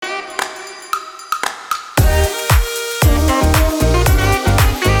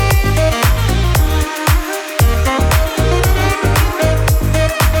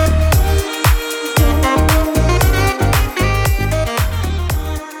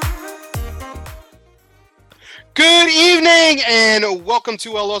Good evening and welcome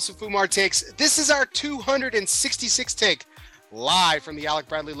to El Oso Fumar Takes. This is our 266th take, live from the Alec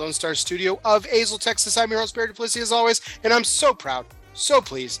Bradley Lone Star studio of Azle, Texas. I'm your host, Barry Duplessis, as always, and I'm so proud, so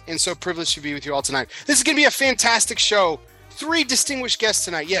pleased, and so privileged to be with you all tonight. This is going to be a fantastic show. Three distinguished guests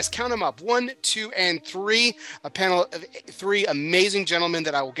tonight. Yes, count them up. 1, 2, and 3. A panel of 3 amazing gentlemen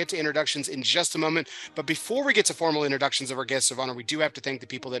that I will get to introductions in just a moment. But before we get to formal introductions of our guests of honor, we do have to thank the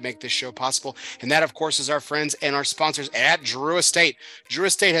people that make this show possible. And that, of course, is our friends and our sponsors at Drew Estate. Drew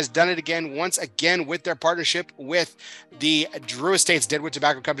Estate has done it again, once again, with their partnership with the Drew Estate's Deadwood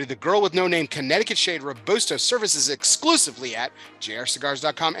Tobacco Company. The Girl with No Name Connecticut Shade Robusto services exclusively at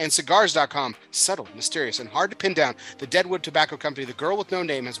jrcigars.com and cigars.com. Subtle, mysterious, and hard to pin down. The Deadwood Tobacco Company, the Girl with No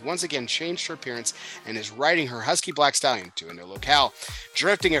Name, has once again changed her appearance and is riding her husky black stallion to a new locale,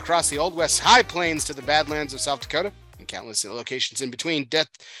 drifting across the Old West High Plains to the Badlands of South Dakota and countless locations in between.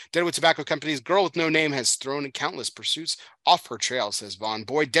 Deadwood Tobacco Company's Girl with No Name has thrown countless pursuits off her trail, says Vaughn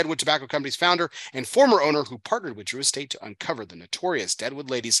Boyd, Deadwood Tobacco Company's founder and former owner who partnered with Drew Estate to uncover the notorious Deadwood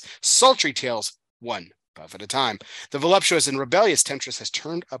ladies' sultry tales one puff at a time. The voluptuous and rebellious temptress has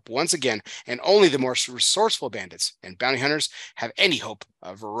turned up once again, and only the more resourceful bandits and bounty hunters have any hope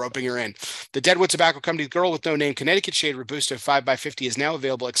of roping her in. The Deadwood Tobacco Company's Girl with No Name Connecticut Shade Robusto 5x50 is now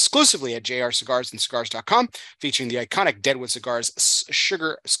available exclusively at JR Cigars and Cigars.com, featuring the iconic Deadwood Cigars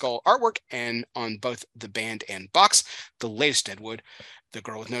sugar skull artwork and on both the band and box. The latest Deadwood, the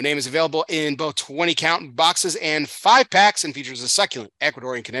Girl with No Name, is available in both 20-count boxes and 5-packs and features a succulent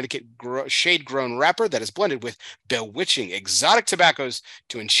Ecuadorian Connecticut shade-grown wrapper that is blended with bewitching exotic tobaccos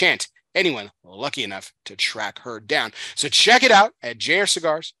to enchant anyone lucky enough to track her down. So check it out at JR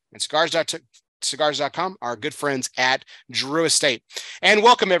Cigars and cigars.com, our good friends at Drew Estate. And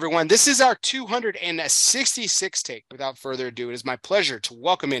welcome, everyone. This is our 266th take. Without further ado, it is my pleasure to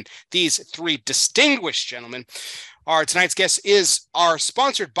welcome in these 3 distinguished gentlemen. Our tonight's guests are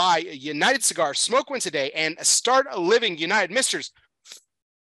sponsored by United Cigars, Smoke Once a Day, and Start Living United Misters.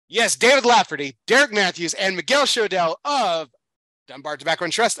 Yes, David Lafferty, Derek Matthews, and Miguel Schoedel of Dunbarton Tobacco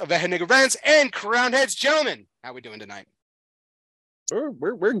and Trust, Oveja, Negra brands, and Crown Heads. Gentlemen, how are we doing tonight?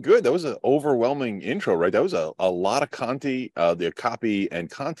 We're good. That was an overwhelming intro, right? That was a lot of the copy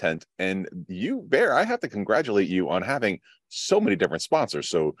and content. And you, Bear, I have to congratulate you on having so many different sponsors.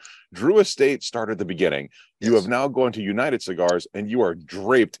 So Drew Estate started at the beginning. Yes. You have now gone to United Cigars, and you are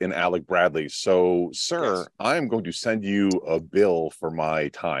draped in Alec Bradley. So, sir, yes, I am going to send you a bill for my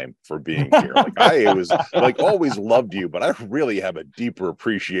time for being here. I was always loved you, but I really have a deeper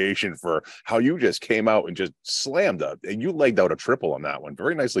appreciation for how you just came out and just slammed up, and you legged out a triple on that one.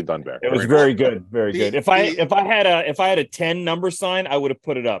 Very nicely done, Bear. It was very good, very good. If I had a 10 number sign, I would have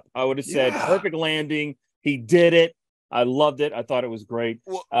put it up. I would have said perfect landing. He did it. I loved it. I thought it was great.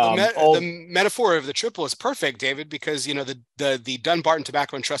 Well, the metaphor of the triple is perfect, David, because the Dunbarton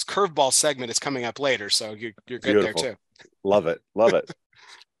Tobacco and Trust curveball segment is coming up later, so you're good. Beautiful. There too. Love it.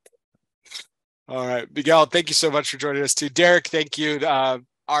 All right, Miguel, thank you so much for joining us too. Derek, thank you.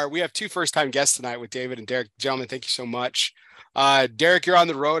 We have 2 first-time guests tonight with David and Derek. Gentlemen, thank you so much. Derek, you're on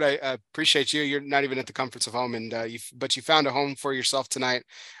the road. I appreciate you. You're not even at the comforts of home, and but you found a home for yourself tonight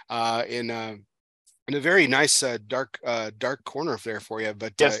in a very nice dark corner there for you.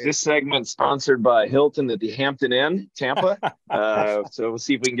 But yes, this segment's sponsored by Hilton at the Hampton Inn, Tampa. So we'll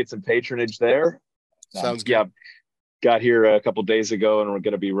see if we can get some patronage there. Sounds good. Yeah, got here a couple days ago, and we're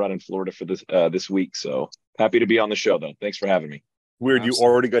going to be running Florida for this week. So happy to be on the show, though. Thanks for having me. Weird, you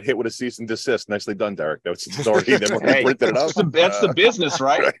already got hit with a cease and desist. Nicely done, Derek. It's already printed it up. That's the business,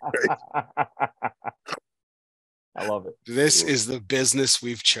 right? I love it. This is the business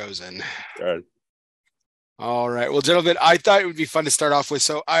we've chosen. All right. Well, gentlemen, I thought it would be fun to start off with.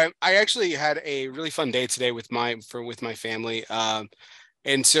 So I actually had a really fun day today with my family.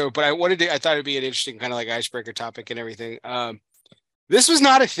 And so, but I thought it'd be an interesting kind of like icebreaker topic and everything. This was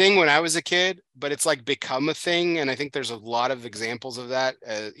not a thing when I was a kid, but it's like become a thing. And I think there's a lot of examples of that,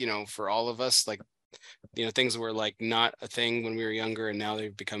 for all of us, like, things were like not a thing when we were younger, and now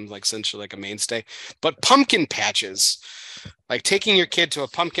they've become like essentially like a mainstay. But pumpkin patches, like taking your kid to a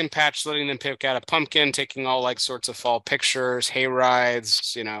pumpkin patch, letting them pick out a pumpkin, taking all like sorts of fall pictures, hay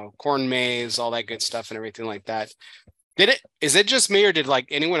rides, corn maze, all that good stuff and everything like that. Is it just me, or did like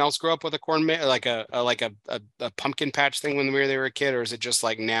anyone else grow up with a corn maze, like a pumpkin patch thing when they were a kid, or is it just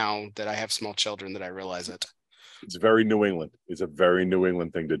like now that I have small children that I realize it? It's very New England. It's a very New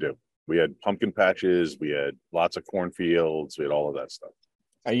England thing to do. We had pumpkin patches, we had lots of cornfields, we had all of that stuff.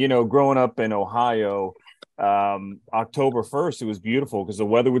 Growing up in Ohio, October 1st, it was beautiful because the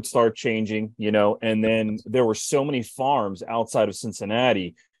weather would start changing, and then there were so many farms outside of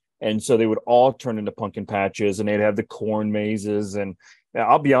Cincinnati And so they would all turn into pumpkin patches, and they'd have the corn mazes. And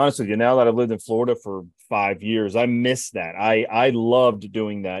I'll be honest with you, now that I've lived in Florida for 5 years, I miss that. I loved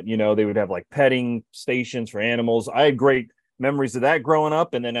doing that. You know, they would have like petting stations for animals. I had great memories of that growing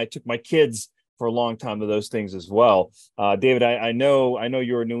up. And then I took my kids for a long time to those things as well. David, I know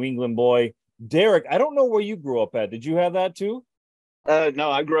you're a New England boy. Derek, I don't know where you grew up at. Did you have that too? No,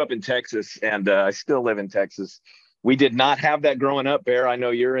 I grew up in Texas, and I still live in Texas. We did not have that growing up, Bear. I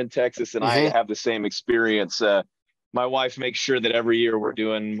know you're in Texas, and I have the same experience. My wife makes sure that every year we're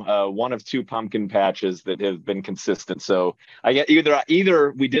doing one of two pumpkin patches that have been consistent. So I get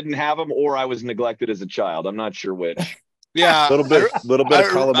either we didn't have them or I was neglected as a child. I'm not sure which. Yeah, little bit of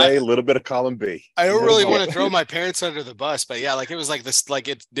column A, a little bit of column B. I don't really want to throw my parents under the bus, but yeah, like it was like this, like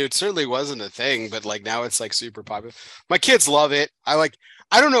it certainly wasn't a thing, but like now it's like super popular. My kids love it. I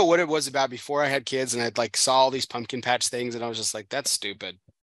don't know what it was about before I had kids, and I'd like saw all these pumpkin patch things, and I was just like, that's stupid.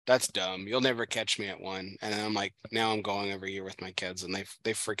 That's dumb. You'll never catch me at one. And then I'm like, now I'm going every year with my kids, and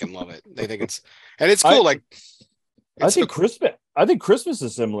they freaking love it. They think it's cool. I think Christmas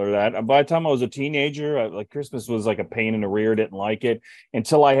is similar to that. By the time I was a teenager, like Christmas was like a pain in the rear. Didn't like it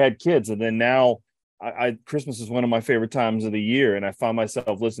until I had kids. And then now Christmas is one of my favorite times of the year. And I found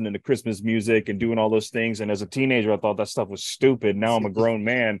myself listening to Christmas music and doing all those things. And as a teenager, I thought that stuff was stupid. Now I'm a grown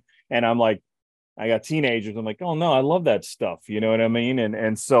man, and I'm like, I got teenagers. I'm like, oh no, I love that stuff. You know what I mean?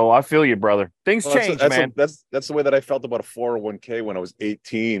 And so I feel you, brother. Things change, man. That's the way that I felt about a 401k when I was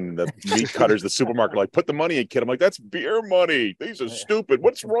 18. The meat cutters, the supermarket, like, put the money in, kid. I'm like, that's beer money. These are stupid.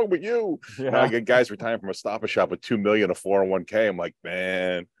 What's wrong with you? Yeah. Now I get guys retiring from a Stop and Shop with $2 million of 401k. I'm like,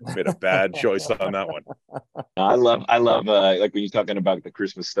 man, made a bad choice on that one. I love like when you're talking about the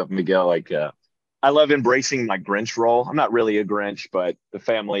Christmas stuff, Miguel, like I love embracing my Grinch role. I'm not really a Grinch, but the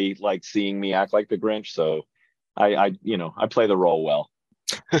family likes seeing me act like the Grinch. So I play the role well.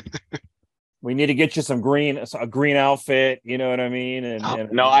 We need to get you a green outfit. You know what I mean?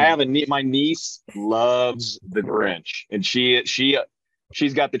 No, I have my niece loves the Grinch, and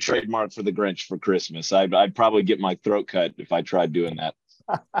she's got the trademark for the Grinch for Christmas. I'd probably get my throat cut if I tried doing that.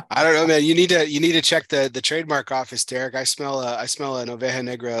 I don't know, man. You need to check the trademark office, Derek. I smell an Oveja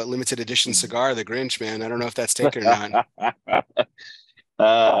Negra limited edition cigar, the Grinch, man. I don't know if that's taken or not.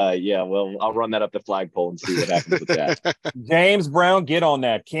 Yeah, well, I'll run that up the flagpole and see what happens with that. James Brown, get on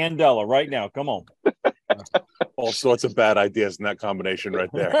that. Candela right now. Come on. All sorts of bad ideas in that combination right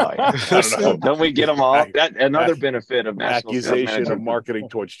there. I don't know. Don't we get them all? Another benefit of accusation of marketing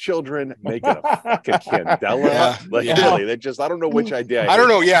towards children, making a fucking candela. Really, they just, I don't know which idea. I don't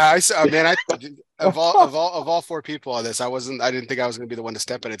know. Yeah, of all four people on this, I didn't think I was going to be the one to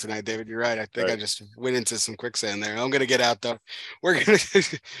step in it tonight, David. You're right. I think I just went into some quicksand there. I'm going to get out though. We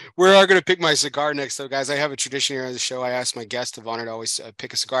are going to pick my cigar next, though, guys. I have a tradition here on the show. I ask my guests of honor to always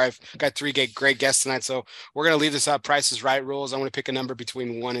pick a cigar. I've got three great guests tonight, so we're going to leave this out. Price is Right rules. I'm going to pick a number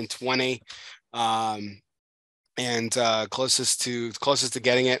between 1 and 20. And closest to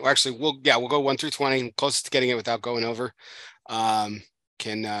getting it. Well, actually, we'll go 1 through 20. Closest to getting it without going over.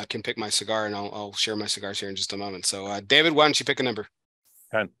 Can pick my cigar, and I'll share my cigars here in just a moment. So, David, why don't you pick a number?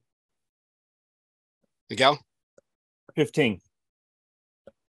 10. Miguel? 15.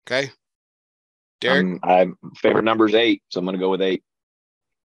 Okay. Derek? My favorite number is 8, so I'm going to go with 8.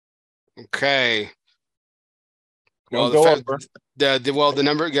 Okay. Well, the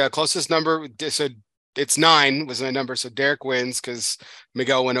number, closest number. So it's 9 was my number. So Derek wins because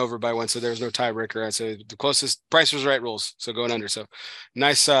Miguel went over by 1. So there's no tiebreaker. So the closest Price was Right rules. So going under. So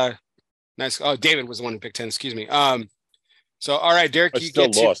nice. Oh, David was the one who picked 10. Excuse me. So all right, Derek, I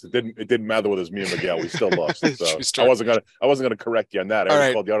still lost. It didn't matter whether it was me and Miguel. We still lost. So I wasn't gonna correct you on that.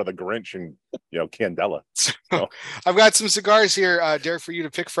 I called you out of the Grinch and Candela. So. I've got some cigars here, Derek, for you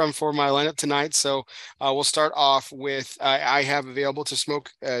to pick from for my lineup tonight. So we'll start off with I have available to smoke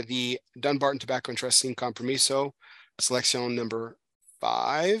the Dunbarton Tobacco and Trust Sin Compromiso selection number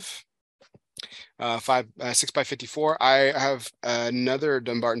 5. 6x54. I have another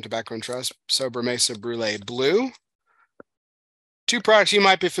Dunbarton Tobacco and Trust Sobremesa Brulee Blue. 2 products you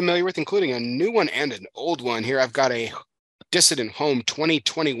might be familiar with, including a new one and an old one. Here I've got a Dissident Home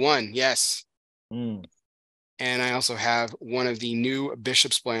 2021. Yes. And I also have one of the new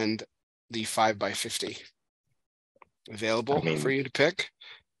Bishop's Blend, the 5x50, available for you to pick.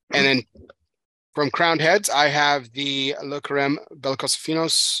 And then from Crowned Heads, I have the Le Carême Bellicose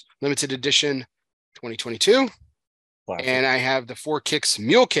Finos limited edition 2022. Classic. And I have the 4 Kicks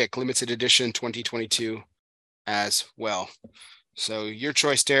Mule Kick limited edition 2022 as well. So your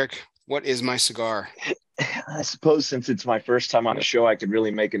choice, Derek. What is my cigar? I suppose since it's my first time on a show, I could really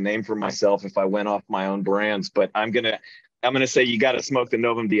make a name for myself if I went off my own brands. But I'm gonna I'm going to say you got to smoke the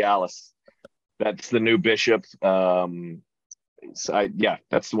Novum Dialis. That's the new Bishop. That's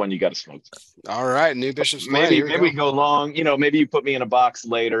the one you got to smoke. All right, new Bishop's maybe we go long. Maybe you put me in a box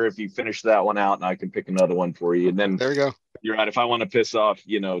later if you finish that one out, and I can pick another one for you. And then there we go. You're right. If I want to piss off,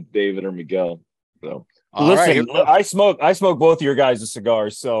 David or Miguel. So listen, I smoke both of your guys'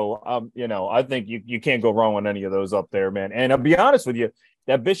 cigars, so I think you can't go wrong on any of those up there, man. And I'll be honest with you,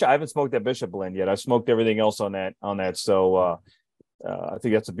 that Bishop, I haven't smoked that Bishop blend yet. I smoked everything else on that. So I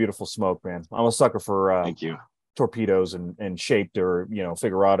think that's a beautiful smoke, man. I'm a sucker for thank you. Torpedoes and shaped or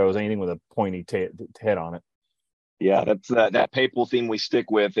figurados, anything with a pointy head on it. Yeah, that's that papal theme we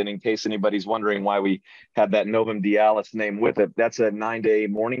stick with. And in case anybody's wondering why we have that Novum Dialis name with it, that's a 9-day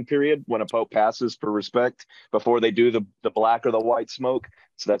mourning period when a pope passes for respect before they do the black or the white smoke.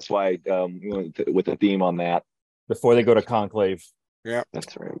 So that's why with the theme on that. Before they go to conclave. Yeah,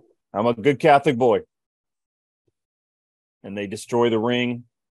 that's right. I'm a good Catholic boy. And they destroy the ring.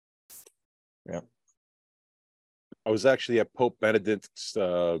 Yeah. I was actually at Pope Benedict's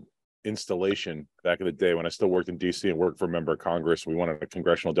installation back in the day when I still worked in DC and worked for a member of Congress. We wanted a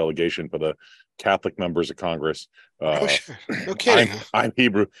congressional delegation for the Catholic members of Congress. No kidding. I'm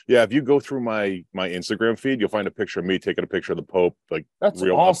Hebrew. Yeah, if you go through my Instagram feed, you'll find a picture of me taking a picture of the Pope, like that's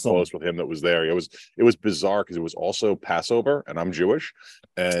real awesome. Up close with him. That was there. It was bizarre because it was also Passover, and I'm Jewish.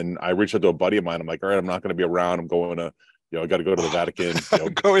 And I reached out to a buddy of mine. I'm like, all right, I'm not going to be around. I'm going to. I got to go to the Vatican.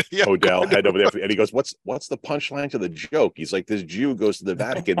 Schoedel, head over there. And he goes, "What's the punchline to the joke?" He's like, "This Jew goes to the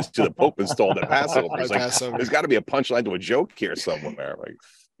Vatican to the Pope installed at Passover." He's like, "There's got to be a punchline to a joke here somewhere." Like,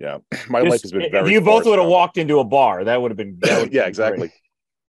 yeah, my life has been very. If you both would have walked into a bar, that would have been. Yeah, exactly.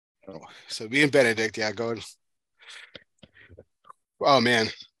 So being Benedict, yeah, go ahead. Oh man,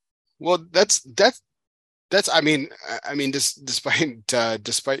 well that's. I mean,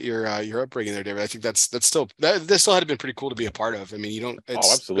 despite your upbringing there, David, I think that still had been pretty cool to be a part of. I mean, you don't.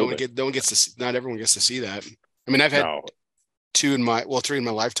 Absolutely. No one gets to see, not everyone gets to see that. I mean, I've had three in my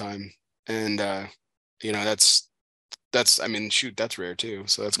lifetime, and that's. I mean, shoot, that's rare too.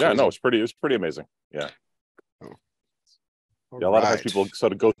 So that's crazy. Yeah, no, it's pretty amazing. Yeah. Yeah, a lot of times people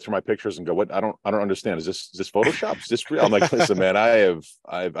sort of go through my pictures and go, "What? I don't understand. Is this Photoshop? Is this real?" I'm like, "Listen, man,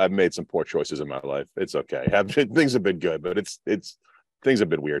 I've made some poor choices in my life. It's okay. Things have been good, but it's things have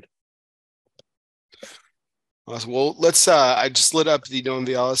been weird." Awesome. Well, let's. I just lit up the Novum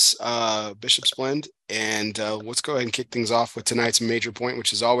Dialis Bishop's Blend, and let's go ahead and kick things off with tonight's major point,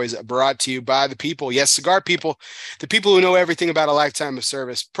 which is always brought to you by the people. Yes, cigar people, the people who know everything about a lifetime of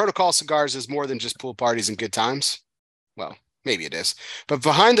service. Protocol Cigars is more than just pool parties and good times. Well, maybe it is. But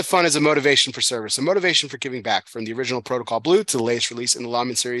behind the fun is a motivation for service, a motivation for giving back. From the original Protocol Blue to the latest release in the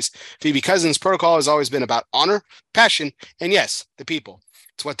Lawman series, Phoebe Cousins' Protocol has always been about honor, passion, and yes, the people.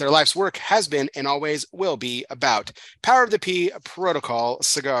 It's what their life's work has been and always will be about. Power of the P Protocol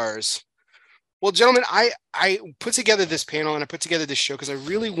Cigars. Well, gentlemen, I put together this panel and I put together this show because I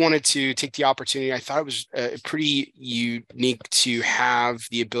really wanted to take the opportunity. I thought it was pretty unique to have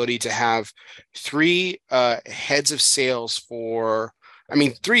the ability to have three heads of sales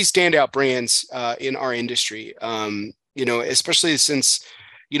three standout brands in our industry. Especially since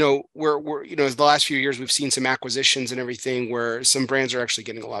we're the last few years we've seen some acquisitions and everything where some brands are actually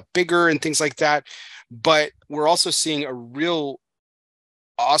getting a lot bigger and things like that. But we're also seeing a real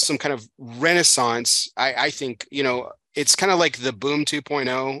awesome kind of renaissance. I think it's kind of like the boom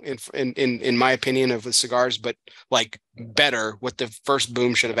 2.0 in my opinion of the cigars, but like better what the first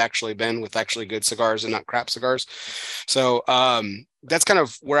boom should have actually been, with actually good cigars and not crap cigars. So that's kind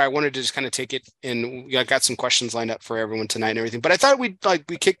of where I wanted to just kind of take it. And I got some questions lined up for everyone tonight and everything, but I thought we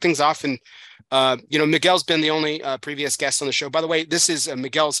kick things off. And Miguel's been the only previous guest on the show. By the way, this is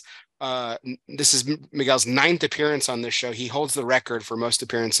Miguel's 9th appearance on this show. He holds the record for most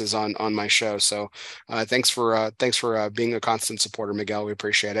appearances on my show. So thanks for being a constant supporter, Miguel. We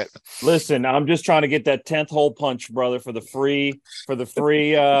appreciate it. Listen, I'm just trying to get that 10th hole punch, brother, for the free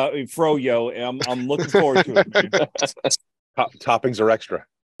froyo. I'm looking forward to it, man. Toppings are extra.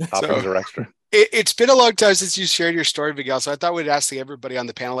 It's been a long time since you shared your story, Miguel. So I thought we'd ask everybody on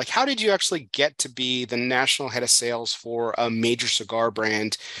the panel, like, how did you actually get to be the national head of sales for a major cigar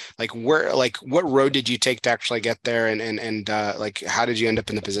brand? Like, what road did you take to actually get there? And how did you end up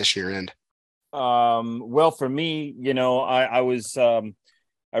in the position you're in? Well, for me,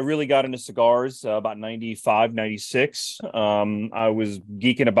 I really got into cigars about 95, 96. I was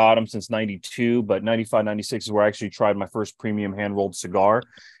geeking about them since 92, but 95, 96 is where I actually tried my first premium hand-rolled cigar.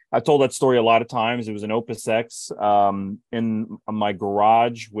 I've told that story a lot of times. It was an Opus X in my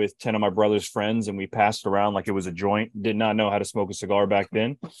garage with 10 of my brother's friends, and we passed around like it was a joint. Did not know how to smoke a cigar back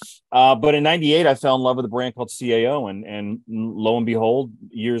then. But in 98, I fell in love with a brand called CAO. And lo and behold,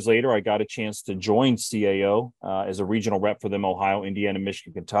 years later, I got a chance to join CAO as a regional rep for them, Ohio, Indiana,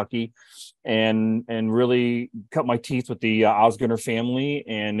 Michigan, Kentucky, and really cut my teeth with the Osgoner family.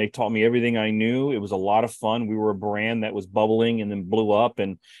 And they taught me everything I knew. It was a lot of fun. We were a brand that was bubbling and then blew up,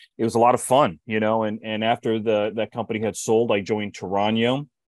 and it was a lot of fun, and after that company had sold, I joined Tarano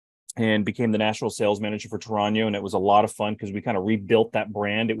and became the national sales manager for Tarano. And it was a lot of fun because we kind of rebuilt that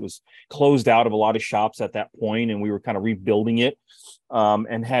brand. It was closed out of a lot of shops at that point, and we were kind of rebuilding it,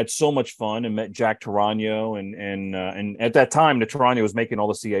 and had so much fun, and met Jack Tarano. And at that time, the Tarano was making all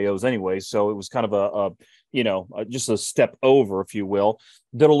the CAOs anyway. So it was kind of just a step over, if you will.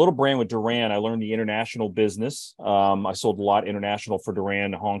 Did a little brand with Duran. I learned the international business. I sold a lot international for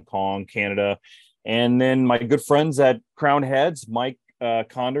Duran, Hong Kong, Canada. And then my good friends at Crown Heads, Mike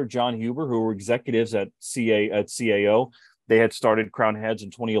Condor, John Huber, who were executives at CAO, they had started Crown Heads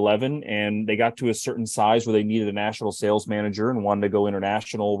in 2011, and they got to a certain size where they needed a national sales manager and wanted to go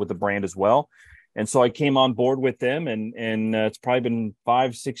international with the brand as well. And so I came on board with them, and it's probably been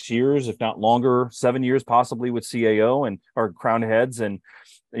 5-6 years, if not longer, 7 years possibly, with CAO or Crown Heads. And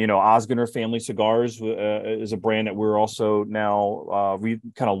Osgoner Family Cigars is a brand that we're also now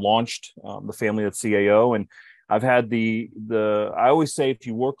kind of launched, the family at CAO. And I've had I always say, if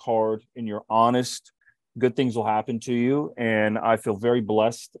you work hard and you're honest, good things will happen to you. And I feel very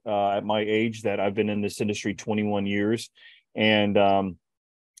blessed at my age that I've been in this industry 21 years. And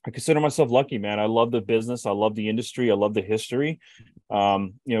I consider myself lucky, man. I love the business. I love the industry. I love the history.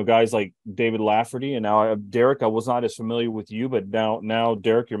 Guys like David Lafferty, and now Derek. I was not as familiar with you, but now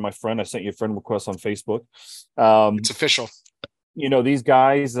Derek, you're my friend. I sent you a friend request on Facebook. It's official. These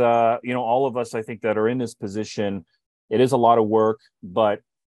guys, all of us, I think, that are in this position, it is a lot of work, but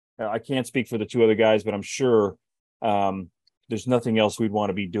I can't speak for the two other guys, but I'm sure there's nothing else we'd want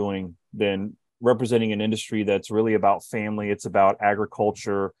to be doing than representing an industry that's really about family. It's about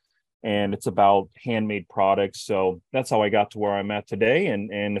agriculture, and it's about handmade products. So that's how I got to where I'm at today,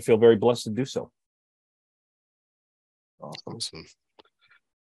 and I feel very blessed to do so. Awesome.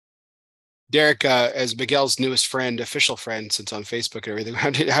 Derek, as Miguel's newest friend, official friend, since on Facebook and everything,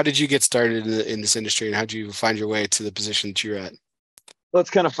 how did you get started in this industry, and how did you find your way to the position that you're at? Well,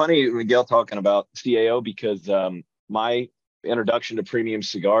 it's kind of funny, Miguel, talking about CAO, because my introduction to premium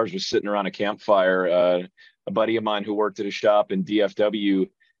cigars was sitting around a campfire. A buddy of mine who worked at a shop in DFW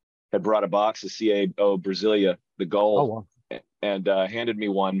had brought a box of CAO Brasilia, the Gold, and handed me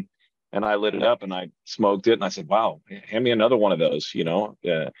one, and I lit it up and I smoked it, and I said, "Wow, hand me another one of those,"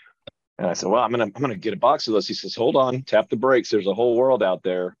 And I said, "Well, I'm gonna get a box of those." He says, "Hold on, tap the brakes. There's a whole world out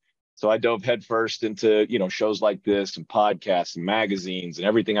there." So I dove headfirst into shows like this and podcasts and magazines and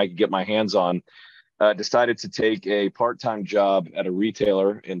everything I could get my hands on. Decided to take a part-time job at a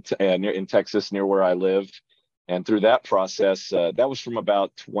retailer in Texas, near where I live. And through that process, that was from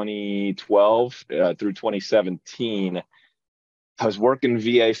about 2012 through 2017. I was working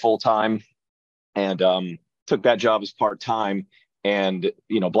VA full-time, and took that job as part-time. And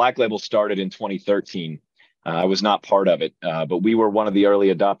Black Label started in 2013. I was not part of it, but we were one of the early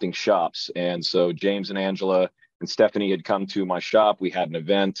adopting shops. And so James and Angela and Stephanie had come to my shop. We had an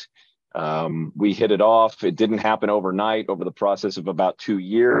event. We hit it off. It didn't happen overnight. Over the process of about 2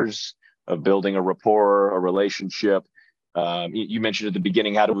 years of building a rapport, a relationship. You mentioned at the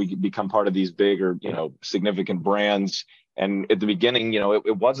beginning, how do we become part of these big or significant brands? And at the beginning,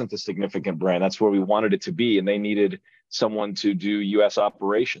 it wasn't a significant brand. That's where we wanted it to be, and they needed someone to do U.S.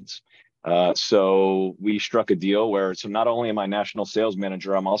 operations. So we struck a deal where, so not only am I national sales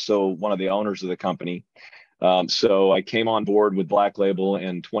manager, I'm also one of the owners of the company. So I came on board with Black Label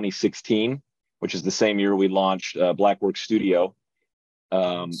in 2016, which is the same year we launched Blackwork Studio.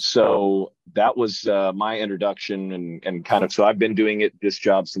 So that was my introduction, and kind of, so I've been doing this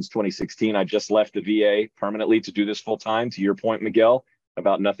job since 2016. I just left the VA permanently to do this full time, to your point, Miguel,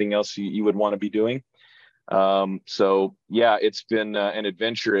 about nothing else you would want to be doing. So yeah, it's been an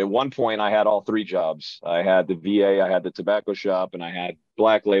adventure. At one point I had all three jobs. I had the VA, I had the tobacco shop, and I had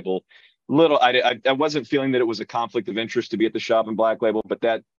Black Label. I wasn't feeling that it was a conflict of interest to be at the shop and Black Label, but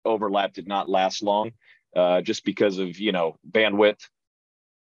that overlap did not last long, just because of, bandwidth.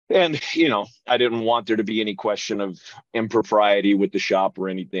 And, I didn't want there to be any question of impropriety with the shop or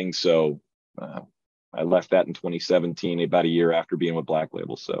anything. So I left that in 2017, about a year after being with Black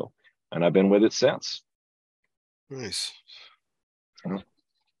Label. So, and I've been with it since. Nice.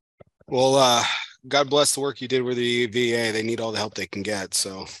 Well, God bless the work you did with the VA. They need all the help they can get.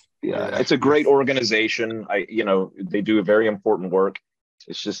 So Yeah, it's a great organization. They do a very important work.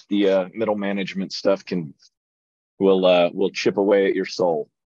 It's just the middle management stuff will chip away at your soul.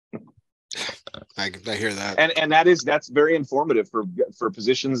 I hear that. And that's very informative for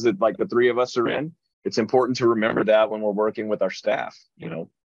positions that like the three of us are in. It's important to remember that when we're working with our staff,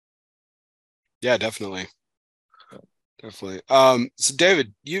 Yeah, definitely. Definitely. So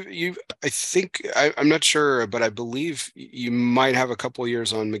David, I think I'm not sure, but I believe you might have a couple of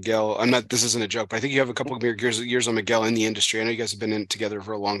years on Miguel. This isn't a joke, but I think you have a couple of years on Miguel in the industry. I know you guys have been in together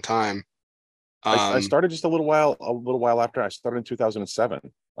for a long time. I started just a little while after. I started in 2007.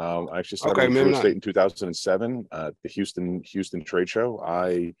 I actually started with real estate in 2007 at the Houston trade show.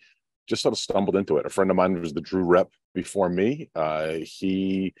 I just sort of stumbled into it. A friend of mine was the Drew rep before me.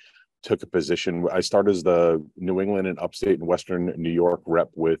 He took a position. I started as the New England and upstate and Western New York rep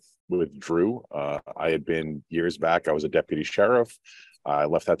with Drew. I had been years back. I was a deputy sheriff. I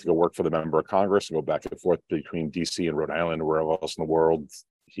left that to go work for the member of Congress and go back and forth between DC and Rhode Island, wherever else in the world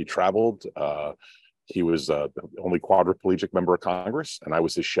he traveled. He was the only quadriplegic member of Congress, and I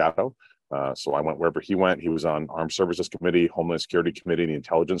was his shadow. So I went wherever he went. He was on Armed Services Committee, Homeland Security Committee, and the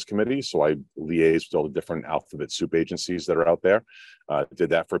Intelligence Committee. So I liaised with all the different alphabet soup agencies that are out there.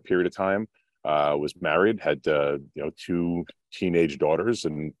 Did that for a period of time. Was married, had two teenage daughters,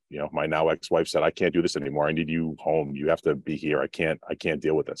 and my now ex-wife said, "I can't do this anymore. I need you home. You have to be here. I can't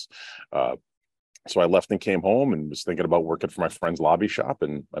deal with this." So I left and came home and was thinking about working for my friend's lobby shop.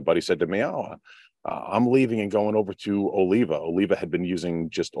 And my buddy said to me, I'm leaving and going over to Oveja. Oveja had been using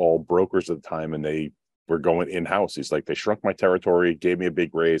just all brokers at the time, and they were going in-house. He's like, they shrunk my territory, gave me a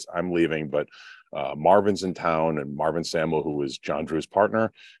big raise. I'm leaving, but Marvin's in town, and Marvin Samuel, who was John Drew's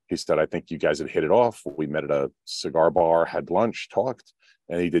partner, he said, I think you guys had hit it off. We met at a cigar bar, had lunch, talked,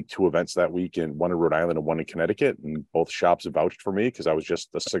 and he did 2 events that week, and one in Rhode Island and one in Connecticut, and both shops vouched for me because I was just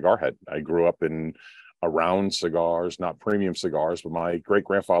a cigar head. I grew up around cigars, not premium cigars, but my great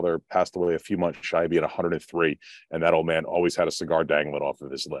grandfather passed away a few months shy of being 103, and that old man always had a cigar dangling off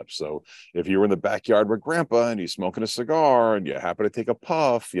of his lips. So if you were in the backyard with grandpa and he's smoking a cigar and you happen to take a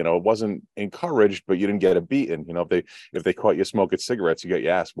puff, it wasn't encouraged, but you didn't get a beating. If they caught you smoking cigarettes, you get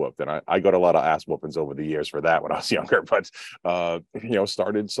your ass whooped. And I got a lot of ass whoopings over the years for that when I was younger, but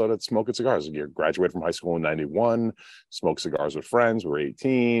started sort of smoking cigars. I graduated from high school in 91, smoked cigars with friends. We were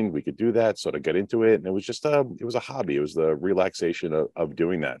 18, we could do that, sort of get into it. And it was just it was a hobby. It was the relaxation of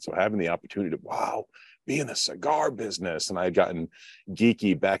doing that. So having the opportunity to, be in the cigar business. And I had gotten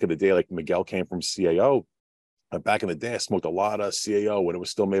geeky back in the day, like Miguel came from CAO. Back in the day, I smoked a lot of CAO when it was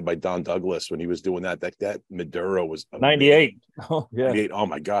still made by Don Douglas, when he was doing that Maduro was amazing. 98. Oh, yeah. 98. Oh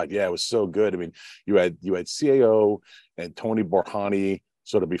my God. Yeah, it was so good. I mean, you had CAO and Tony Borhani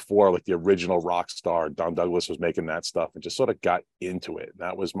sort of before, like the original rock star. Don Douglas was making that stuff and just sort of got into it.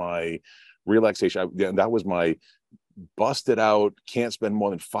 That was my relaxation. That was my busted out, can't spend more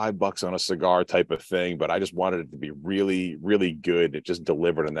than $5 on a cigar type of thing, but I just wanted it to be really, really good. It just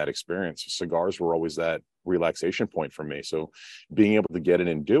delivered in that experience. Cigars were always that relaxation point for me. So being able to get in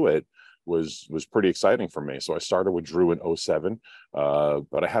and do it was pretty exciting for me. So I started with Drew in 2007,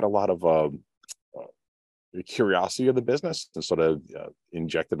 but I had a lot of curiosity of the business and sort of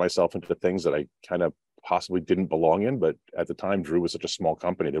injected myself into things that I kind of possibly didn't belong in. But at the time, Drew was such a small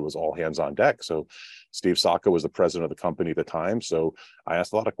company, there was all hands on deck. So Steve Saka was the president of the company at the time. So I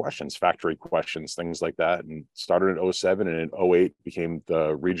asked a lot of questions, factory questions, things like that, and started in 2007, and in 2008 became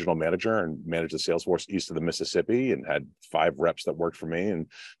the regional manager and managed the sales force east of the Mississippi, and had 5 reps that worked for me, and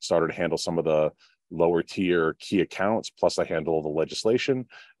started to handle some of the lower tier key accounts. Plus I handle all the legislation.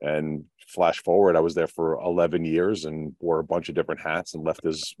 And flash forward, I was there for 11 years and wore a bunch of different hats, and left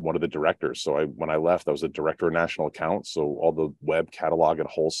as one of the directors. So when I left, I was the director of national accounts. So all the web catalog and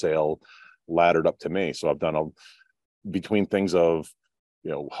wholesale laddered up to me. So I've done between things of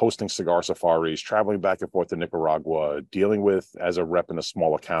hosting cigar safaris, traveling back and forth to Nicaragua, dealing with, as a rep in the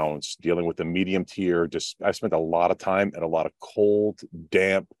small accounts, dealing with the medium tier. I spent a lot of time at a lot of cold,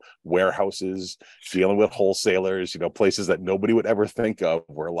 damp warehouses, dealing with wholesalers, places that nobody would ever think of,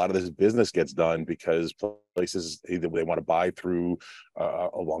 where a lot of this business gets done, because places either they want to buy through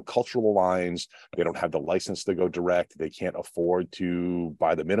along cultural lines, they don't have the license to go direct, they can't afford to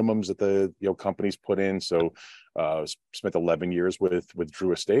buy the minimums that the companies put in. So spent 11 years with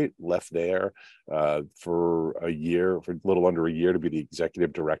Drew Estate, left there for a little under a year, to be the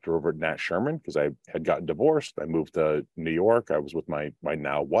executive director over at Nat Sherman, because I had gotten divorced. I moved to New York. I was with my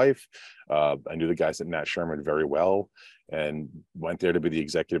now wife. I knew the guys at Nat Sherman very well, and went there to be the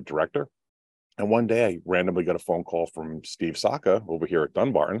executive director. And one day I randomly got a phone call from Steve Saka over here at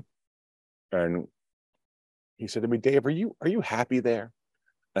Dunbarton, and he said to me, "Dave, are you happy there?"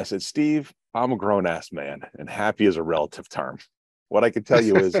 I said, Steve, I'm a grown ass man, and happy is a relative term. What I can tell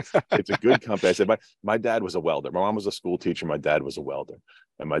you is it's a good company. I said, my dad was a welder. My mom was a school teacher. My dad was a welder.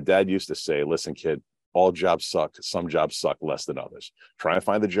 And my dad used to say, listen, kid, all jobs suck. Some jobs suck less than others. Try and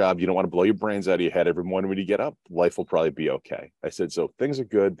find the job. You don't want to blow your brains out of your head every morning when you get up. Life will probably be okay. I said, so things are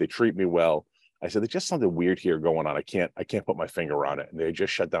good. They treat me well. I said, there's just something weird here going on. I can't put my finger on it. And they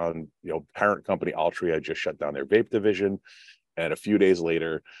just shut down, parent company Altria just shut down their vape division. And a few days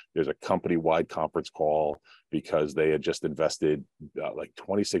later, there's a company-wide conference call because they had just invested like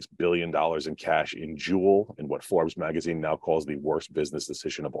 $26 billion in cash in Juul, in what Forbes magazine now calls the worst business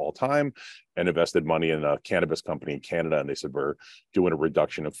decision of all time, and invested money in a cannabis company in Canada. And they said, we're doing a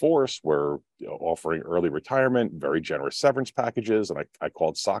reduction in force. We're offering early retirement, very generous severance packages. And I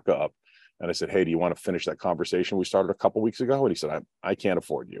called Saka up. And I said, hey, do you want to finish that conversation we started a couple of weeks ago? And he said, I can't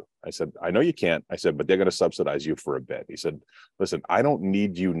afford you. I said, I know you can't. I said, but they're going to subsidize you for a bit. He said, listen, I don't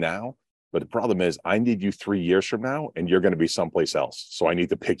need you now, but the problem is I need you 3 years from now, and you're going to be someplace else. So I need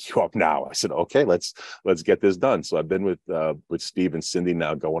to pick you up now. I said, okay, let's get this done. So I've been with Steve and Cindy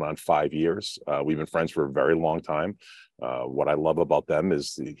now going on 5 years. We've been friends for a very long time. What I love about them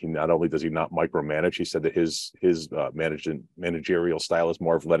is he not only does he not micromanage, he said that his managerial style is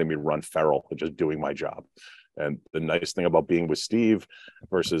more of letting me run feral and just doing my job. And the nice thing about being with Steve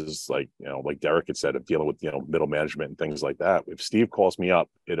versus like Derek had said, of dealing with, middle management and things like that. If Steve calls me up,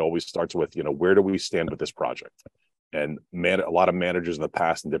 it always starts with, where do we stand with this project? And a lot of managers in the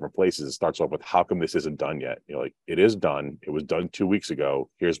past in different places, it starts off with, how come this isn't done yet? Like, it is done. It was done 2 weeks ago.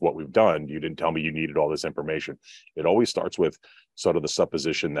 Here's what we've done. You didn't tell me you needed all this information. It always starts with sort of the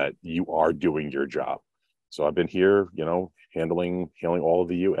supposition that you are doing your job. So I've been here, handling all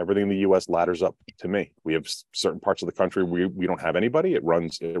of everything in the U.S. ladders up to me. We have certain parts of the country we don't have anybody. It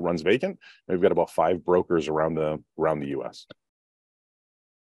runs vacant. And we've got about 5 brokers around the U.S.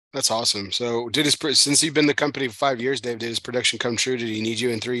 That's awesome. So since you've been in the company for 5 years, Dave, did his production come true? Did he need you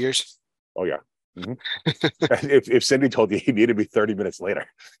in 3 years? Oh, yeah. Mm-hmm. if Cindy told you he needed me 30 minutes later,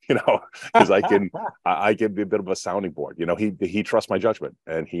 because I can be a bit of a sounding board. He trusts my judgment,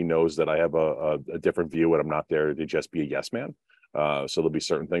 and he knows that I have a different view, and I'm not there to just be a yes man. So there'll be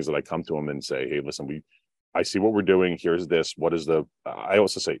certain things that I come to him and say, hey, listen, I see what we're doing. Here's this. I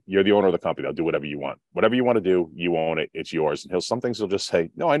also say, you're the owner of the company. I'll do whatever you want. Whatever you want to do, you own it. It's yours. And some things he'll just say,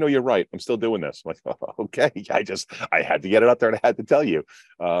 no, I know you're right. I'm still doing this. I'm like, oh, okay. I had to get it out there, and I had to tell you.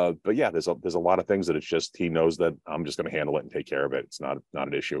 But yeah, there's a lot of things that it's just, he knows that I'm just going to handle it and take care of it. It's not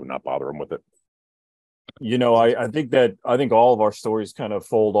an issue, not bother him with it. I think all of our stories kind of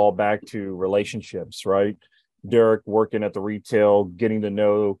fold all back to relationships, right? Derek working at the retail, getting to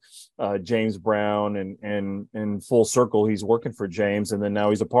know James Brown, and full circle, he's working for James, and then now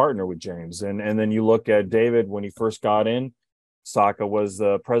he's a partner with James. And then you look at David when he first got in. Saka was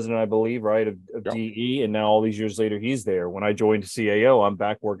the president, I believe, right, of Yep. DE, and now all these years later, he's there. When I joined CAO, I'm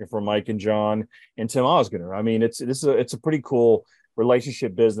back working for Mike and John and Tim Osgener. I mean, it's a pretty cool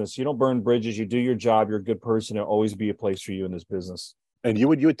relationship business. You don't burn bridges. You do your job. You're a good person. There'll always be a place for you in this business. And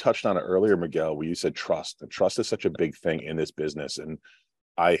you had touched on it earlier, Miguel, where you said trust. And trust is such a big thing in this business. And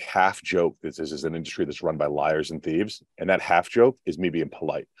I half joke that this is an industry that's run by liars and thieves. And that half joke is me being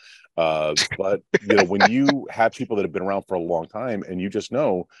polite. But when you have people that have been around for a long time, and you just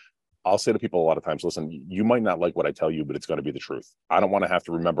know, I'll say to people a lot of times, listen, you might not like what I tell you, but it's going to be the truth. I don't want to have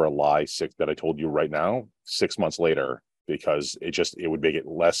to remember a lie that I told you right now, 6 months later, because it would make it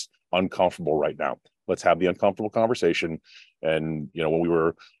less uncomfortable right now. Let's have the uncomfortable conversation. And when we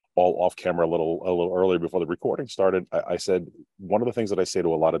were all off camera a little earlier before the recording started, I said, one of the things that I say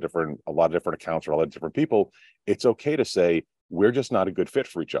to a lot of different accounts or a lot of different people, it's okay to say, we're just not a good fit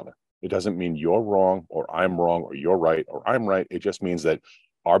for each other. It doesn't mean you're wrong or I'm wrong, or you're right or I'm right. It just means that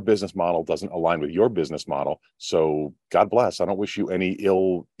our business model doesn't align with your business model. So God bless. I don't wish you any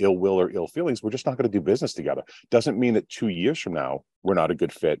ill will or ill feelings. We're just not going to do business together. Doesn't mean that 2 years from now, we're not a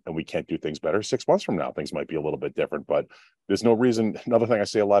good fit and we can't do things better. 6 months from now, things might be a little bit different, but there's no reason. Another thing I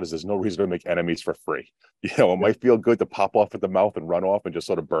say a lot is there's no reason to make enemies for free. It might feel good to pop off at the mouth and run off and just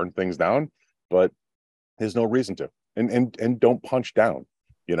sort of burn things down, but there's no reason to. And don't punch down.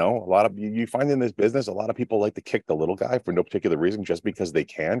 A lot of you find in this business, a lot of people like to kick the little guy for no particular reason, just because they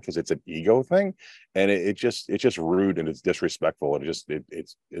can, because it's an ego thing, and it's just rude and it's disrespectful, and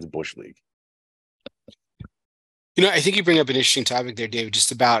it's bush league. I think you bring up an interesting topic there, David,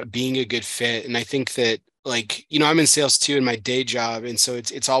 just about being a good fit. And I think that like, I'm in sales too in my day job. And so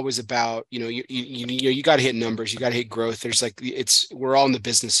it's always about, you got to hit numbers, you got to hit growth. There's like, we're all in the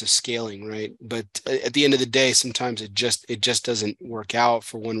business of scaling, right? But at the end of the day, sometimes it just doesn't work out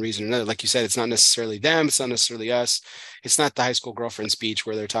for one reason or another. Like you said, it's not necessarily them. It's not necessarily us. It's not the high school girlfriend speech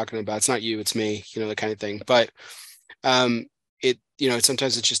where they're talking about, it's not you, it's me, the kind of thing. But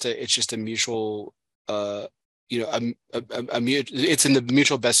sometimes it's just a mutual, it's in the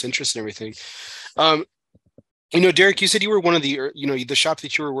mutual best interest and everything. Derek, you said you were one of the shop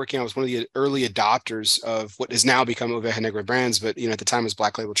that you were working at was one of the early adopters of what has now become Oveja Negra Brands, but at the time was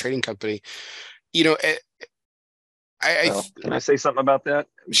Black Label Trading Company. Can I say something about that?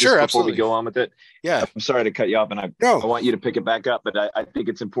 Sure, Just before absolutely. we go on with it? Yeah. I'm sorry to cut you off, and I want you to pick it back up, but I think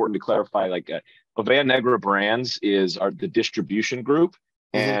it's important to clarify, like, Oveja Negra Brands is the distribution group,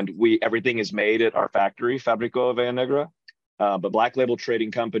 and everything is made at our factory, Fabrico Oveja Negra. But Black Label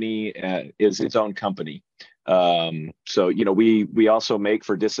Trading Company is its own company. So we also make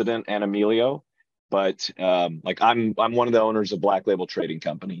for Dissident and Emilio, but like I'm one of the owners of Black Label Trading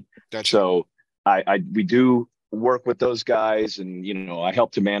Company. Gotcha. So we do work with those guys, and I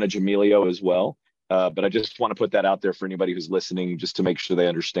help to manage Emilio as well. But I just want to put that out there for anybody who's listening, just to make sure they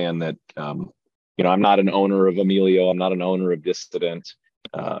understand that I'm not an owner of Emilio, I'm not an owner of Dissident.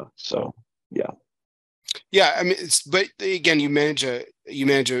 So yeah. Yeah, I mean, but again, you manage a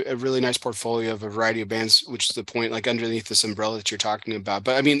really nice portfolio of a variety of bands, which is the point, like underneath this umbrella that you're talking about.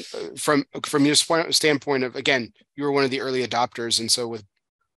 But I mean, from your standpoint of, again, you were one of the early adopters, and so with,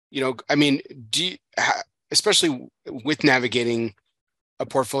 I mean, especially with navigating a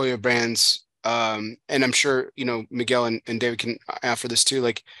portfolio of brands, and I'm sure Miguel and David can offer this too.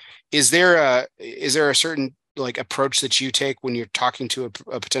 Like, is there a certain like approach that you take when you're talking to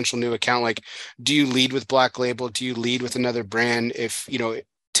a potential new account? Like, do you lead with Black Label? Do you lead with another brand if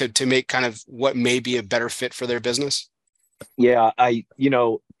to make kind of what may be a better fit for their business? Yeah,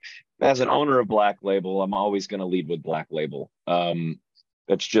 as an owner of Black Label, I'm always going to lead with Black Label.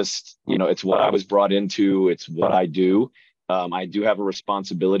 That's just, it's what I was brought into. It's what I do. I do have a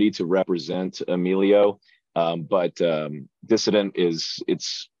responsibility to represent Emilio, but Dissident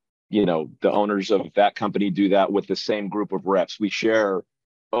it's the owners of that company do that with the same group of reps. We share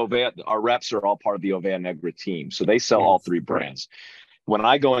Oveja. Our reps are all part of the Oveja Negra team, so they sell all three brands. When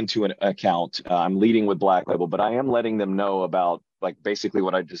I go into an account, I'm leading with Black Label, but I am letting them know about, like, basically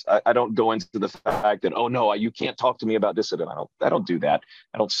what I don't go into the fact that, oh no, you can't talk to me about Dissident. I don't do that.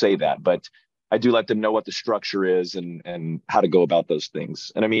 I don't say that, but I do let them know what the structure is and how to go about those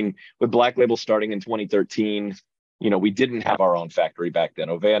things. And I mean, with Black Label starting in 2013, we didn't have our own factory back then.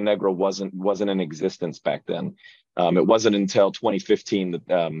 Oveja Negra wasn't in existence back then. It wasn't until 2015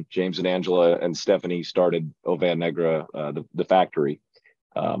 that James and Angela and Stephanie started Oveja Negra, the factory.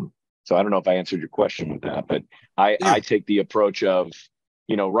 So I don't know if I answered your question with that, but I take the approach of,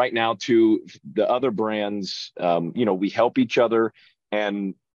 right now to the other brands, we help each other,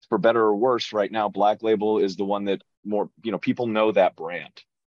 and for better or worse, right now, Black Label is the one that more, people know that brand.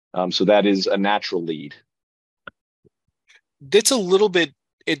 So that is a natural lead. It's a little bit,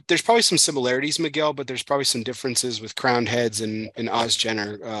 there's probably some similarities, Miguel, but there's probably some differences with Crowned Heads and Oz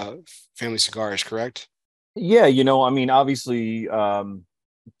Jenner family cigars, correct? Yeah, I mean, obviously,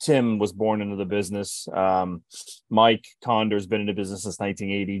 Tim was born into the business. Mike Conder's been in the business since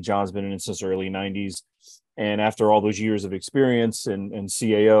 1980. John's been in it since early 90s. And after all those years of experience and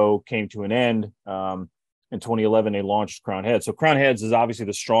CAO came to an end, in 2011, they launched Crowned Heads. So Crowned Heads is obviously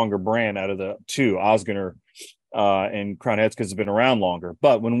the stronger brand out of the two, Osgener and Crowned Heads, because it's been around longer.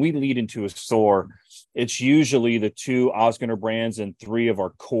 But when we lead into a store, it's usually the two Osgener brands and three of our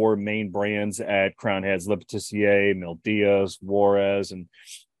core main brands at Crowned Heads: Le Patissier, Mil Diaz, Juarez, and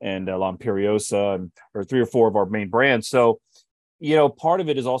La Imperiosa, or three or four of our main brands. So, part of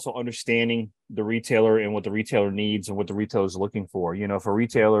it is also understanding the retailer and what the retailer needs and what the retailer is looking for. If a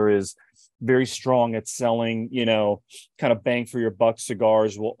retailer is very strong at selling, kind of bang for your buck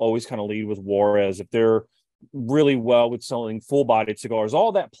cigars, we'll always kind of lead with Juarez. If they're really well with selling full-bodied cigars,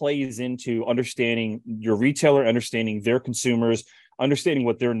 all that plays into understanding your retailer, understanding their consumers, understanding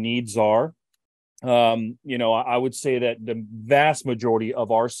what their needs are. I would say that the vast majority of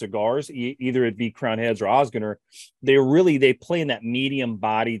our cigars, either it be Crowned Heads or Osgener, they play in that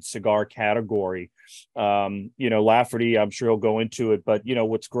medium-bodied cigar category. Lafferty, I'm sure he'll go into it, but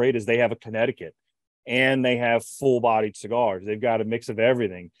what's great is they have a Connecticut and they have full-bodied cigars. They've got a mix of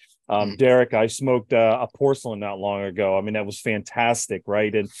everything. Derek, I smoked a porcelain not long ago. I mean, that was fantastic,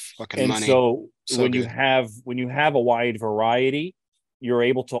 right? And money. So when good. you have a wide variety, you're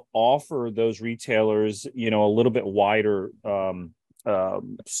able to offer those retailers, a little bit wider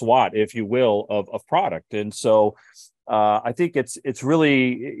SWOT, if you will, of product. And so I think it's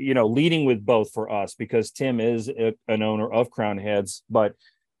really, leading with both for us, because Tim is an owner of Crown Heads, but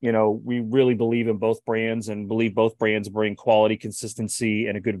we really believe in both brands and believe both brands bring quality, consistency,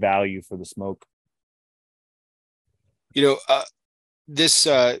 and a good value for the smoke. This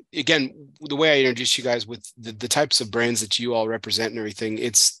again, the way I introduced you guys with the types of brands that you all represent and everything,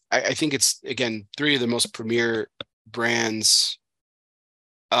 I think it's, again, three of the most premier brands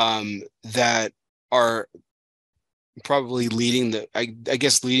that are probably leading I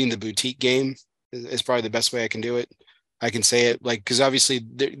guess leading the boutique game is probably the best way I can do it. I can say it, like, because obviously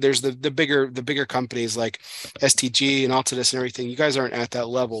there's the bigger companies like STG and Altadis and everything. You guys aren't at that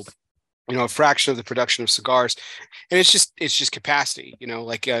level. A fraction of the production of cigars, and it's just capacity.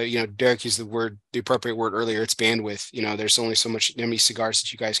 Derek used the appropriate word earlier. It's bandwidth. There's only so many cigars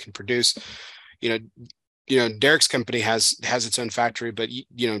that you guys can produce. Derek's company has its own factory, but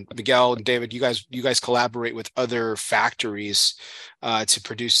Miguel and David, you guys collaborate with other factories to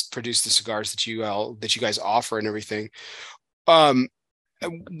produce the cigars that you guys offer and everything. I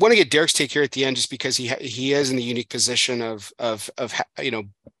want to get Derek's take here at the end, just because he is in the unique position of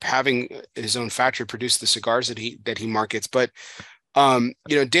having his own factory produce the cigars that he markets. But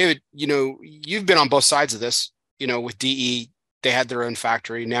David, you've been on both sides of this. With DE, they had their own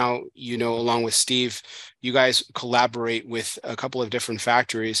factory. Now, along with Steve, you guys collaborate with a couple of different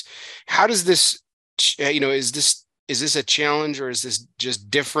factories. How does this, is this a challenge, or is this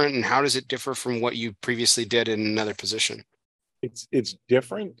just different? And how does it differ from what you previously did in another position? It's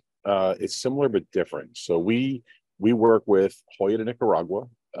different. It's similar but different. So we work with Joya de Nicaragua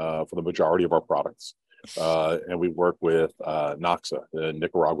for the majority of our products, and we work with Noxa, the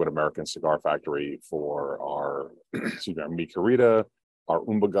Nicaraguan American cigar factory, for our our Mi Querida, our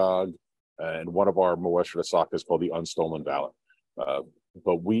Umbagog, and one of our Muestra de Sacas called the Unstolen Valley.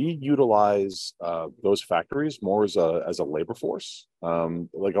 But we utilize those factories more as a labor force.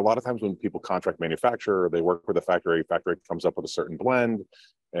 Like a lot of times when people contract manufacture, they work with a factory comes up with a certain blend,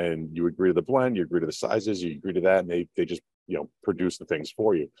 and you agree to the blend, you agree to the sizes, you agree to that, and they just produce the things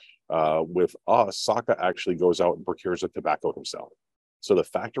for you. With us, Saka actually goes out and procures the tobacco himself. So the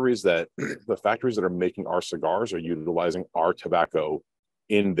factories that are making our cigars are utilizing our tobacco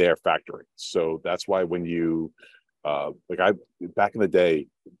in their factory. So that's why when you back in the day,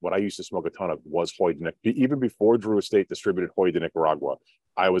 what I used to smoke a ton of was Joya de Nicaragua. Even before Drew Estate distributed Joya de Nicaragua,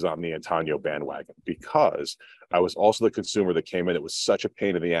 I was on the Antonio bandwagon, because I was also the consumer that came in. It was such a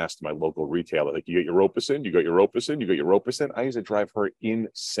pain in the ass to my local retailer. Like, you get your Robeson, you got your Robeson, you got your Robeson. I used to drive her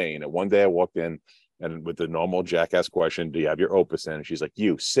insane. And one day I walked in, and with the normal jackass question, do you have your Robeson? And she's like,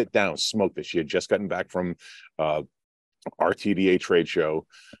 you sit down, smoke this. She had just gotten back from RTDA trade show,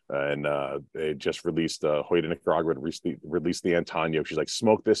 and they just released Joya de Nicaragua, released the Antonio. She's like,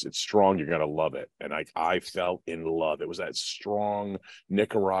 smoke this, it's strong, you're gonna love it. And I fell in love. It was that strong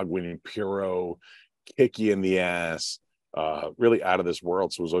Nicaraguan Impuro, kicky in the ass, really out of this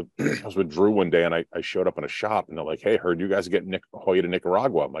world. So I was with Drew one day, and I showed up in a shop, and they're like, hey, heard you guys get Joya de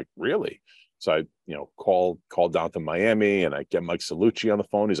Nicaragua. I'm like, really? So I, called down to Miami, and I get Mike Salucci on the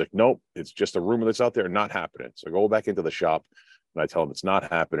phone. He's like, nope, it's just a rumor that's out there, not happening. So I go back into the shop, and I tell him it's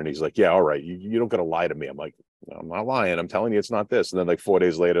not happening. He's like, yeah, all right, you don't got to lie to me. I'm like, no, I'm not lying. I'm telling you it's not this. And then like 4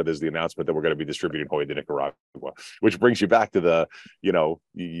 days later, there's the announcement that we're going to be distributing Joya de Nicaragua, which brings you back to the,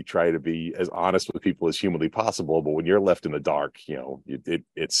 you try to be as honest with people as humanly possible. But when you're left in the dark,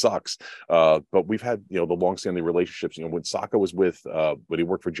 it sucks. But we've had, the longstanding relationships. When Saka was when he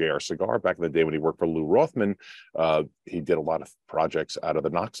worked for JR Cigar back in the day, when he worked for Lou Rothman, he did a lot of projects out of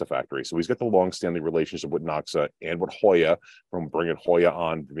the Noxa factory. So he's got the longstanding relationship with Noxa and with Joya, from bringing Joya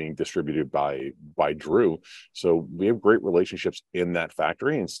on, being distributed by Drew. So we have great relationships in that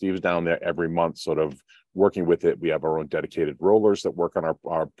factory, and Steve's down there every month sort of working with it. We have our own dedicated rollers that work on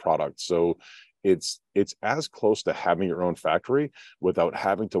our products. So it's as close to having your own factory without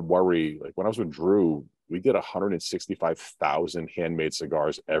having to worry. Like when I was with Drew, we did 165,000 handmade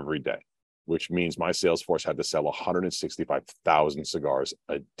cigars every day, which means my sales force had to sell 165,000 cigars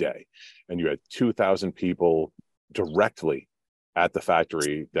a day. And you had 2,000 people directly at the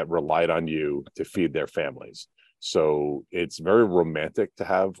factory that relied on you to feed their families. So it's very romantic to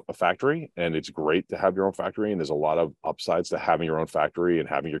have a factory, and it's great to have your own factory. And there's a lot of upsides to having your own factory and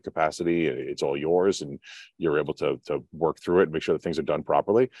having your capacity. It's all yours, and you're able to work through it and make sure that things are done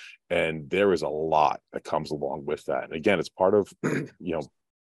properly. And there is a lot that comes along with that. And again, it's part of,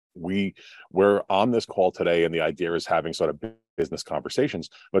 we're on this call today, and the idea is having sort of business conversations,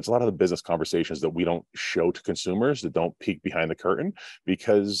 but it's a lot of the business conversations that we don't show to consumers, that don't peek behind the curtain,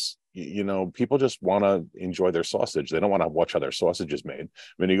 because people just want to enjoy their sausage. They don't want to watch how their sausage is made.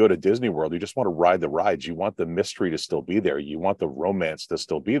 When you go to Disney World, you just want to ride the rides. You want the mystery to still be there. You want the romance to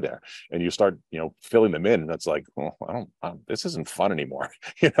still be there. And you start, filling them in. And that's like, well, this isn't fun anymore,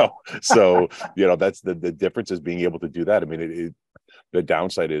 So, that's the difference is being able to do that. I mean, the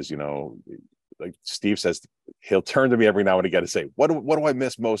downside is, like Steve says, he'll turn to me every now and again and say, what do I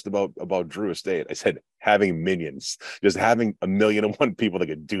miss most about Drew Estate? I said, having minions, just having 1,000,001 people that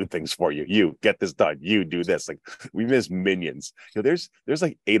can do things for you. You get this done. You do this. Like, we miss minions. There's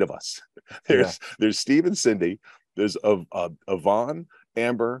like 8 of us. There's Steve and Cindy. There's Yvonne,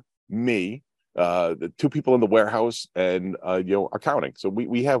 Amber, me, the 2 people in the warehouse, and accounting. So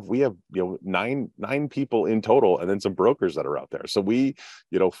we have 9 people in total, and then some brokers that are out there. So we,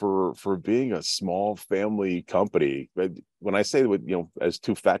 for being a small family company, when I say as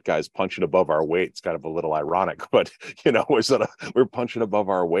 2 fat guys punching above our weight, it's kind of a little ironic, but we're punching above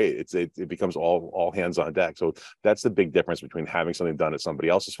our weight. It becomes all hands on deck. So that's the big difference between having something done at somebody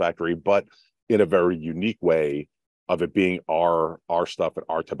else's factory, but in a very unique way, of it being our stuff and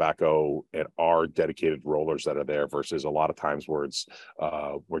our tobacco and our dedicated rollers that are there, versus a lot of times where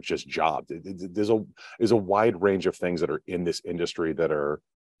we're just jobbed. There's a wide range of things that are in this industry that are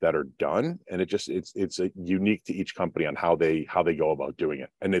done, and it's unique to each company on how they go about doing it.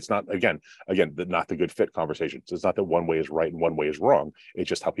 And it's not again not the good fit conversation. It's not that one way is right and one way is wrong. It's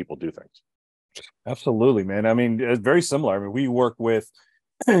just how people do things. Absolutely, man. I mean, it's very similar. I mean, we work with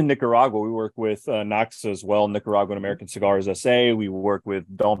in Nicaragua, we work with Knox as well, Nicaraguan American Cigars SA. We work with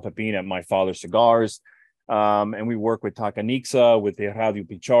Don Pepin at My Father Cigars. And we work with Tacanixa, with the Radio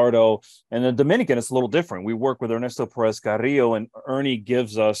Pichardo. And the Dominican, it's a little different. We work with Ernesto Perez Carrillo, and Ernie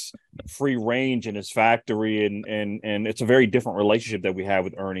gives us free range in his factory. And it's a very different relationship that we have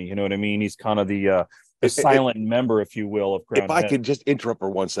with Ernie. You know what I mean? He's kind of the silent member, if you will, of Crown If I could just interrupt for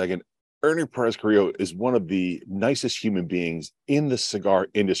 1 second. Ernie Perez Carrillo is one of the nicest human beings in the cigar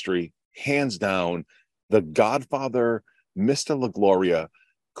industry, hands down. The Godfather, Mr. La Gloria,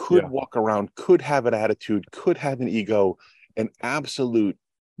 could walk around, could have an attitude, could have an ego, an absolute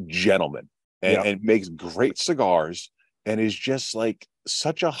gentleman, and makes great cigars, and is just like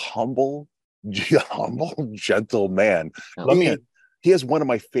such a humble, gentle man. He has one of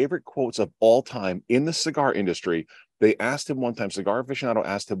my favorite quotes of all time in the cigar industry. They asked him one time, Cigar Aficionado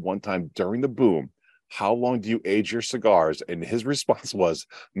asked him one time during the boom, how long do you age your cigars? And his response was,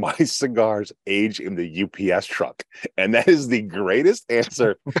 my cigars age in the UPS truck. And that is the greatest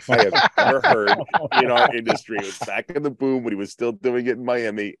answer I have ever heard in our industry. It was back in the boom when he was still doing it in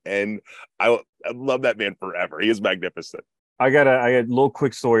Miami. And I love that man forever. He is magnificent. I got a little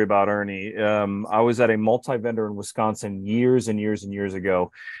quick story about Ernie. I was at a multi-vendor in Wisconsin years and years and years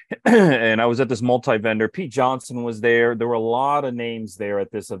ago. And I was at this multi-vendor. Pete Johnson was there. There were a lot of names there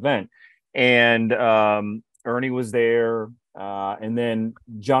at this event. And Ernie was there. And then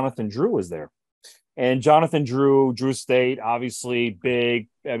Jonathan Drew was there. And Jonathan Drew Estate, obviously big.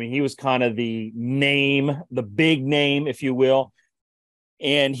 I mean, he was kind of the big name, if you will.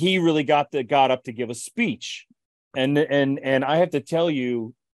 And he really got up to give a speech. And I have to tell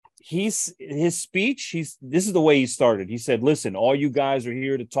you, his speech, this is the way he started. He said, listen, all you guys are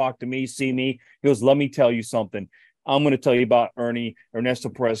here to talk to me, see me. He goes, let me tell you something. I'm going to tell you about Ernesto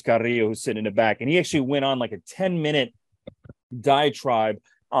Perez Carrillo, who's sitting in the back. And he actually went on like a 10-minute diatribe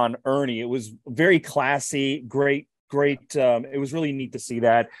on Ernie. It was very classy, great. It was really neat to see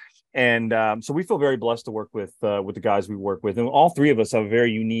that. And so we feel very blessed to work with the guys we work with. And all 3 of us have a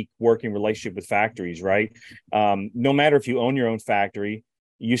very unique working relationship with factories, right? No matter if you own your own factory,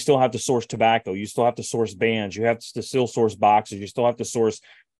 you still have to source tobacco. You still have to source bands. You have to still source boxes. You still have to source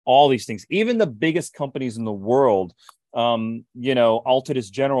all these things. Even the biggest companies in the world, Altadis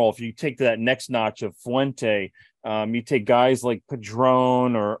General, if you take that next notch of Fuente, you take guys like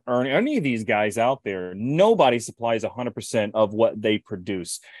Padron or Ernie, any of these guys out there, nobody supplies 100% of what they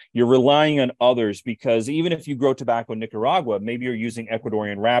produce. You're relying on others, because even if you grow tobacco in Nicaragua, maybe you're using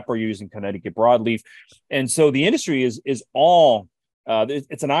Ecuadorian wrapper, you're using Connecticut broadleaf. And so the industry is all,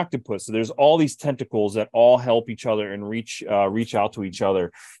 it's an octopus. So there's all these tentacles that all help each other and reach out to each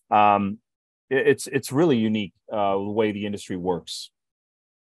other. It's really unique the way the industry works.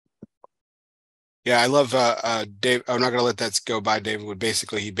 Yeah, I love Dave. I'm not going to let that go by. David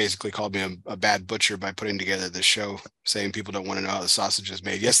he basically called me a bad butcher by putting together this show, saying people don't want to know how the sausage is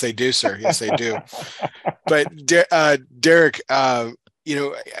made. Yes, they do, sir. Yes, they do. But Derek,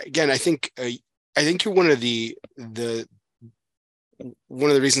 again, I think you're one of the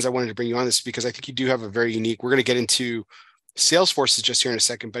reasons I wanted to bring you on this, because I think you do have a very unique. We're going to get into sales forces just here in a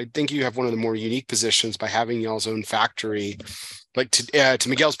second, but I think you have one of the more unique positions by having y'all's own factory like to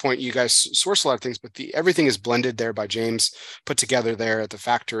Miguel's point, you guys source a lot of things, but everything is blended there by James, put together there at the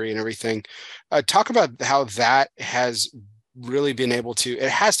factory and everything. Talk about how that has really been able to. It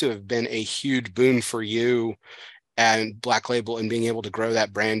has to have been a huge boon for you and Black Label and being able to grow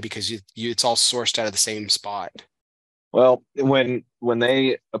that brand because it's all sourced out of the same spot. Well, when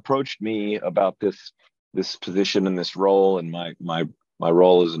they approached me about this position and this role and my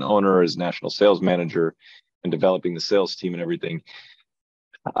role as an owner, as national sales manager, and developing the sales team and everything,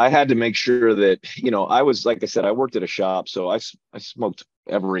 I had to make sure that, I was, like I said, I worked at a shop, so I smoked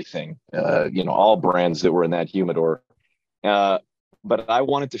everything, all brands that were in that humidor. But I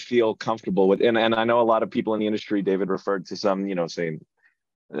wanted to feel comfortable with, and I know a lot of people in the industry, David referred to some, saying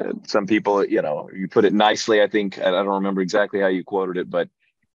some people, you put it nicely. I think, I don't remember exactly how you quoted it, but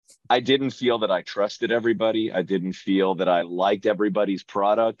I didn't feel that I trusted everybody. I didn't feel that I liked everybody's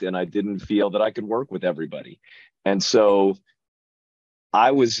product, and I didn't feel that I could work with everybody. And so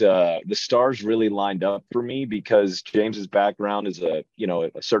I was, the stars really lined up for me because James's background is a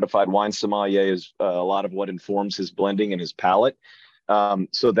certified wine sommelier is a lot of what informs his blending and his palate.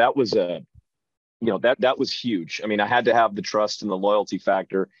 So that was that was huge. I mean, I had to have the trust and the loyalty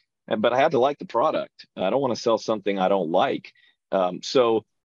factor, but I had to like the product. I don't want to sell something I don't like. So,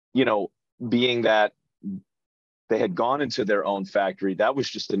 being that they had gone into their own factory, that was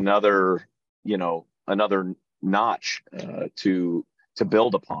just another notch to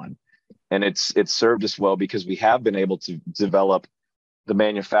build upon. And it's served us well because we have been able to develop the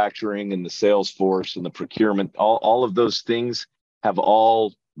manufacturing and the sales force and the procurement. All of those things have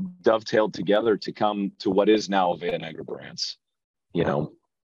all dovetailed together to come to what is now Oveja Negra Brands. That's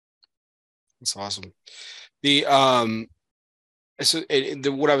awesome. What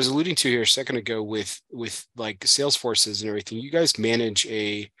I was alluding to here a second ago with like sales forces and everything, you guys manage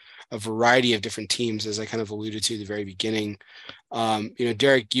a variety of different teams, as I kind of alluded to at the very beginning.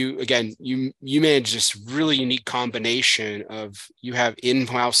 Derek, you manage this really unique combination of, you have an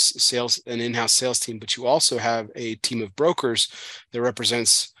in-house sales team, but you also have a team of brokers that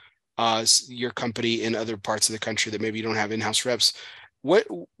represents your company in other parts of the country that maybe you don't have in-house reps.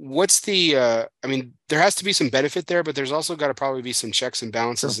 What's the there has to be some benefit there, but there's also got to probably be some checks and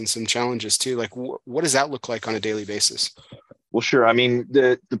balances and some challenges too. Like what does that look like on a daily basis? Well, sure. I mean,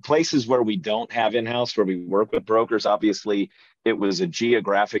 the places where we don't have in-house, where we work with brokers, obviously it was a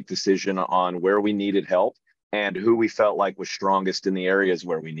geographic decision on where we needed help and who we felt like was strongest in the areas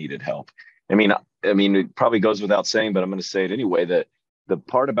where we needed help. I mean, it probably goes without saying, but I'm going to say it anyway, that the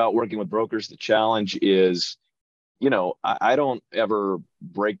part about working with brokers, the challenge is, I don't ever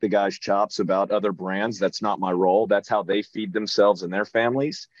break the guy's chops about other brands. That's not my role. That's how they feed themselves and their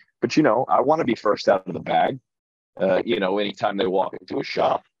families. But, I want to be first out of the bag, anytime they walk into a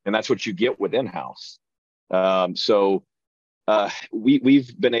shop. And that's what you get with in-house. So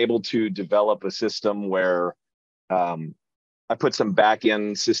we've been able to develop a system where I put some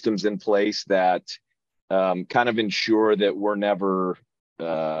back-end systems in place that kind of ensure that we're never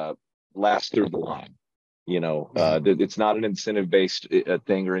last through the line. It's not an incentive-based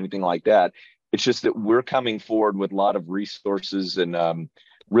thing or anything like that. It's just that we're coming forward with a lot of resources and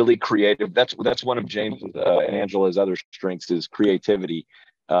really creative. That's one of James and Angela's other strengths is creativity.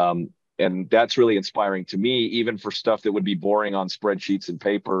 And that's really inspiring to me, even for stuff that would be boring on spreadsheets and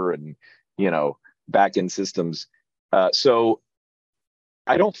paper and, back-end systems. So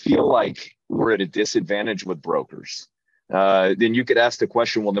I don't feel like we're at a disadvantage with brokers. Then you could ask the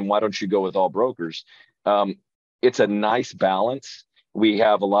question, well, then why don't you go with all brokers? It's a nice balance. We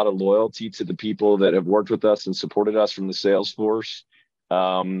have a lot of loyalty to the people that have worked with us and supported us from the sales force.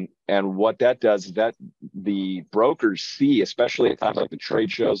 And what that does is that the brokers see, especially at times like the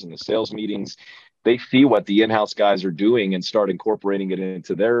trade shows and the sales meetings, they see what the in-house guys are doing and start incorporating it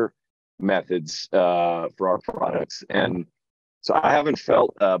into their methods for our products. And so I haven't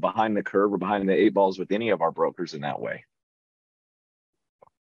felt behind the curve or behind the eight balls with any of our brokers in that way.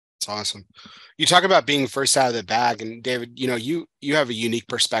 It's awesome. You talk about being first out of the bag, and David, you have a unique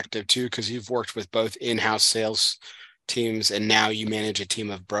perspective too, because you've worked with both in-house sales teams and now you manage a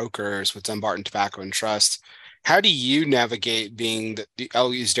team of brokers with Dunbarton Tobacco and Trust. How do you navigate being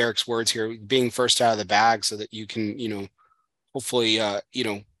I'll use Derek's words here, being first out of the bag so that you can, hopefully,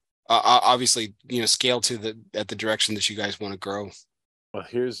 obviously, scale to at the direction that you guys want to grow? Well,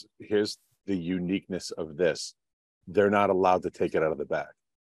 here's the uniqueness of this. They're not allowed to take it out of the bag.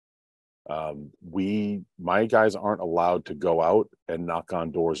 My guys aren't allowed to go out and knock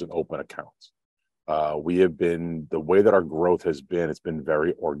on doors and open accounts. We have been, the way that our growth has been, it's been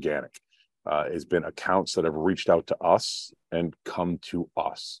very organic. It's been accounts that have reached out to us and come to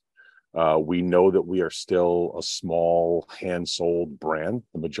us. We know that we are still a small hand-sold brand.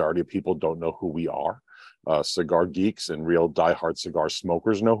 The majority of people don't know who we are. Cigar geeks and real diehard cigar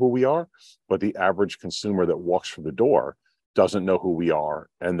smokers know who we are, but the average consumer that walks through the door doesn't know who we are,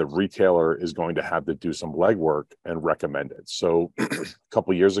 and the retailer is going to have to do some legwork and recommend it. So a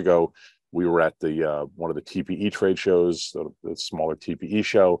couple of years ago, we were at the one of the TPE trade shows, the smaller TPE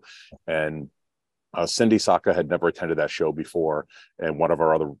show, and Cindy Saka had never attended that show before, and one of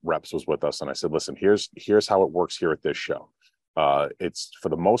our other reps was with us. And I said, "Listen, here's how it works here at this show. It's for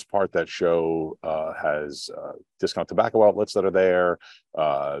the most part that show has discount tobacco outlets that are there.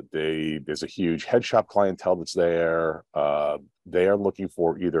 There's a huge head shop clientele that's there. They are looking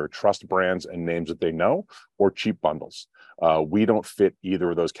for either trust brands and names that they know or cheap bundles. We don't fit either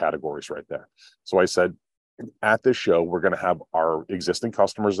of those categories right there." So I said, at this show, we're going to have our existing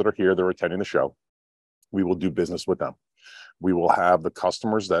customers that are here, that are attending the show. We will do business with them. We will have the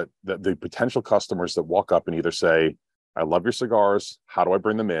customers that the potential customers that walk up and either say, "I love your cigars. How do I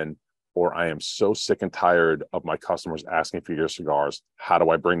bring them in?" Or, "I am so sick and tired of my customers asking for your cigars. How do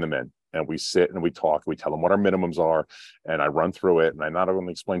I bring them in?" And we sit and we talk. We tell them what our minimums are, and I run through it. And I not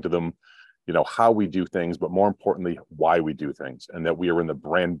only explain to them, how we do things, but more importantly, why we do things, and that we are in the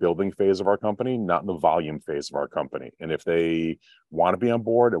brand building phase of our company, not in the volume phase of our company. And if they want to be on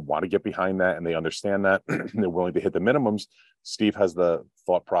board and want to get behind that, and they understand that, and they're willing to hit the minimums, Steve has the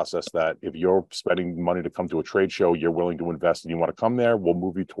thought process that if you're spending money to come to a trade show, you're willing to invest and you want to come there, we'll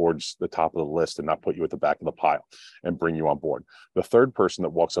move you towards the top of the list and not put you at the back of the pile and bring you on board. The third person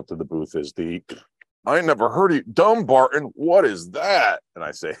that walks up to the booth is "I never heard of you, Dunbarton. What is that?" And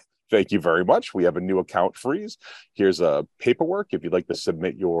I say, "Thank you very much. We have a new account freeze. Here's a paperwork. If you'd like to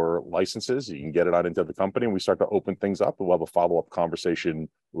submit your licenses, you can get it on into the company." And we start to open things up, and we'll have a follow-up conversation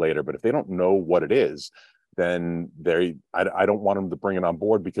later. But if they don't know what it is, then I don't want them to bring it on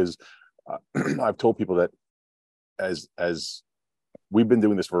board, because I've told people that as we've been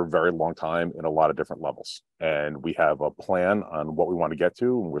doing this for a very long time in a lot of different levels, and we have a plan on what we want to get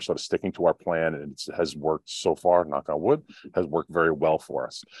to, and we're sort of sticking to our plan, and it has worked so far, knock on wood, has worked very well for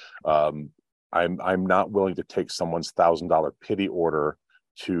us. I'm not willing to take someone's $1,000 pity order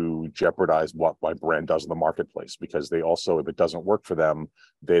to jeopardize what my brand does in the marketplace, because they also, if it doesn't work for them,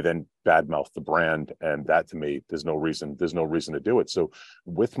 they then badmouth the brand, and that, to me, there's no reason to do it. So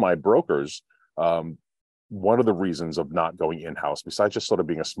with my brokers, one of the reasons of not going in-house, besides just sort of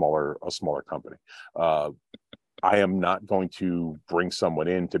being a smaller company, I am not going to bring someone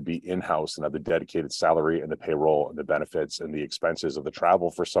in to be in-house and have the dedicated salary and the payroll and the benefits and the expenses of the travel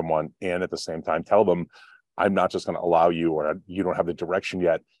for someone, and at the same time tell them, "I'm not just going to allow you, or you don't have the direction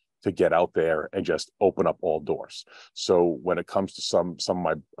yet to get out there and just open up all doors." So when it comes to some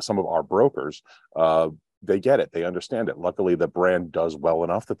of our brokers, they get it. They understand it. Luckily, the brand does well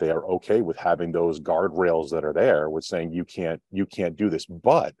enough that they are okay with having those guardrails that are there with saying, you can't do this.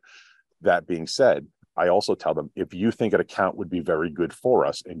 But that being said, I also tell them, if you think an account would be very good for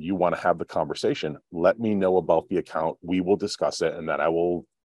us and you want to have the conversation, let me know about the account. We will discuss it, and then I will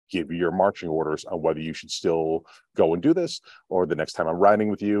give you your marching orders on whether you should still go and do this, or the next time I'm riding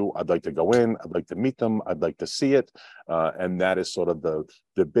with you, I'd like to go in, I'd like to meet them, I'd like to see it. And that is sort of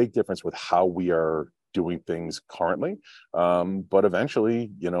the big difference with how we are doing things currently. But eventually,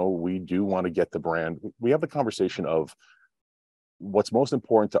 we do want to get the brand. We have the conversation of what's most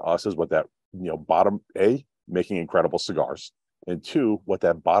important to us is what that, bottom A, making incredible cigars, and two, what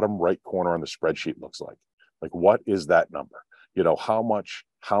that bottom right corner on the spreadsheet looks like. Like, what is that number? How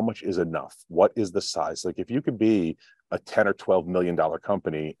much is enough? What is the size? Like, if you could be a 10 or $12 million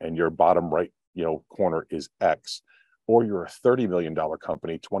company and your bottom right, corner is X, or you're a $30 million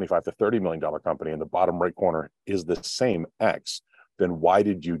company, $25 to $30 million company, and the bottom right corner is the same X, then why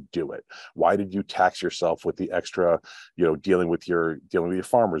did you do it? Why did you tax yourself with the extra, dealing with your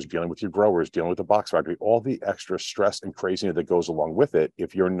farmers, dealing with your growers, dealing with the box factory, all the extra stress and craziness that goes along with it,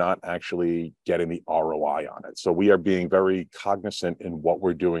 if you're not actually getting the ROI on it? So we are being very cognizant in what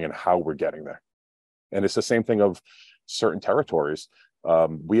we're doing and how we're getting there. And it's the same thing of certain territories.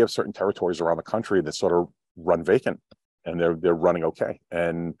 We have certain territories around the country that sort of run vacant, and they're running okay.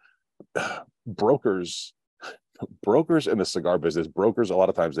 And brokers in the cigar business, a lot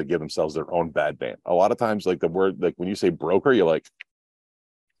of times they give themselves their own bad name. A lot of times, like the word, like when you say broker, you're like,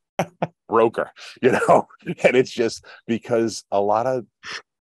 broker, and it's just because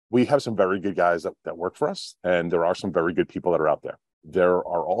we have some very good guys that work for us, and there are some very good people that are out there. There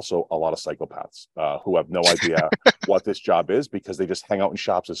are also a lot of psychopaths who have no idea what this job is, because they just hang out in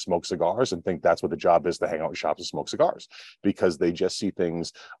shops and smoke cigars and think that's what the job is, to hang out in shops and smoke cigars, because they just see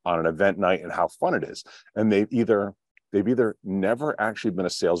things on an event night and how fun it is. And they either they've either never actually been a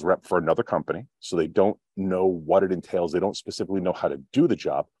sales rep for another company, so they don't know what it entails. They don't specifically know how to do the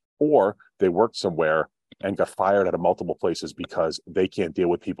job, or they worked somewhere and got fired out of multiple places because they can't deal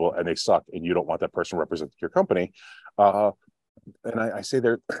with people and they suck, and you don't want that person representing your company. And I say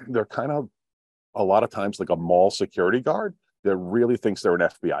they're kind of a lot of times like a mall security guard that really thinks they're an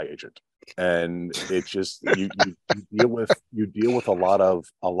FBI agent. And it's just you deal with a lot of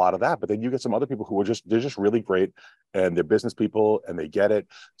that, but then you get some other people who are they're just really great, and they're business people and they get it.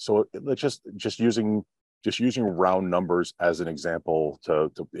 So let's just using round numbers as an example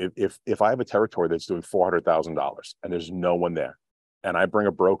if I have a territory that's doing $400,000 and there's no one there, and I bring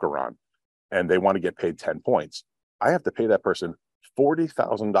a broker on and they want to get paid 10 points, I have to pay that person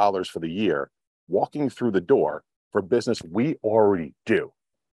 $40,000 for the year walking through the door for business we already do.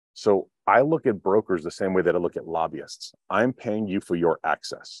 So I look at brokers the same way that I look at lobbyists. I'm paying you for your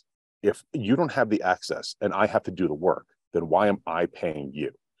access. If you don't have the access and I have to do the work, then why am I paying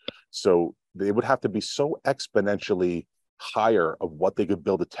you? So they would have to be so exponentially higher of what they could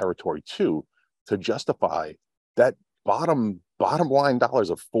build a territory to justify that bottom line dollars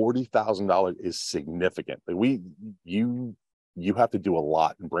of $40,000 is significant. You have to do a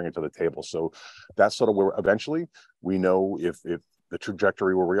lot and bring it to the table. So that's sort of where eventually we know if the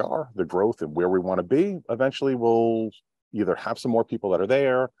trajectory where we are, the growth and where we want to be, eventually we'll either have some more people that are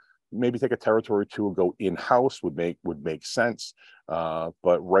there, maybe take a territory to go in-house would make sense.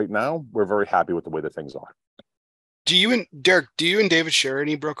 But right now we're very happy with the way that things are. Do you and David share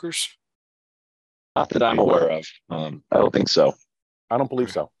any brokers? Not that I'm aware of. I don't think so. I don't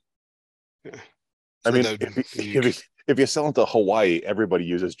believe so. Yeah. I mean, if you're selling to Hawaii, everybody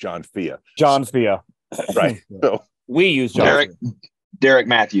uses John Fia. John Fia. Right. So we use John Derek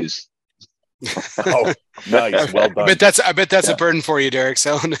Matthews. Oh, nice. Well done. I bet that's a burden for you, Derek,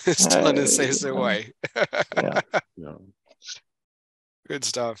 selling in the same way. Yeah. Good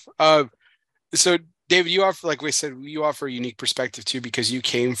stuff. So David, you offer, like we said, you offer a unique perspective too, because you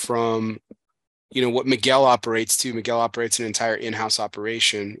came from, what Miguel operates too. Miguel operates an entire in-house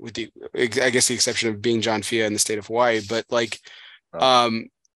operation with the exception of being John Fia in the state of Hawaii. But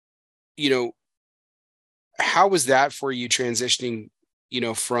how was that for you transitioning,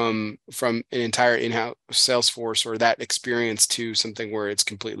 from an entire in-house sales force or that experience to something where it's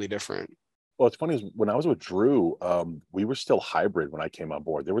completely different? Well, it's funny is when I was with Drew, we were still hybrid when I came on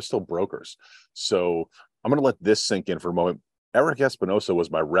board. There were still brokers. So I'm going to let this sink in for a moment. Eric Espinosa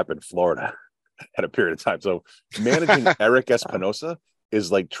was my rep in Florida at a period of time. So managing Eric Espinosa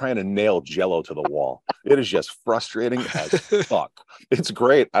is like trying to nail Jell-O to the wall. It is just frustrating as fuck. It's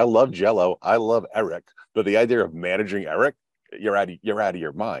great. I love Jell-O. I love Eric, but the idea of managing Eric, you're out of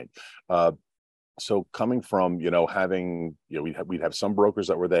your mind. So coming from, having, we'd have some brokers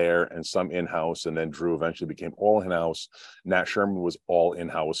that were there and some in-house, and then Drew eventually became all in-house. Nat Sherman was all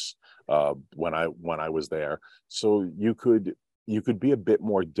in-house when I was there. So you could be a bit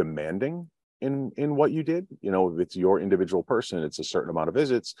more demanding in what you did. If it's your individual person, it's a certain amount of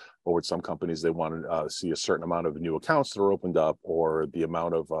visits, or with some companies, they want to see a certain amount of new accounts that are opened up, or the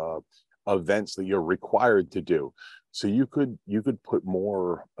amount of events that you're required to do. So you could put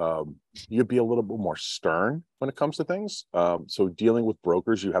more, you'd be a little bit more stern when it comes to things. So dealing with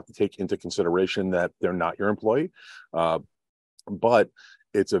brokers, you have to take into consideration that they're not your employee, but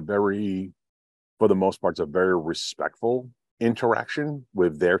it's for the most part, it's a very respectful interaction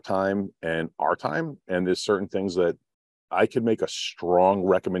with their time and our time. And there's certain things that I could make a strong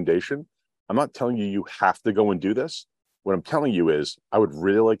recommendation. I'm not telling you have to go and do this. What I'm telling you is I would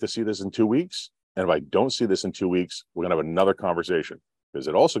really like to see this in 2 weeks. And if I don't see this in 2 weeks, we're going to have another conversation, because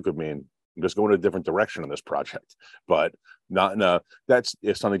it also could mean I'm just going in a different direction on this project, but not in that's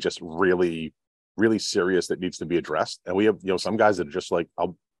something just really, really serious that needs to be addressed. And we have, some guys that are just like,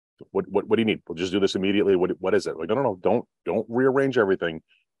 what do you need? We'll just do this immediately. What is it? Like, no, don't rearrange everything,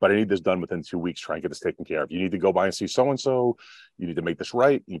 but I need this done within 2 weeks. Try and get this taken care of. You need to go by and see so-and-so. You need to make this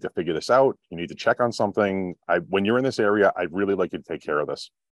right. You need to figure this out. You need to check on something. When you're in this area, I'd really like you to take care of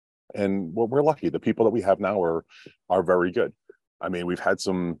this. And we're lucky. The people that we have now are very good. I mean, we've had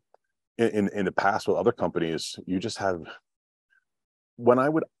some in the past with other companies. You just have, when I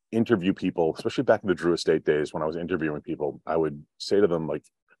would interview people, especially back in the Drew Estate days, when I was interviewing people, I would say to them, like,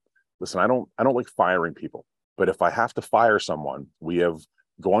 listen, I don't like firing people, but if I have to fire someone, we have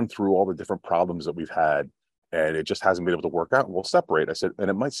gone through all the different problems that we've had, and it just hasn't been able to work out, and we'll separate. I said, and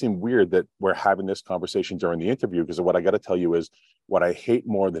it might seem weird that we're having this conversation during the interview, because what I got to tell you is what I hate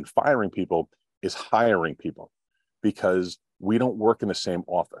more than firing people is hiring people, because we don't work in the same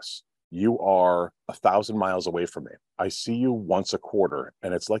office. You are 1,000 miles away from me. I see you once a quarter,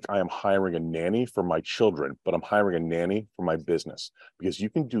 and it's like I am hiring a nanny for my children, but I'm hiring a nanny for my business, because you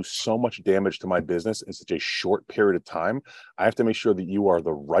can do so much damage to my business in such a short period of time. I have to make sure that you are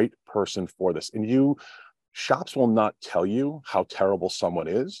the right person for this. And shops will not tell you how terrible someone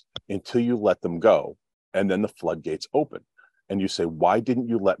is until you let them go. And then the floodgates open. And you say, why didn't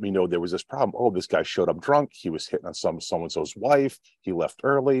you let me know there was this problem? Oh, this guy showed up drunk. He was hitting on so-and-so's wife. He left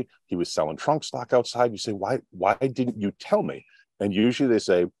early. He was selling trunk stock outside. You say, why didn't you tell me? And usually they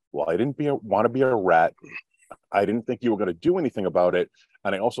say, well, I didn't want to be a rat. I didn't think you were going to do anything about it.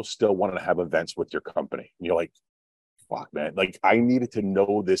 And I also still wanted to have events with your company. And you're like, fuck, man. Like, I needed to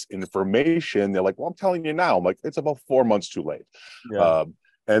know this information. They're like, well, I'm telling you now. I'm like, it's about 4 months too late. Yeah.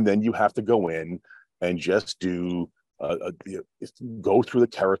 And then you have to go in and just go through the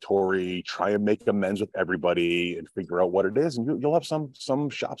territory, try and make amends with everybody and figure out what it is. And you'll have some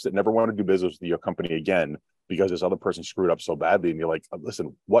shops that never want to do business with your company again because this other person screwed up so badly. And you're like,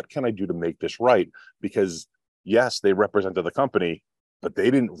 listen, what can I do to make this right? Because yes, they represented the company, but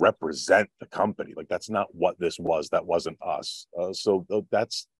they didn't represent the company. Like, that's not what this was. That wasn't us. So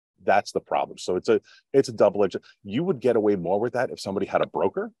that's the problem. So it's a double-edged. You would get away more with that if somebody had a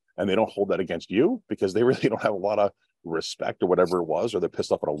broker and they don't hold that against you, because they really don't have a lot of respect or whatever it was, or they're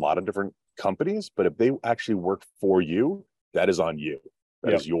pissed off at a lot of different companies. But if they actually work for you, that is on you.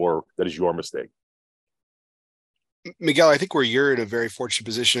 That is your mistake. Miguel, I think where you're in a very fortunate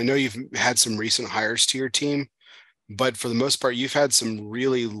position. I know you've had some recent hires to your team, but for the most part, you've had some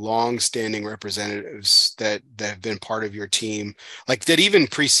really long-standing representatives that have been part of your team, like that even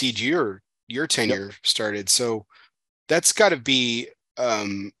precede your tenure started. So that's got to be,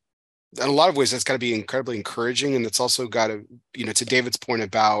 in a lot of ways, that's got to be incredibly encouraging, and it's also got to, to David's point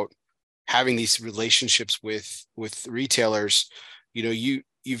about having these relationships with retailers.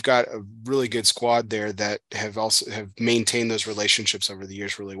 You've got a really good squad there that have maintained those relationships over the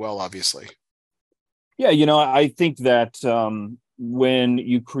years really well, obviously. Yeah, I think that when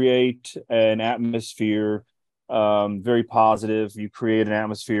you create an atmosphere very positive, you create an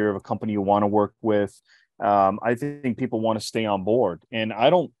atmosphere of a company you want to work with, I think people want to stay on board. And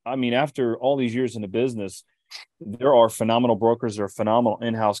after all these years in the business, there are phenomenal brokers, there are phenomenal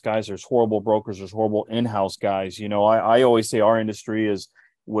in-house guys, there's horrible brokers, there's horrible in-house guys. I always say our industry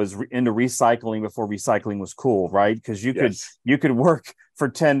was into recycling before recycling was cool, right? Because you could work for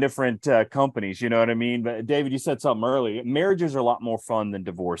 10 different companies, you know what I mean? But David, you said something earlier. Marriages are a lot more fun than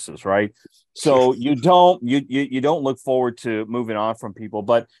divorces, right? So you don't look forward to moving on from people,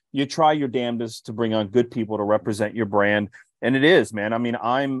 but you try your damnedest to bring on good people to represent your brand. And it is, man. I mean,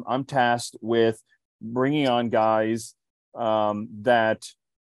 I'm tasked with bringing on guys that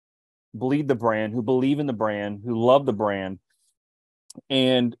bleed the brand, who believe in the brand, who love the brand.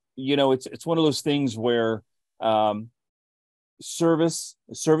 And it's one of those things where service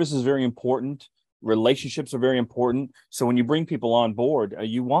is very important. Relationships are very important. So when you bring people on board,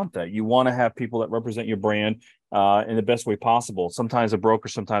 you want that. You want to have people that represent your brand in the best way possible. Sometimes a broker,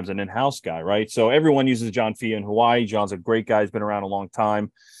 sometimes an in-house guy, right? So everyone uses John Fia in Hawaii. John's a great guy. He's been around a long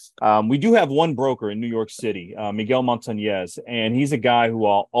time. We do have one broker in New York City, Miguel Montañez, and he's a guy who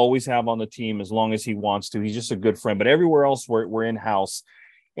I'll always have on the team as long as he wants to. He's just a good friend. But everywhere else, we're in-house.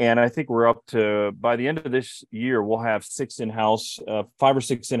 And I think we're up to, by the end of this year, we'll have 5 or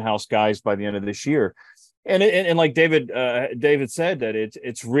 6 in-house guys by the end of this year. And like David said, that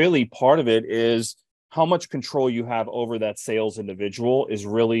it's really part of it is how much control you have over that sales individual is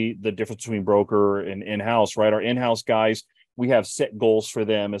really the difference between broker and in-house, right? Our in-house guys, we have set goals for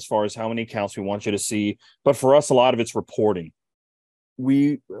them as far as how many accounts we want you to see. But for us, a lot of it's reporting.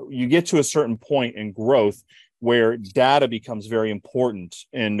 You get to a certain point in growth where data becomes very important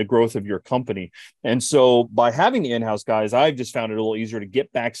in the growth of your company. And so by having the in-house guys, I've just found it a little easier to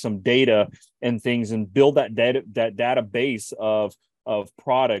get back some data and things and build that database of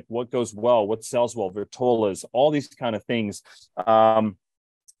product, what goes well, what sells well, Vertolas, all these kind of things. And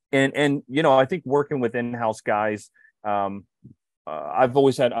I think working with in-house guys,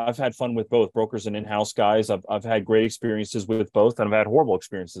 I've had fun with both brokers and in-house guys. I've had great experiences with both, and I've had horrible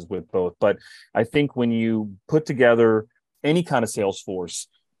experiences with both. But I think when you put together any kind of sales force,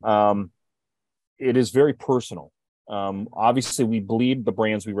 it is very personal. Obviously, we bleed the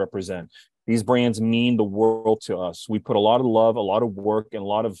brands we represent. These brands mean the world to us. We put a lot of love, a lot of work, and a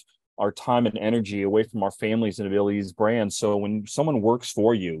lot of our time and energy away from our families and ability these brands. So when someone works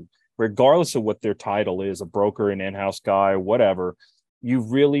for you, regardless of what their title is, a broker, an in-house guy, whatever, you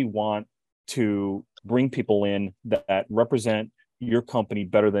really want to bring people in that represent your company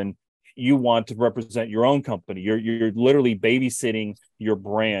better than you want to represent your own company. You're literally babysitting your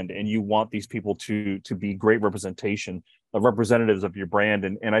brand, and you want these people to be great representation of representatives of your brand.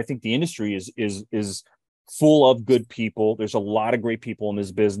 And I think the industry is full of good people. There's a lot of great people in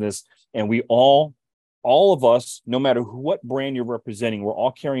this business, and we all of us, no matter what brand you're representing, we're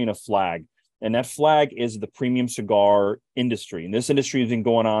all carrying a flag. And that flag is the premium cigar industry. And this industry has been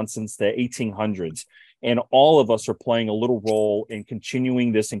going on since the 1800s. And all of us are playing a little role in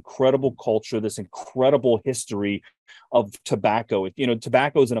continuing this incredible culture, this incredible history of tobacco.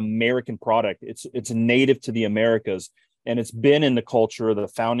 Tobacco is an American product. It's native to the Americas. And it's been in the culture of the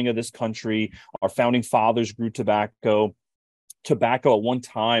founding of this country. Our founding fathers grew tobacco. Tobacco at one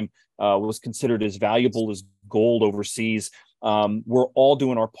time was considered as valuable as gold overseas. We're all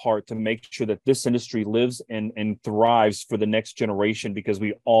doing our part to make sure that this industry lives and thrives for the next generation, because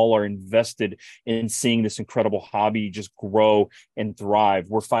we all are invested in seeing this incredible hobby just grow and thrive.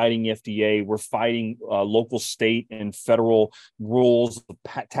 We're fighting FDA. We're fighting local, state, and federal rules,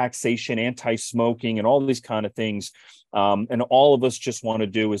 taxation, anti-smoking, and all these kind of things. And all of us just want to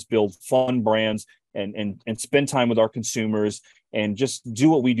do is build fun brands and spend time with our consumers and just do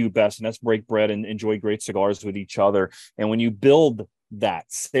what we do best, and that's break bread and enjoy great cigars with each other. And when you build that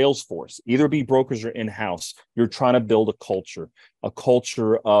sales force, either be brokers or in-house, you're trying to build a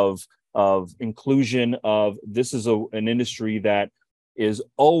culture of inclusion. Of this is an industry that is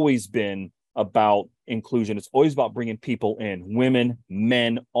always been about inclusion. It's always about bringing people in, women,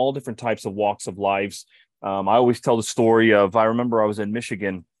 men, all different types of walks of lives. I always tell the story of, I remember I was in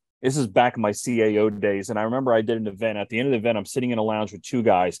Michigan. This is back in my CAO days. And I remember I did an event. At the end of the event, I'm sitting in a lounge with two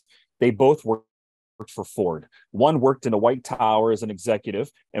guys. They both worked for Ford. One worked in the White Tower as an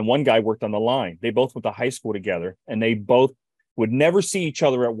executive, and one guy worked on the line. They both went to high school together, and they both would never see each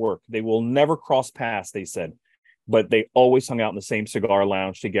other at work. They will never cross paths, they said. But they always hung out in the same cigar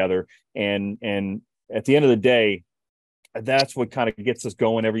lounge together. And at the end of the day, that's what kind of gets us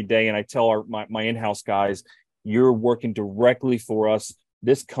going every day. And I tell my in-house guys, you're working directly for us.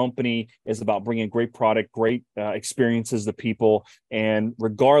 This company is about bringing great product, great experiences to people. And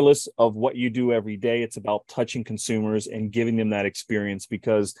regardless of what you do every day, it's about touching consumers and giving them that experience,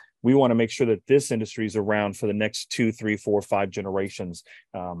 because we want to make sure that this industry is around for the next 2, 3, 4, 5 generations.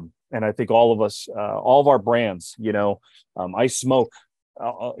 And I think all of us, all of our brands, I smoke,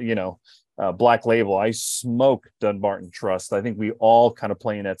 Black Label. I smoke Dunbarton Trust. I think we all kind of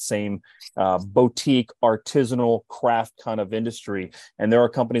play in that same boutique, artisanal craft kind of industry. And there are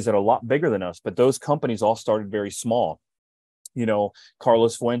companies that are a lot bigger than us, but those companies all started very small.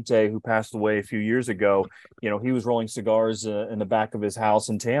 Carlos Fuente, who passed away a few years ago, he was rolling cigars in the back of his house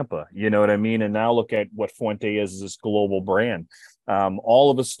in Tampa. You know what I mean? And now look at what Fuente is, this global brand.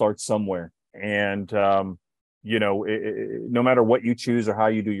 All of us start somewhere. And, no matter what you choose or how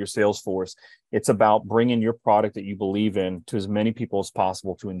you do your sales force, it's about bringing your product that you believe in to as many people as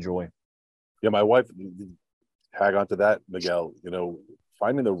possible to enjoy. Yeah, my wife, tag onto that, Miguel,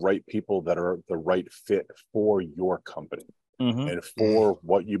 finding the right people that are the right fit for your company and for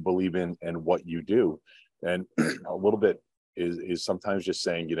what you believe in and what you do. And a little bit is sometimes just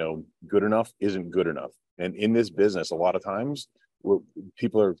saying, good enough isn't good enough. And in this business, a lot of times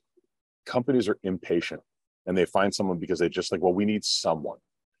companies are impatient. And they find someone because they just like, well, we need someone.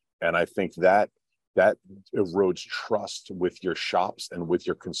 And I think that erodes trust with your shops and with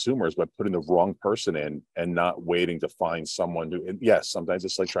your consumers by putting the wrong person in and not waiting to find someone who, and yes, sometimes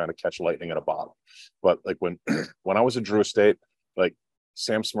it's like trying to catch lightning in a bottle. But like when I was at Drew Estate, like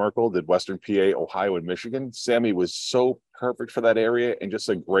Sam Smerkel did Western PA, Ohio, and Michigan. Sammy was so perfect for that area and just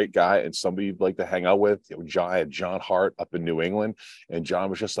a great guy and somebody you'd like to hang out with. I had John Hart up in New England, and John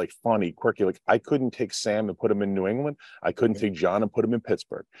was just like funny, quirky. Like I couldn't take Sam and put him in New England. I couldn't take John and put him in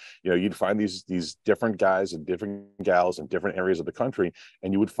Pittsburgh. You'd find these different guys and different gals in different areas of the country,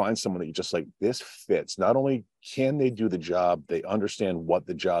 and you would find someone that you just like, this fits. Not only can they do the job, they understand what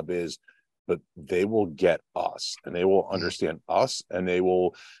the job is, but they will get us and they will understand us, and they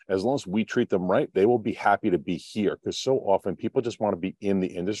will, as long as we treat them right, they will be happy to be here. Because so often people just want to be in the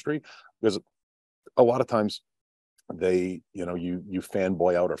industry, because a lot of times you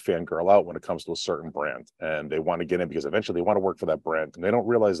fanboy out or fangirl out when it comes to a certain brand, and they want to get in because eventually they want to work for that brand, and they don't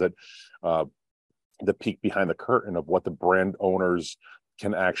realize that the peek behind the curtain of what the brand owners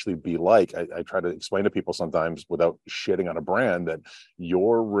can actually be like. I try to explain to people sometimes, without shitting on a brand, that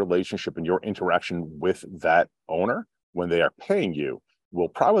your relationship and your interaction with that owner when they are paying you will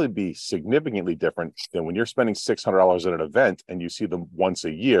probably be significantly different than when you're spending $600 at an event and you see them once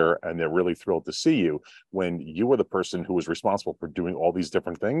a year and they're really thrilled to see you. When you are the person who is responsible for doing all these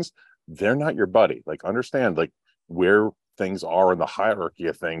different things, they're not your buddy. Like, understand, like, we're things are in the hierarchy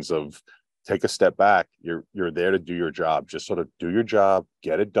of things. Of take a step back. You're there to do your job. Just sort of do your job,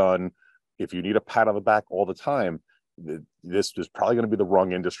 get it done. If you need a pat on the back all the time, this is probably going to be the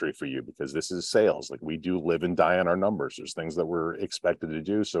wrong industry for you, because this is sales. Like, we do live and die on our numbers. There's things that we're expected to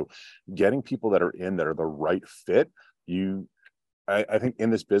do. So getting people that are the right fit, I think in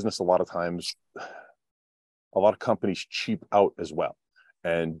this business, a lot of times, a lot of companies cheap out as well,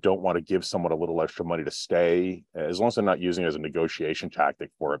 and don't want to give someone a little extra money to stay, as long as they're not using it as a negotiation tactic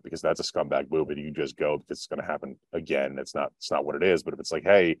for it, because that's a scumbag move, and you just go because it's going to happen again. It's not what it is. But if it's like,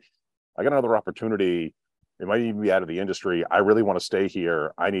 hey, I got another opportunity, it might even be out of the industry, I really want to stay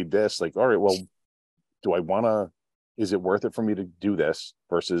here, I need this. Like, all right, well, is it worth it for me to do this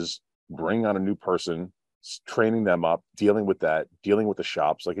versus bring on a new person, training them up, dealing with the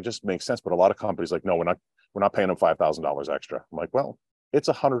shops? Like, it just makes sense. But a lot of companies like, no, we're not paying them $5,000 extra. I'm like, well, it's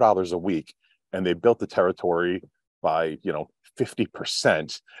 $100 a week, and they built the territory by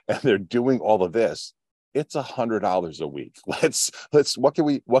 50%, and they're doing all of this. It's $100 a week. Let's what can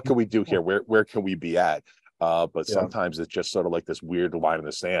we do here? Where can we be at? But sometimes it's just sort of like this weird line in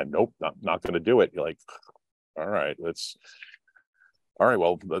the sand. Nope, not going to do it. You're like, all right,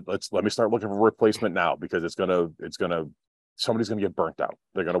 well, let me start looking for a replacement now, because somebody's going to get burnt out.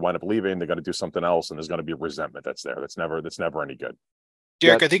 They're going to wind up leaving. They're going to do something else, and there's going to be resentment that's there. That's never any good.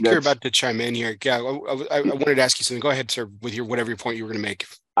 Derek, I think you're about to chime in here. Yeah, I wanted to ask you something. Go ahead, sir, with whatever your point you were going to make.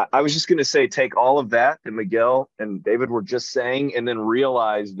 I was just going to say, take all of that that Miguel and David were just saying, and then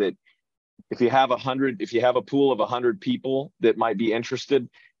realize that if you have a pool of 100 people that might be interested,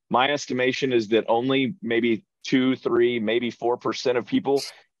 my estimation is that only maybe 2, 3, maybe 4% of people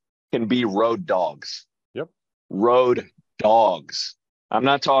can be road dogs. Yep. Road dogs. I'm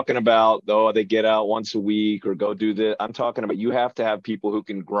not talking about, they get out once a week or go do this. I'm talking about, you have to have people who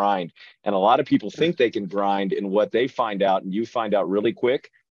can grind. And a lot of people think they can grind, and what they find out, and you find out really quick,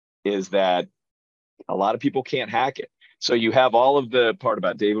 is that a lot of people can't hack it. So you have all of the part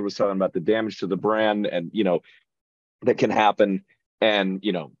about David was talking about the damage to the brand, and, that can happen, and,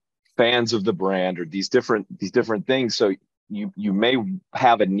 fans of the brand, or these different things. So you may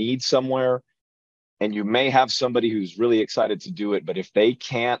have a need somewhere, and you may have somebody who's really excited to do it, but if they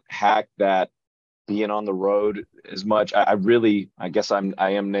can't hack that being on the road as much, I guess I'm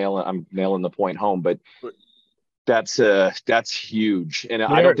nailing the point home, but that's huge. And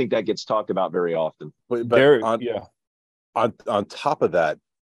I don't think that gets talked about very often. But on top of that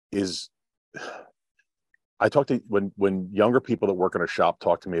is, I talk to when younger people that work in a shop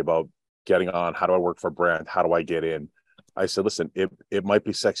talk to me about getting on, how do I work for a brand? How do I get in? I said, listen, it might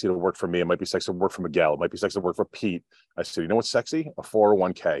be sexy to work for me. It might be sexy to work for Miguel. It might be sexy to work for Pete. I said, you know what's sexy? A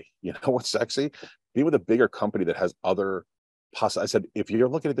 401k. You know what's sexy? Be with a bigger company that has other I said, if you're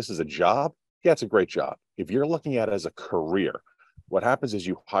looking at this as a job, yeah, it's a great job. If you're looking at it as a career, what happens is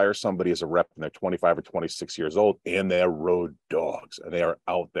you hire somebody as a rep, and they're 25 or 26 years old, and they're road dogs, and they are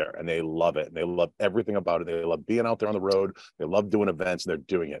out there, and they love it, and they love everything about it. They love being out there on the road. They love doing events, and they're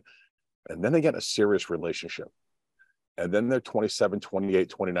doing it. And then they get in a serious relationship. And then they're 27, 28,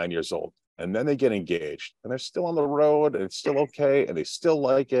 29 years old. And then they get engaged, and they're still on the road, and it's still okay, and they still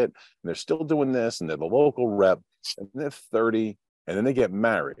like it, and they're still doing this, and they're the local rep, and they're 30, and then they get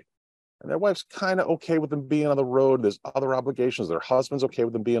married. And their wife's kind of okay with them being on the road. There's other obligations. Their husband's okay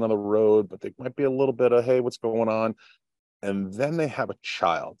with them being on the road, but they might be a little bit of, hey, what's going on? And then they have a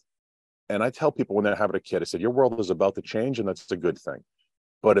child. And I tell people when they're having a kid, I said, your world is about to change, and that's a good thing.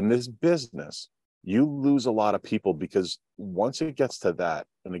 But in this business, you lose a lot of people, because once it gets to that,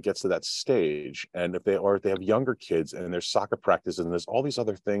 and it gets to that stage, and if they have younger kids, and there's soccer practice, and there's all these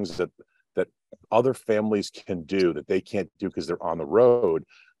other things that other families can do that they can't do because they're on the road,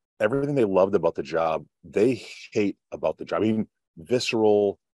 everything they loved about the job, they hate about the job. I mean,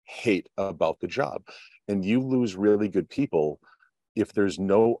 visceral hate about the job. And you lose really good people if there's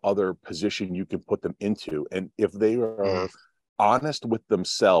no other position you can put them into. And if they are honest with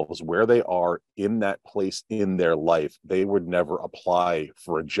themselves where they are in that place in their life, they would never apply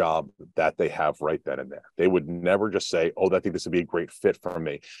for a job that they have right then and there. They would never just say, oh, I think this would be a great fit for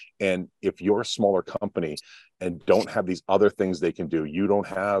me. And if you're a smaller company and don't have these other things they can do, you don't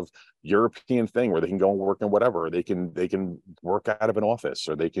have European thing where they can go and work in whatever, they can work out of an office,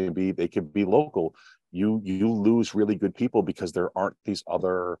 or they can be local. You lose really good people because there aren't these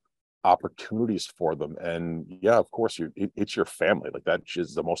other opportunities for them. And yeah, of course, it's your family. Like, that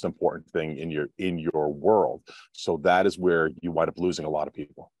is the most important thing in your world. So that is where you wind up losing a lot of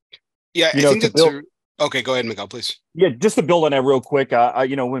people. Yeah, I think that's okay. Go ahead, Miguel, please. Yeah, just to build on that real quick.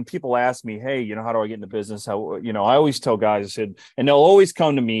 When people ask me, hey, how do I get into business? I always tell guys, I said, and they'll always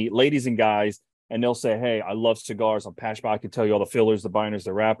come to me, ladies and guys, and they'll say, hey, I love cigars. I'm passionate. I can tell you all the fillers, the binders,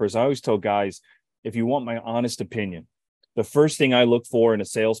 the wrappers. I always tell guys, if you want my honest opinion, the first thing I look for in a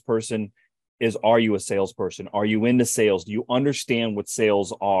salesperson is, are you a salesperson? Are you into sales? Do you understand what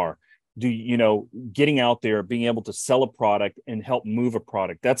sales are? Do you know, getting out there, being able to sell a product and help move a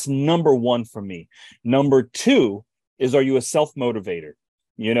product? That's number one for me. Number two is, are you a self-motivator?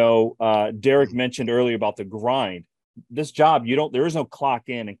 You know, Derek mentioned earlier about the grind. This job, there is no clock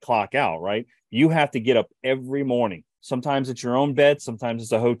in and clock out, right? You have to get up every morning. Sometimes it's your own bed, sometimes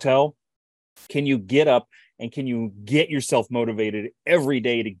it's a hotel. Can you get up and can you get yourself motivated every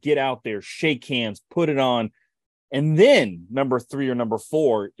day to get out there, shake hands, put it on? And then number three or number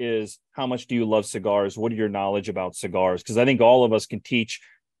four is, how much do you love cigars? What are your knowledge about cigars? Because I think all of us can teach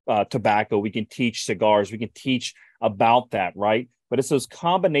tobacco. We can teach cigars. We can teach about that, right? But it's those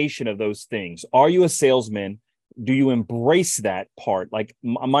combination of those things. Are you a salesman? Do you embrace that part? Like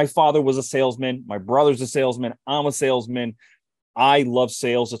my father was a salesman. My brother's a salesman. I'm a salesman. I love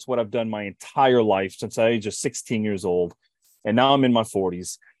sales. That's what I've done my entire life since I was just 16 years old. And now I'm in my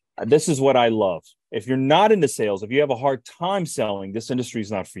 40s. This is what I love. If you're not into sales, if you have a hard time selling, this industry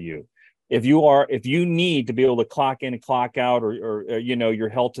is not for you. If you need to be able to clock in and clock out, or you know, you're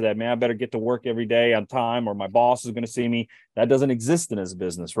held to that, man, I better get to work every day on time, or my boss is going to see me. That doesn't exist in this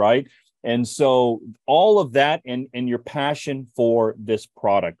business, right? And so all of that and your passion for this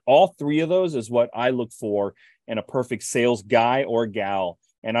product, all three of those is what I look for in a perfect sales guy or gal.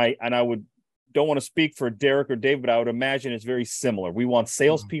 And I don't want to speak for Derek or David, but I would imagine it's very similar. We want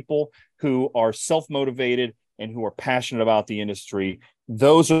salespeople who are self-motivated and who are passionate about the industry.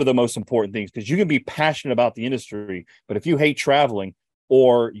 Those are the most important things, because you can be passionate about the industry, but if you hate traveling,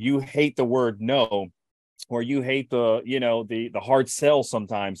 or you hate the word no, or you hate the hard sell,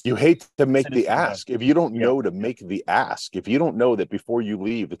 sometimes you hate to make the ask. If you don't know to make the ask, if you don't know that before you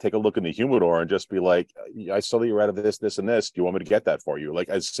leave to take a look in the humidor and just be like, I saw that you're out of this, this, and this. Do you want me to get that for you? Like,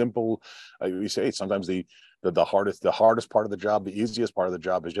 as simple, we say, sometimes the hardest part of the job, the easiest part of the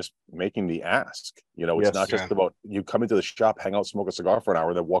job is just making the ask. You know, it's not just about you come into the shop, hang out, smoke a cigar for an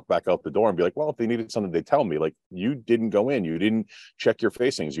hour, then walk back out the door and be like, well, if they needed something, they tell me. Like, you didn't go in, you didn't check your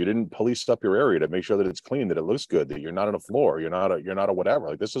facings, you didn't police up your area to make sure that it's clean, that it looks good, that you're not on a floor, you're not a whatever.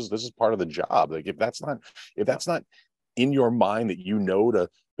 Like, this is part of the job. Like, if that's not in your mind that you know to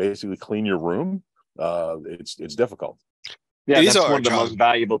basically clean your room, it's difficult. Yeah, that's one of the most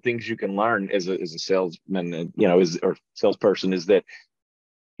valuable things you can learn as a salesman, or salesperson, is that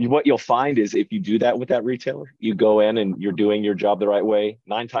what you'll find is, if you do that with that retailer, you go in and you're doing your job the right way,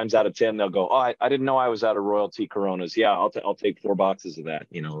 9 times out of 10, they'll go, oh, I didn't know I was out of royalty Coronas. Yeah, I'll take 4 boxes of that,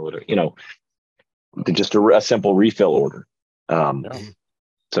 just a simple refill order.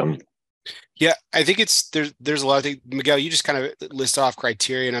 Yeah, I think there's a lot of things. Miguel, you just kind of list off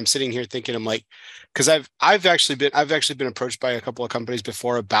criteria, and I'm sitting here thinking, I'm like, because I've actually been approached by a couple of companies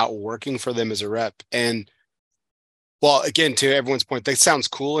before about working for them as a rep. And well, again, to everyone's point, that sounds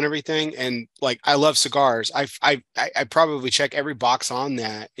cool and everything. And like, I love cigars. I probably check every box on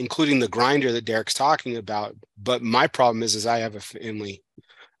that, including the grinder that Derek's talking about. But my problem is I have a family.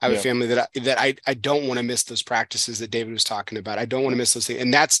 I have a family that I don't want to miss those practices that David was talking about. I don't want to miss those things.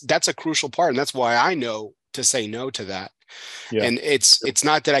 And that's a crucial part. And that's why I know to say no to that. Yeah. And it's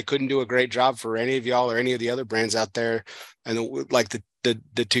not that I couldn't do a great job for any of y'all or any of the other brands out there. And like the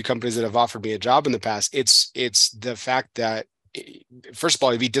 2 companies that have offered me a job in the past, it's the fact that, first of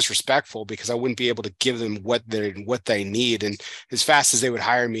all, it'd be disrespectful because I wouldn't be able to give them what they need. And as fast as they would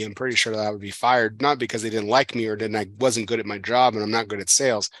hire me, I'm pretty sure that I would be fired, not because they didn't like me or I wasn't good at my job and I'm not good at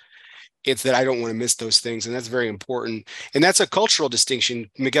sales. It's that I don't want to miss those things. And that's very important. And that's a cultural distinction.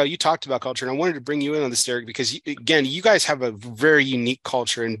 Miguel, you talked about culture, and I wanted to bring you in on this, Derek, because again, you guys have a very unique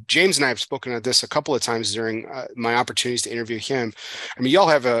culture. And James and I have spoken about this a couple of times during my opportunities to interview him. I mean, y'all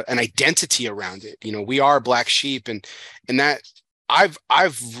have an identity around it. You know, we are Black Sheep, and that I've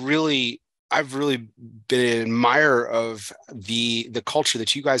really been an admirer of the culture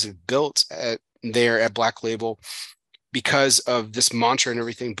that you guys have built there at Black Label, because of this mantra and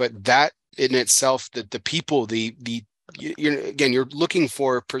everything. But that in itself, the people, you're looking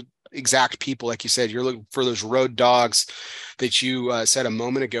for exact people, like you said, you're looking for those road dogs that you said a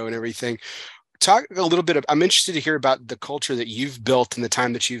moment ago and everything. Talk a little bit I'm interested to hear about the culture that you've built in the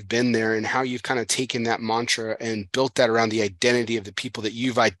time that you've been there, and how you've kind of taken that mantra and built that around the identity of the people that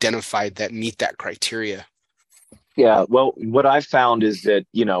you've identified that meet that criteria. Yeah, well, what I've found is that,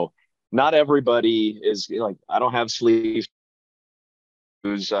 not everybody is like, I don't have sleeves.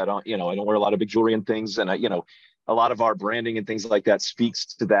 I don't wear a lot of big jewelry and things. And a lot of our branding and things like that speaks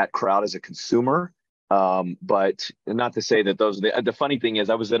to that crowd as a consumer. But not to say that the funny thing is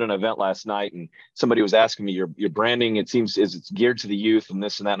I was at an event last night and somebody was asking me, your branding, it seems it's geared to the youth and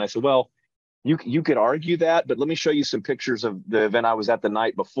this and that. And I said, well, you could argue that, but let me show you some pictures of the event I was at the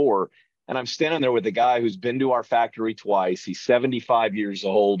night before. And I'm standing there with a guy who's been to our factory twice. He's 75 years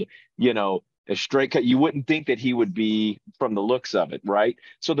old, a straight cut. You wouldn't think that he would be from the looks of it, right?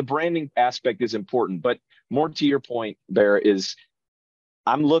 So the branding aspect is important. But more to your point, Bear, is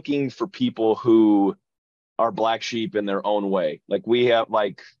I'm looking for people who are black sheep in their own way. Like we have,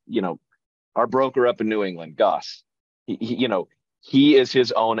 our broker up in New England, Gus. He is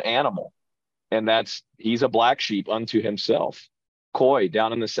his own animal, and he's a black sheep unto himself. Coy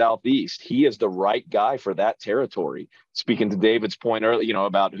down in the Southeast, he is the right guy for that territory. Speaking to David's point earlier,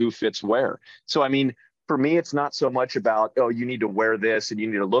 about who fits where. So, I mean, for me, it's not so much about, you need to wear this and you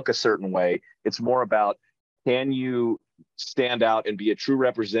need to look a certain way. It's more about, can you stand out and be a true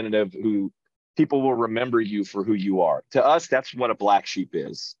representative who people will remember you for who you are? To us, that's what a black sheep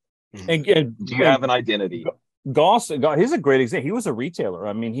is. And do you have an identity? Goss, he's a great example. He was a retailer.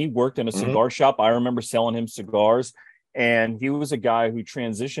 I mean, he worked in a cigar shop. I remember selling him cigars. And he was a guy who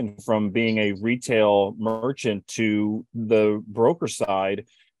transitioned from being a retail merchant to the broker side.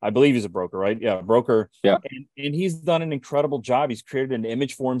 I believe he's a broker, right? Yeah, broker. Yeah. And he's done an incredible job. He's created an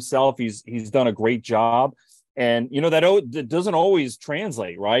image for himself. He's done a great job. And, that doesn't always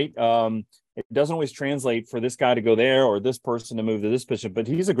translate, right? It doesn't always translate for this guy to go there or this person to move to this position. But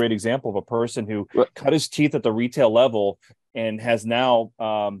he's a great example of a person who cut his teeth at the retail level and has now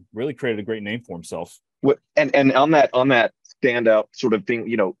really created a great name for himself. And on that standout sort of thing,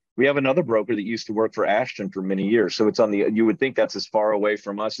 we have another broker that used to work for Ashton for many years. So it's you would think that's as far away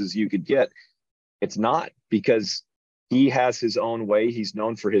from us as you could get. It's not, because he has his own way. He's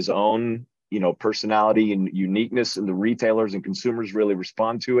known for his own, personality and uniqueness, and the retailers and consumers really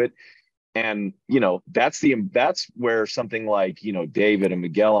respond to it. And, that's where something like, David and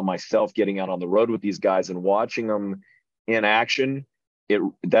Miguel and myself getting out on the road with these guys and watching them in action,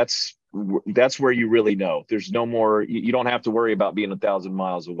 that's where you really know. There's no more, you don't have to worry about being 1,000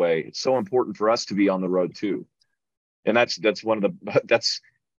 miles away. It's so important for us to be on the road too. And that's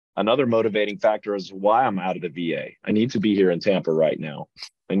another motivating factor is why I'm out of the VA. I need to be here in Tampa right now.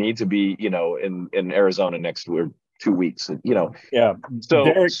 I need to be, in Arizona next 2 weeks. Yeah.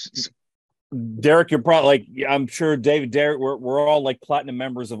 So Derek, you're probably I'm sure Derek, we're all like platinum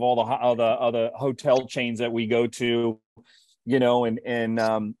members of all the hotel chains that we go to. And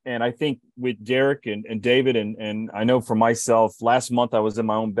I think with Derek and David and I know for myself, last month I was in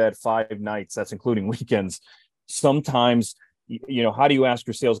my own bed 5 nights. That's including weekends. Sometimes, how do you ask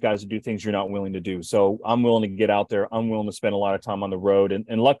your sales guys to do things you're not willing to do? So I'm willing to get out there. I'm willing to spend a lot of time on the road.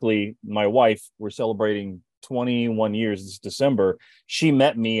 And luckily, my wife, we're celebrating 21 years this December. She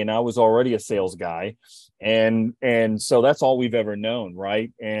met me and I was already a sales guy. And so that's all we've ever known.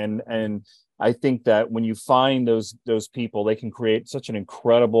 Right. And I think that when you find those people, they can create such an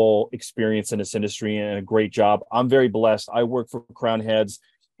incredible experience in this industry and a great job. I'm very blessed. I work for Crown Heads,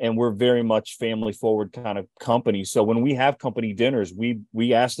 and we're very much family forward kind of company. So when we have company dinners,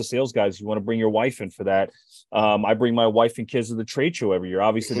 we ask the sales guys, you want to bring your wife in for that? I bring my wife and kids to the trade show every year.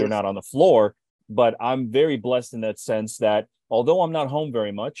 Obviously, they're not on the floor, but I'm very blessed in that sense that although I'm not home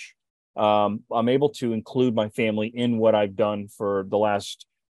very much, I'm able to include my family in what I've done for the last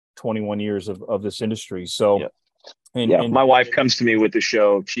 21 years of this industry. So, and my wife comes to me with the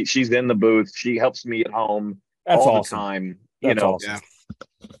show. She's in the booth. She helps me at home all the time. Awesome. Yeah.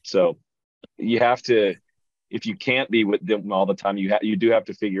 So you have to, if you can't be with them all the time, you do have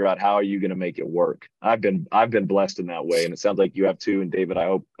to figure out how are you going to make it work. I've been blessed in that way, and it sounds like you have too. And David, I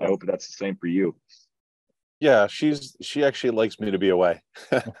hope that's the same for you. Yeah, she actually likes me to be away.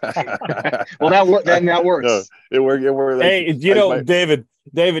 Well, that works. No, it worked. Hey,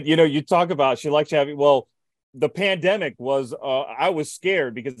 David, you talk about she likes to have you. Well, the pandemic was, I was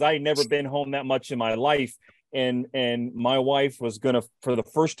scared because I had never been home that much in my life. And my wife was going to, for the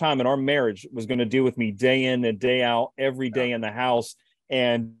first time in our marriage, was going to deal with me day in and day out, every day in the house.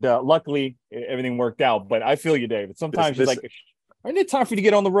 And luckily, everything worked out. But I feel you, David. Sometimes she's like, I need time for you to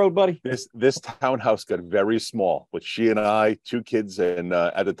get on the road, buddy. This townhouse got very small with she and I, 2 kids, and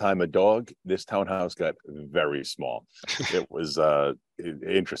at the time a dog. This townhouse got very small. It was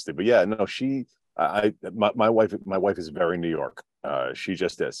interesting, but yeah, no, she My wife is very New York. She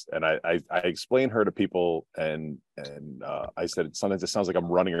just is, and I explain her to people, and I said sometimes it sounds like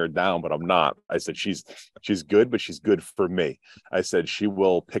I'm running her down, but I'm not. I said she's good, but she's good for me. I said she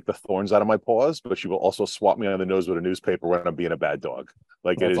will pick the thorns out of my paws, but she will also swat me on the nose with a newspaper when I'm being a bad dog.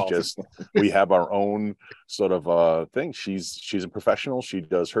 Like That's it is awesome. Just we have our own sort of thing. She's a professional. She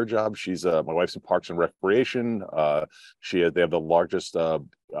does her job. She's my wife's in Parks and Recreation. They have the largest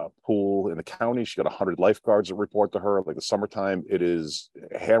pool in the county. She got 100 lifeguards that report to her. Like the summertime, it is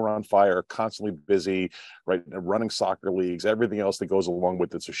hair on fire, constantly busy, right? Running soccer leagues, everything else that goes along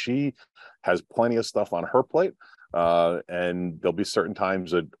with it. So she has plenty of stuff on her plate. And there'll be certain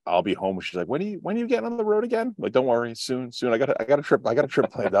times that I'll be home. She's like, when are you getting on the road again? Like, don't worry, soon. I got a trip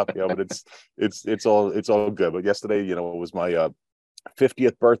planned up, but it's all good. But yesterday, it was my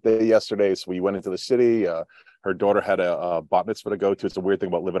 50th birthday yesterday. So we went into the city. Her daughter had a bat mitzvah to go to. It's a weird thing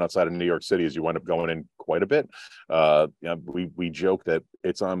about living outside of New York City is you wind up going in quite a bit. We joke that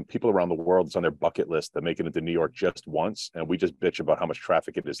it's on people around the world. It's on their bucket list to make it into New York just once. And we just bitch about how much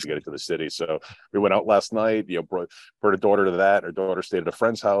traffic it is to get into the city. So we went out last night, brought her daughter to that. Her daughter stayed at a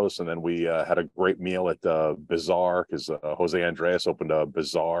friend's house. And then we had a great meal at Bazaar because Jose Andres opened a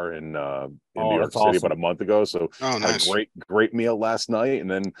Bazaar in New York City about a month ago. So nice. Had a great meal last night. And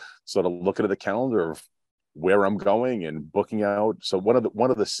then sort of looking at the calendar of where I'm going and booking out. So one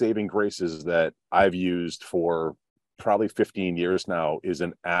of the saving graces that I've used for probably 15 years now is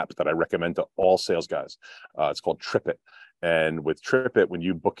an app that I recommend to all sales guys. It's called TripIt. And with TripIt, when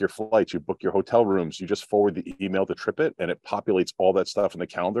you book your flights, you book your hotel rooms, you just forward the email to TripIt and it populates all that stuff in the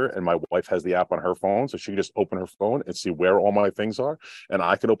calendar. And my wife has the app on her phone, so she can just open her phone and see where all my things are. And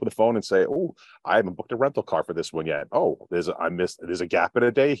I can open the phone and say, oh, I haven't booked a rental car for this one yet. Oh, there's a gap in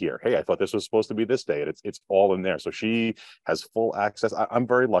a day here. Hey, I thought this was supposed to be this day. And it's all in there. So she has full access. I'm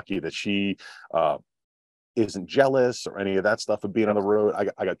very lucky that she isn't jealous or any of that stuff of being on the road.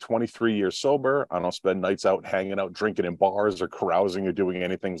 I got 23 years sober. I don't spend nights out hanging out, drinking in bars or carousing or doing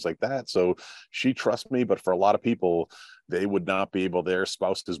anything like that. So she trusts me. But for a lot of people, they would not be able, their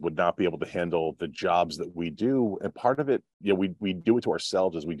spouses would not be able to handle the jobs that we do. And part of it, we do it to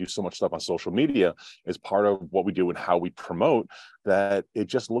ourselves as we do so much stuff on social media is part of what we do and how we promote that it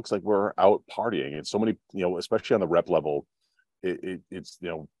just looks like we're out partying. And so many, especially on the rep level, it's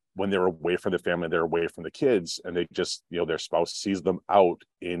when they're away from the family, they're away from the kids, and they just, their spouse sees them out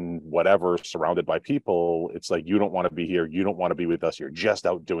in whatever, surrounded by people. It's like, you don't want to be here. You don't want to be with us. You're just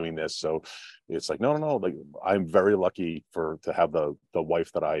out doing this. So it's like, no. Like, I'm very lucky to have the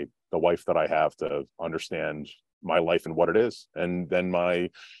wife that I have to understand my life and what it is. And then my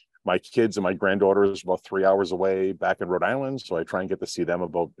kids and my granddaughter is about 3 hours away back in Rhode Island. So I try and get to see them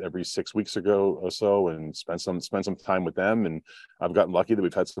about every 6 weeks ago or so and spend some time with them. And I've gotten lucky that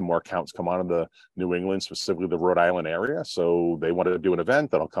we've had some more accounts come on in the New England, specifically the Rhode Island area. So they wanted to do an event,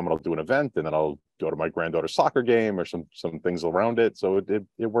 then I'll come and I'll do an event, and then I'll go to my granddaughter's soccer game or some things around it. So it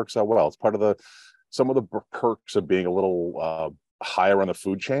works out well. It's part of some of the perks of being a little higher on the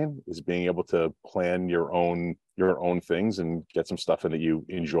food chain is being able to plan your own things and get some stuff in that you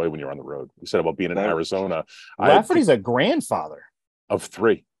enjoy when you're on the road. You said about being in Arizona. Lafferty's a grandfather of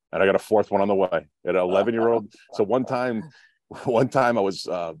 3, and I got a 4th one on the way. At an 11-year-old. So one time I was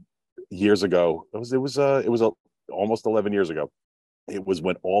years ago. It was almost 11 years ago. It was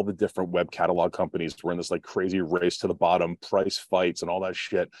when all the different web catalog companies were in this like crazy race to the bottom, price fights and all that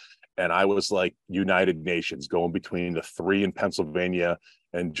shit. And I was like United Nations going between the 3 in Pennsylvania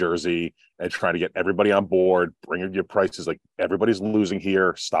and Jersey and trying to get everybody on board, bring your prices. Like, everybody's losing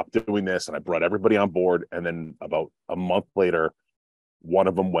here. Stop doing this. And I brought everybody on board. And then about a month later, one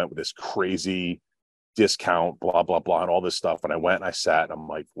of them went with this crazy discount, blah, blah, blah, and all this stuff. And I went and I sat and I'm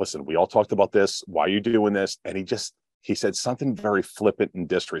like, listen, we all talked about this. Why are you doing this? And he said something very flippant and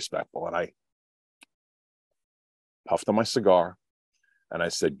disrespectful. And I puffed on my cigar. And I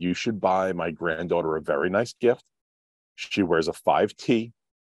said, you should buy my granddaughter a very nice gift. She wears a 5T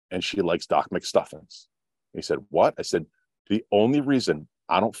and she likes Doc McStuffins. He said, what? I said, the only reason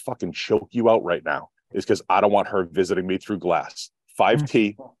I don't fucking choke you out right now is because I don't want her visiting me through glass.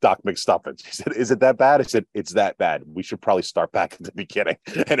 5T, Doc McStuffins. He said, is it that bad? I said, it's that bad. We should probably start back at the beginning.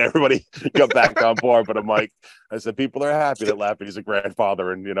 And everybody got back on board. But I'm like, I said, people are happy that Lafferty's a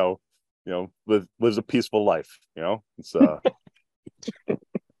grandfather and, lives a peaceful life. It's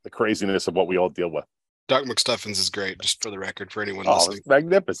the craziness of what we all deal with. Doc McStuffins is great, just for the record, for anyone listening. It's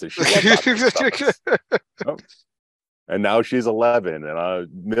magnificent. And now she's 11 and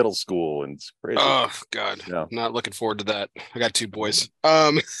middle school, and it's crazy. Oh God, Yeah. Not looking forward to that. I got 2 boys.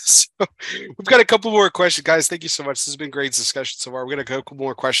 So we've got a couple more questions, guys. Thank you so much. This has been great discussion so far. We're gonna go a couple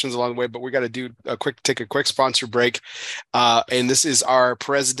more questions along the way, but we got to take a quick sponsor break. And this is our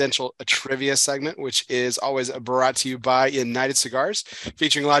presidential trivia segment, which is always brought to you by United Cigars,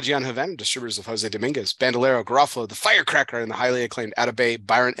 featuring La Gian Havana, distributors of Jose Dominguez, Bandolero, Garofalo, the Firecracker, and the highly acclaimed Atabey,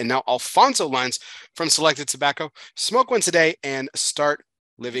 Byron, and now Alfonso lines from Selected Tobacco. Smoke one today and start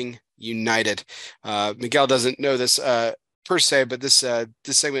living united. Miguel doesn't know this per se, but this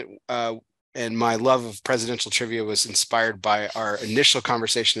segment and my love of presidential trivia was inspired by our initial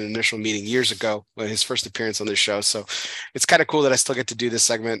conversation and initial meeting years ago when his first appearance on this show. So it's kind of cool that I still get to do this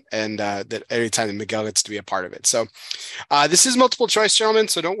segment and that every time Miguel gets to be a part of it. So this is multiple choice, gentlemen.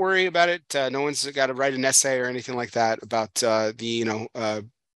 So don't worry about it. No one's got to write an essay or anything like that about the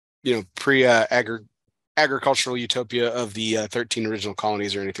agricultural utopia of the 13 original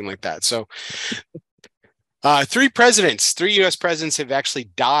colonies or anything like that. So 3 U.S. presidents have actually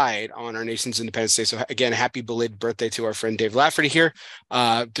died on our nation's Independence Day. So again, happy belated birthday to our friend Dave Lafferty here.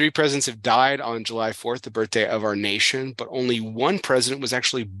 3 presidents have died on July 4th, the birthday of our nation, but only 1 president was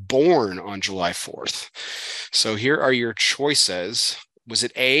actually born on July 4th. So here are your choices. Was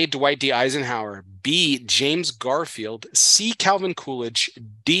it A, Dwight D. Eisenhower, B, James Garfield, C, Calvin Coolidge,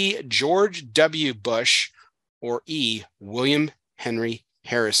 D, George W. Bush, or E, William Henry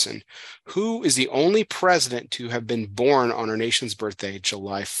Harrison? Who is the only president to have been born on our nation's birthday,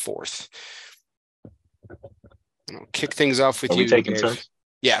 July 4th? And I'll kick things off with you, taking Dave. turns?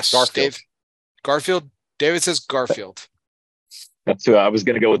 Yes, Garfield. Dave. Garfield. David says Garfield. That's who I was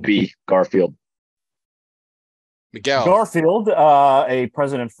going to go with. B, Garfield. Miguel. Garfield, a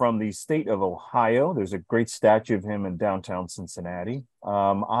president from the state of Ohio. There's a great statue of him in downtown Cincinnati.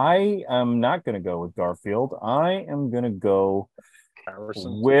 I am not going to go with Garfield. I am going to go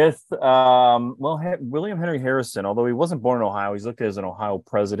with William Henry Harrison. Although he wasn't born in Ohio, he's looked at as an Ohio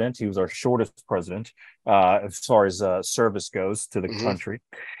president. He was our shortest president as far as service goes to the country.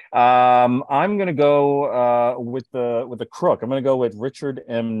 I'm going to go with the crook. I'm going to go with Richard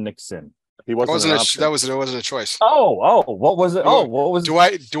M. Nixon. He wasn't That wasn't a choice. Oh, what was it? What was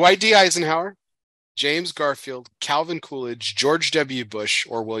Dwight D. Eisenhower, James Garfield, Calvin Coolidge, George W. Bush,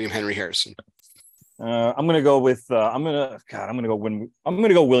 or William Henry Harrison? I'm going to go with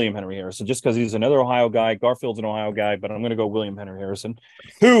William Henry Harrison just because he's another Ohio guy. Garfield's an Ohio guy, but I'm going to go William Henry Harrison,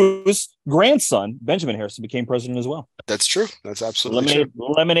 whose grandson Benjamin Harrison became president as well. That's true. That's absolutely true.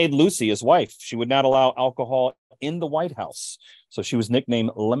 Lemonade Lucy, his wife, she would not allow alcohol in the White House, so she was nicknamed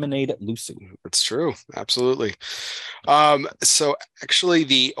Lemonade Lucy. That's true. Absolutely. So actually,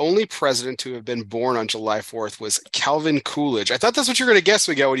 the only president to have been born on July 4th was Calvin Coolidge. I thought that's what you were going to guess,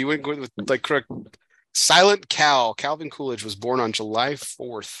 Miguel, when you went with like correct. Silent Cal. Calvin Coolidge was born on July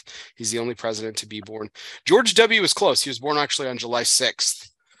 4th. He's the only president to be born. George W. was close. He was born actually on July 6th.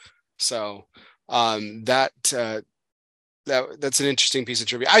 So that's an interesting piece of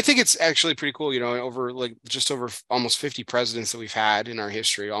trivia. I think it's actually pretty cool, over almost 50 presidents that we've had in our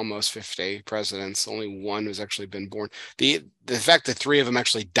history, almost 50 presidents. Only 1 who's actually been born. The fact that 3 of them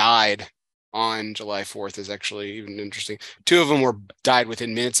actually died on July 4th is actually even interesting. 2 of them died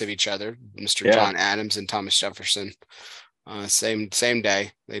within minutes of each other, Mr. John Adams and Thomas Jefferson. Same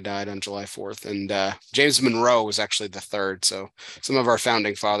day they died on July 4th. And James Monroe was actually the 3rd. So some of our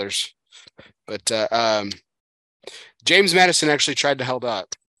founding fathers. But James Madison actually tried to hold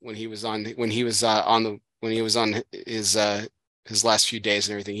up when he was on his last few days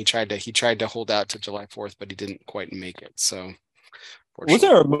and everything. He tried to hold out to July 4th, but he didn't quite make it. So was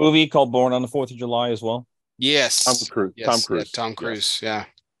there a movie called Born on the 4th of July as well? Yes. Tom Cruise. Yes. Tom Cruise. Yeah.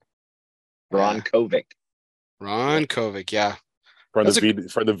 Ron Kovic. Yeah. For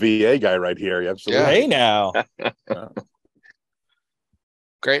the VA guy right here. Absolutely. Yeah. Hey now.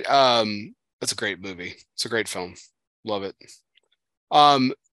 Great. That's a great movie. It's a great film. Love it.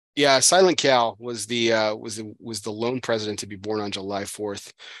 Yeah, Silent Cal was the lone president to be born on July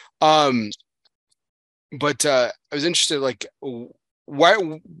 4th. But I was interested, like,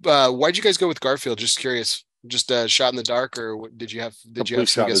 why'd you guys go with Garfield? Just curious. Just a shot in the dark, or did you have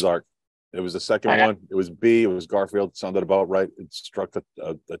shot in the dark? It was the second one. It was B. It was Garfield. It sounded about right. It struck a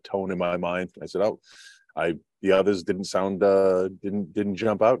tone in my mind. I said, the others didn't sound didn't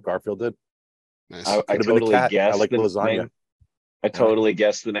jump out. Garfield did. Nice. I totally guessed. I like lasagna. Name. I totally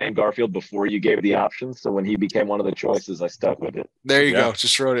guessed the name Garfield before you gave the options. So when he became one of the choices, I stuck with it. There you go.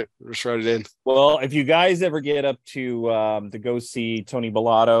 Just wrote it in. Well, if you guys ever get up to go see Tony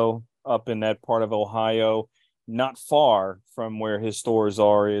Bellotto up in that part of Ohio, not far from where his stores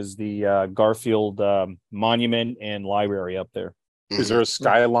are is the Garfield Monument and Library up there. Is there a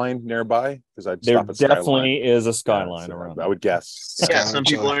skyline nearby? Because I'd There stop at Skyline. definitely is a skyline So around. I would guess. Yeah, some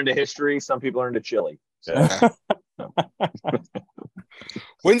people are into history, some people are into chili. Yeah.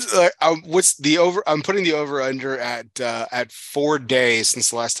 What's the over? I'm putting the over under at 4 days since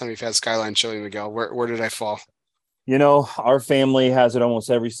the last time we've had Skyline chili, Miguel. Where did I fall? Our family has it almost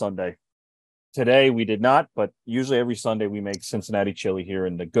every Sunday. Today we did not, but usually every Sunday we make Cincinnati chili here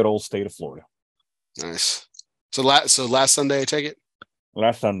in the good old state of Florida. Nice. So last Sunday, I take it.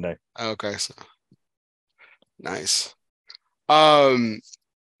 Last Sunday. Okay. So nice. I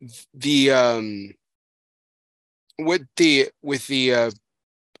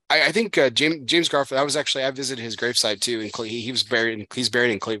think James Garfield. I visited his gravesite too, and he's buried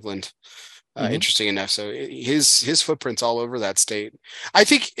in Cleveland. Interesting enough. So his footprint's all over that state. I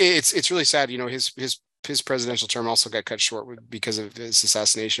think it's really sad. His presidential term also got cut short because of his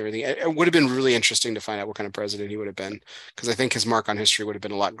assassination and everything. It would have been really interesting to find out what kind of president he would have been, because I think his mark on history would have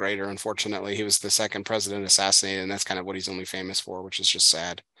been a lot greater. Unfortunately, he was the second president assassinated, and that's kind of what he's only famous for, which is just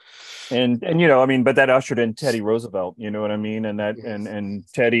sad. And but that ushered in Teddy Roosevelt, you know what I mean? And that and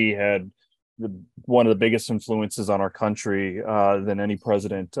Teddy had one of the biggest influences on our country than any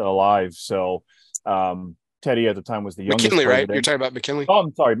president alive. So Teddy at the time was the youngest McKinley, president. right? You're talking about McKinley? Oh,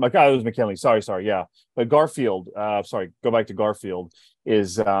 I'm sorry. It was McKinley. Sorry. Yeah. But Garfield, go back to Garfield,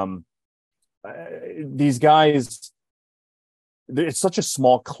 is these guys, it's such a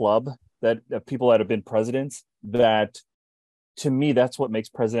small club that people that have been presidents, that to me, that's what makes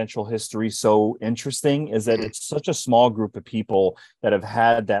presidential history so interesting, is that it's such a small group of people that have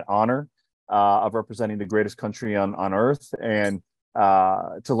had that honor of representing the greatest country on earth. And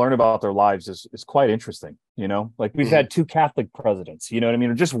to learn about their lives is quite interesting. Like we've had 2 Catholic presidents, you know what I mean?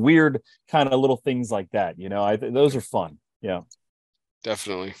 Or just weird kind of little things like that. Those are fun. Yeah,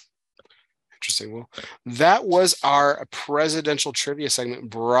 definitely. Interesting. Well, that was our presidential trivia segment,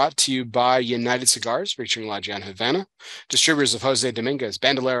 brought to you by United Cigars, featuring La Gian Havana, distributors of Jose Dominguez,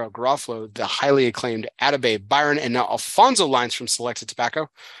 Bandolero, Garofalo, the highly acclaimed Atabey, Byron, and now Alfonso lines from Selected Tobacco.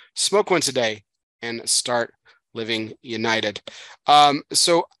 Smoke one today and start living united.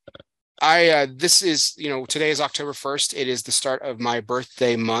 So this is, today is October 1st. It is the start of my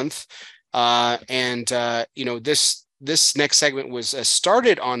birthday month. This next segment was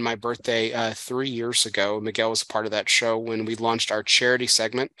started on my birthday 3 years ago. Miguel was a part of that show when we launched our charity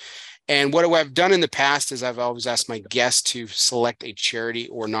segment. And what I've done in the past is I've always asked my guests to select a charity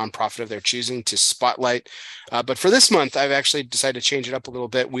or nonprofit of their choosing to spotlight. But for this month, I've actually decided to change it up a little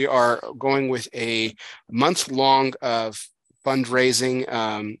bit. We are going with a month-long of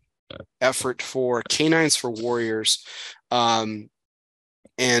fundraising effort for Canines for Warriors. Canines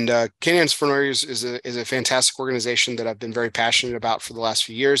for Warriors is a fantastic organization that I've been very passionate about for the last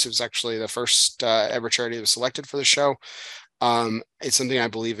few years. It was actually the first ever charity that was selected for the show. It's something I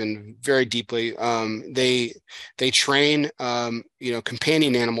believe in very deeply. They train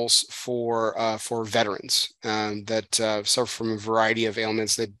companion animals for veterans that suffer from a variety of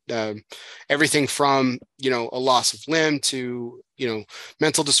ailments, that everything from a loss of limb to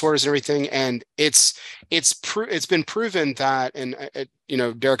mental disorders and everything. And it's been proven that, and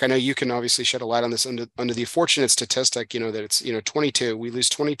Derek, I know you can obviously shed a light on this under the unfortunate statistic, that it's 22. We lose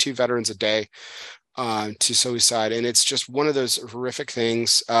 22 veterans a day to suicide, and it's just one of those horrific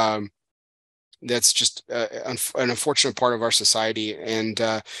things that's just an unfortunate part of our society. And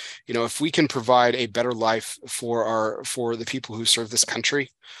if we can provide a better life for the people who serve this country,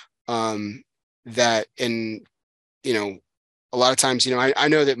 a lot of times, I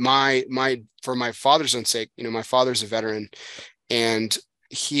know that for my father's own sake, my father's a veteran, and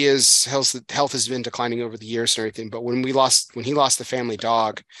his health has been declining over the years and everything. But when he lost the family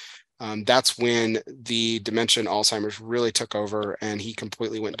dog, that's when the dementia and Alzheimer's really took over, and he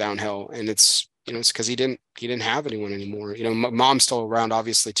completely went downhill. And it's because he didn't have anyone anymore. My mom's still around,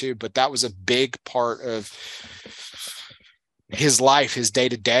 obviously, too, but that was a big part of his life, his day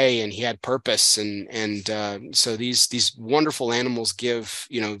to day, and he had purpose. And so these wonderful animals give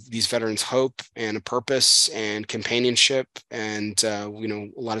these veterans hope and a purpose and companionship. And a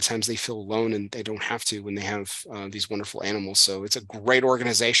lot of times they feel alone, and they don't have to when they have these wonderful animals. So it's a great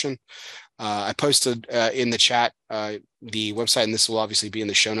organization. I posted in the chat the website, and this will obviously be in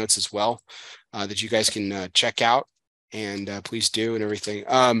the show notes as well, that you guys can check out, and please do, and everything.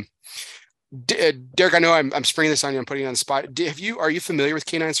 Derek, I know I'm springing this on you. I'm putting you on the spot. Are you familiar with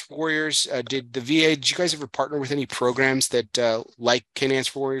Canines for Warriors? Did you guys ever partner with any programs that like Canines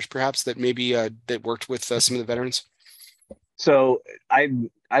for Warriors, perhaps, that maybe that worked with some of the veterans? So I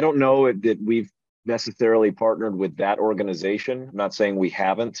don't know that we've necessarily partnered with that organization. I'm not saying we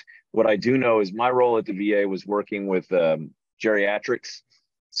haven't. What I do know is my role at the VA was working with geriatrics.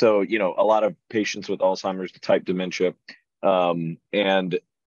 So, a lot of patients with Alzheimer's type dementia. And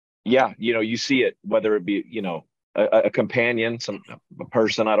yeah, you see it, whether it be, a companion, a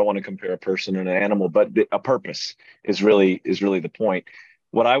person. I don't want to compare a person and an animal, but a purpose is really the point.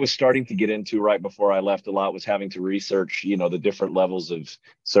 What I was starting to get into right before I left a lot was having to research, the different levels of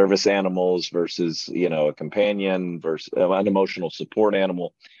service animals versus, a companion versus an emotional support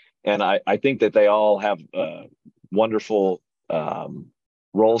animal. And I think that they all have wonderful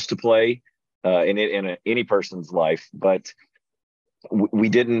roles to play in any person's life. But we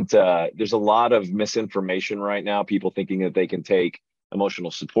didn't, there's a lot of misinformation right now, people thinking that they can take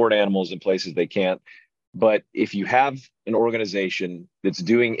emotional support animals in places they can't. But if you have an organization that's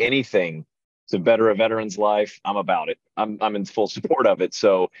doing anything to better a veteran's life, I'm about it. I'm in full support of it.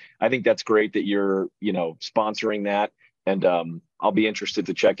 So I think that's great that you're, sponsoring that. And I'll be interested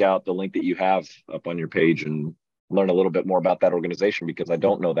to check out the link that you have up on your page and learn a little bit more about that organization, because I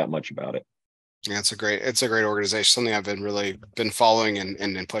don't know that much about it. Yeah, it's a great organization. Something I've been following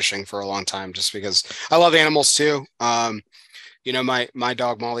and pushing for a long time, just because I love animals too. My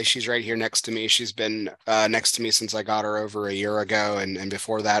dog Molly, she's right here next to me. She's been next to me since I got her over a year ago, and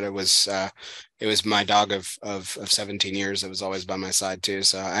before that it was my dog of 17 years that was always by my side too.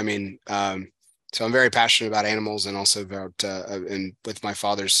 So I mean, so I'm very passionate about animals, and also about and with my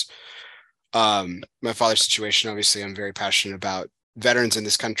father's situation. Obviously, I'm very passionate about veterans in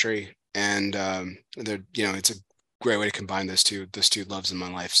this country, and it's a great way to combine those two loves in my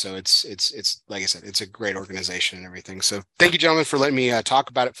life. So it's like I said, it's a great organization and everything. So thank you, gentlemen, for letting me talk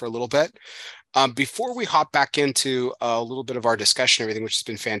about it for a little bit. Before we hop back into a little bit of our discussion, everything, which has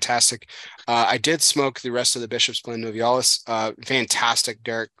been fantastic. I did smoke the rest of the Bishop's Blend Novialis. Fantastic,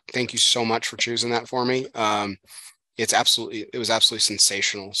 Derek. Thank you so much for choosing that for me. It was absolutely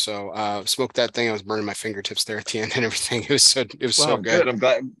sensational. So smoked that thing. I was burning my fingertips there at the end and everything. It was so good. I'm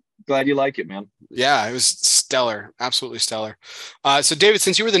glad you like it, man. Yeah, it was stellar. Absolutely stellar. So David,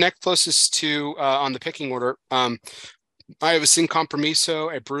 since you were the next closest to on the picking order, I have a Sin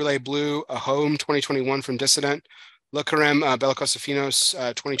Compromiso, a Brule Blue, a Home 2021 from Dissident, Le Carême Bellicosa Finos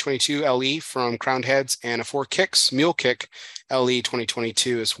 2022 LE from Crowned Heads, and a 4 Kicks Mule Kick LE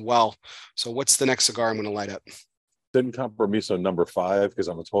 2022 as well. So what's the next cigar I'm going to light up? Sin Compromiso number 5, because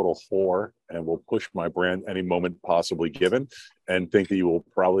I'm a total whore and will push my brand any moment possibly given, and think that your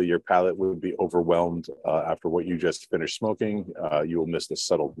palate would be overwhelmed after what you just finished smoking. You will miss the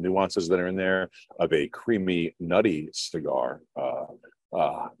subtle nuances that are in there of a creamy, nutty cigar,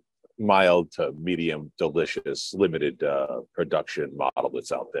 mild to medium, delicious, limited production model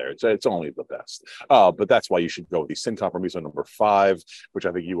that's out there. It's only the best. But that's why you should go with the Sin Compromiso number 5, which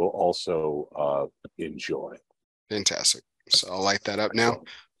I think you will also enjoy. Fantastic. So I'll light that up now.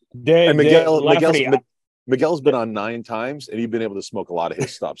 And Miguel's been on 9 times, and he's been able to smoke a lot of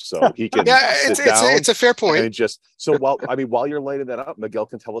his stuff, so he can it's a fair point. And while you're lighting that up, Miguel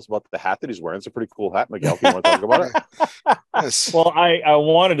can tell us about the hat that he's wearing. It's a pretty cool hat. Miguel, do you want to talk about it? Yes. Well, I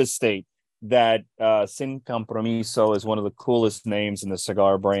wanted to state that Sin Compromiso is one of the coolest names in the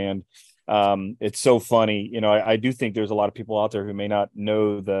cigar brand. It's so funny. I do think there's a lot of people out there who may not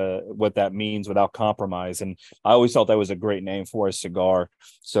know what that means without compromise. And I always thought that was a great name for a cigar.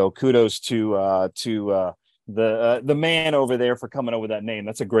 So kudos to the man over there for coming up with that name.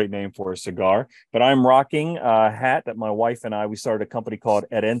 That's a great name for a cigar. But I'm rocking a hat that my wife and we started a company called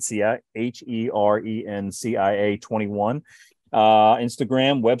Herencia, Herencia 21.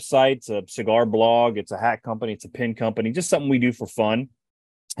 Instagram, website, it's a cigar blog, it's a hat company, it's a pin company, just something we do for fun.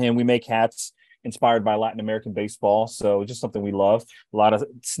 And we make hats inspired by Latin American baseball. So just something we love. A lot of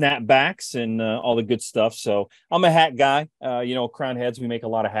snapbacks and all the good stuff. So I'm a hat guy. Crown Heads, we make a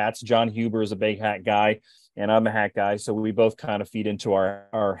lot of hats. John Huber is a big hat guy, and I'm a hat guy. So we both kind of feed into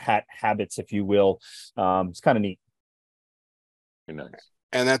our hat habits, if you will. It's kind of neat. Very nice.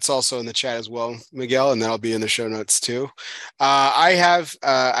 And that's also in the chat as well, Miguel, and that'll be in the show notes too. I've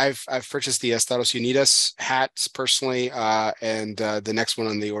purchased the Estados Unidos hats personally, and the next one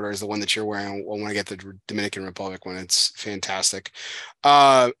on the order is the one that you're wearing. I want to get the Dominican Republic one. It's fantastic.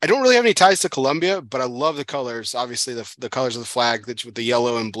 I don't really have any ties to Colombia, but I love the colors. Obviously, the colors of the flag, that's with the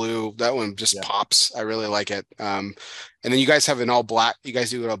yellow and blue. That one just pops. I really like it. And then you guys have an all black. You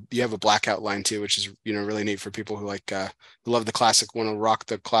guys you have a black outline too, which is really neat for people who who love the classic, want to rock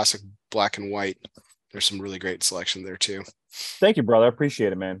the classic black and white. There's some really great selection there too. Thank you, brother. I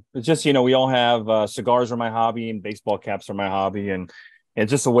appreciate it, man. It's just we all have cigars are my hobby and baseball caps are my hobby, and it's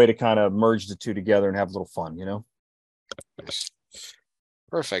just a way to kind of merge the two together and have a little fun, Nice.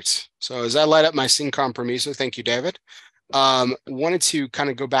 Perfect. So as I light up my sin compromiso, thank you, David. Wanted to kind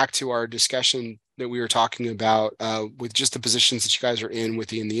of go back to our discussion that we were talking about with just the positions that you guys are in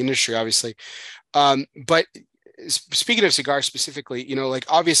within the industry, obviously. But speaking of cigars specifically, like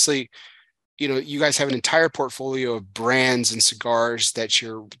obviously, you guys have an entire portfolio of brands and cigars that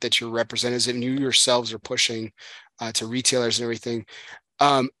you're representatives and you yourselves are pushing to retailers and everything.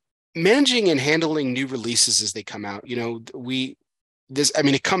 Managing and handling new releases as they come out,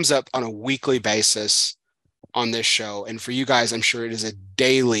 it comes up on a weekly basis on this show. And for you guys, I'm sure it is a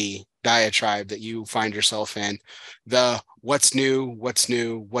daily diatribe that you find yourself in. The what's new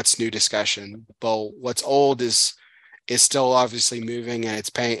discussion. Well, what's old is still obviously moving, and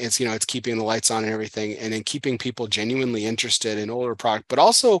it's keeping the lights on and everything, and then keeping people genuinely interested in older product, but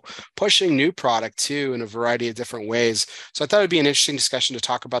also pushing new product too in a variety of different ways. So I thought it'd be an interesting discussion to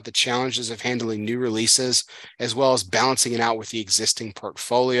talk about the challenges of handling new releases as well as balancing it out with the existing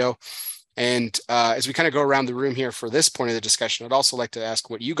portfolio. And as we kind of go around the room here for this point of the discussion, I'd also like to ask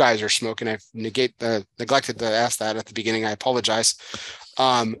what you guys are smoking. I've neglected to ask that at the beginning. I apologize.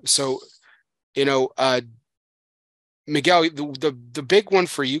 Miguel, the big one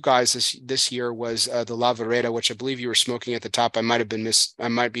for you guys this year was the Lafferty, which I believe you were smoking at the top. I might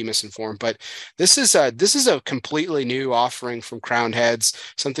be misinformed, but this is a completely new offering from Crowned Heads,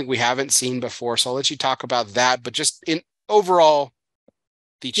 something we haven't seen before. So I'll let you talk about that, but just in overall,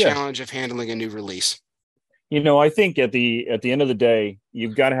 the challenge of handling a new release. I think at the end of the day,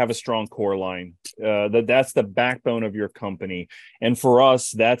 you've got to have a strong core line. That's the backbone of your company. And for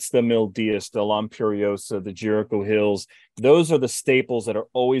us, that's the Mil Diaz, the Lampuriosa, the Jericho Hills. Those are the staples that are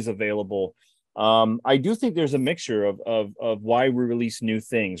always available. I do think there's a mixture of why we release new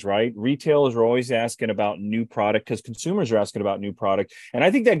things, right? Retailers are always asking about new product because consumers are asking about new product. And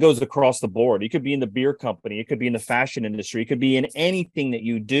I think that goes across the board. It could be in the beer company. It could be in the fashion industry. It could be in anything that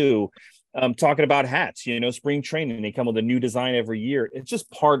you do. Talking about hats, spring training, they come with a new design every year. It's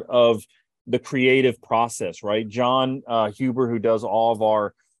just part of the creative process, right? John Huber, who does all of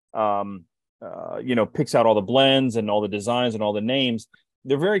our, picks out all the blends and all the designs and all the names.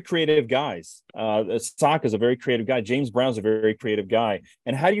 They're very creative guys. Sock is a very creative guy. James Brown's a very creative guy.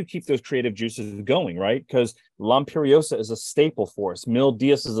 And how do you keep those creative juices going, right? Because Lampuriosa is a staple for us. Mil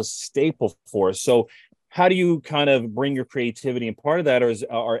Diaz is a staple for us. So how do you kind of bring your creativity? And part of that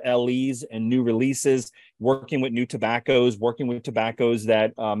are LEs and new releases, working with new tobaccos,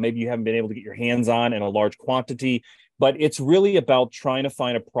 that maybe you haven't been able to get your hands on in a large quantity. But it's really about trying to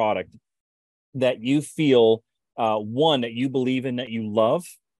find a product that you feel, one, that you believe in, that you love,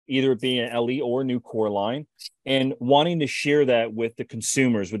 either it being an LE or a new core line, and wanting to share that with the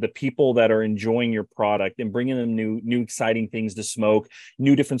consumers, with the people that are enjoying your product and bringing them new exciting things to smoke,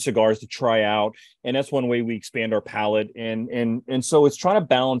 new different cigars to try out. And that's one way we expand our palette. And so it's trying to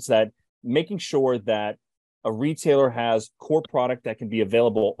balance that, making sure that a retailer has core product that can be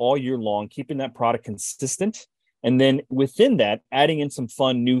available all year long, keeping that product consistent. And then within that, adding in some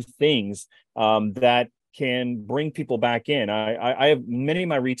fun new things that can bring people back in. I have many of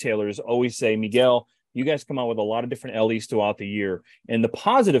my retailers always say, Miguel, you guys come out with a lot of different LEs throughout the year. And the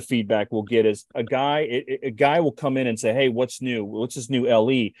positive feedback we'll get is a guy will come in and say, hey, what's new? What's this new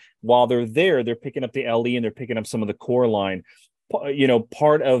LE? While they're there, they're picking up the LE and they're picking up some of the core line.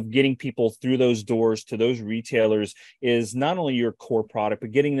 Part of getting people through those doors to those retailers is not only your core product,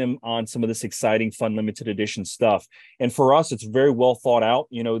 but getting them on some of this exciting, fun, limited edition stuff. And for us, it's very well thought out.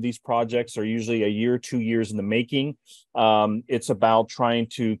 These projects are usually a year, 2 years in the making. It's about trying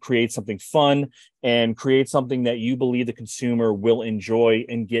to create something fun and create something that you believe the consumer will enjoy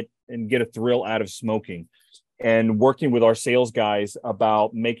and get a thrill out of smoking. And working with our sales guys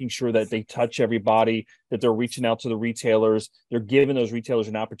about making sure that they touch everybody, that they're reaching out to the retailers. They're giving those retailers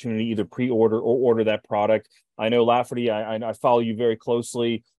an opportunity to either pre-order or order that product. I know Lafferty, I follow you very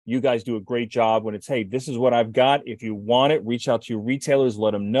closely. You guys do a great job when it's, hey, this is what I've got. If you want it, reach out to your retailers, let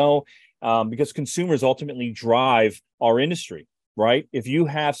them know, because consumers ultimately drive our industry, right? If you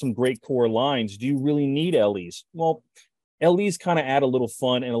have some great core lines, do you really need LEs? Well, LEs kind of add a little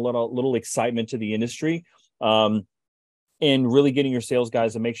fun and a little excitement to the industry. And really getting your sales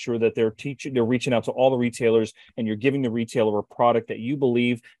guys to make sure that they're reaching out to all the retailers, and you're giving the retailer a product that you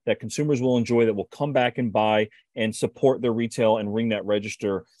believe that consumers will enjoy, that will come back and buy and support their retail and ring that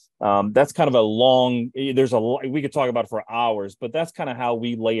register. That's kind of we could talk about it for hours, but that's kind of how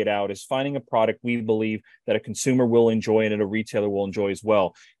we lay it out, is finding a product we believe that a consumer will enjoy and that a retailer will enjoy as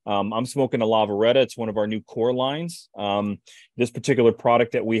well. I'm smoking a Lavaretta. It's one of our new core lines. This particular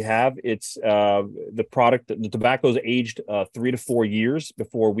product that we have, it's the tobacco is aged 3 to 4 years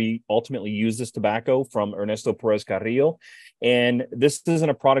before we ultimately use this tobacco from Ernesto Perez Carrillo. And this isn't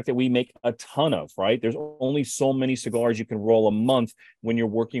a product that we make a ton of, right? There's only so many cigars you can roll a month when you're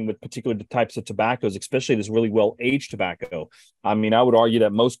working with particular types of tobaccos, especially this really well-aged tobacco. I mean, I would argue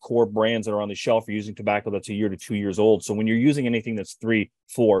that most core brands that are on the shelf are using tobacco that's a year to 2 years old. So when you're using anything that's 3,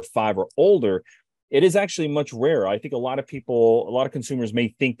 4, 5 or older, it is actually much rarer. I think a lot of consumers may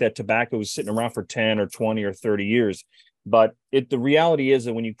think that tobacco is sitting around for 10 or 20 or 30 years. But the reality is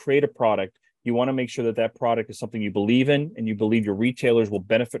that when you create a product, you want to make sure that that product is something you believe in and you believe your retailers will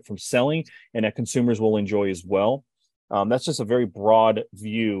benefit from selling and that consumers will enjoy as well. That's just a very broad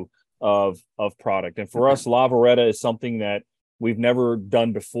view of product. And for us, Lavaretta is something that we've never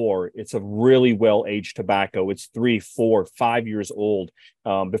done before. It's a really well-aged tobacco. It's 3, 4, 5 years old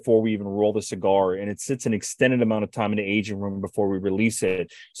before we even roll the cigar. And it sits an extended amount of time in the aging room before we release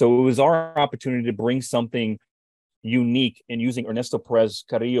it. So it was our opportunity to bring something unique in using Ernesto Perez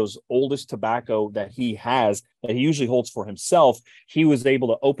Carrillo's oldest tobacco that he has, that he usually holds for himself. He was able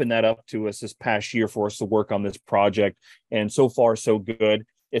to open that up to us this past year for us to work on this project. And so far, so good.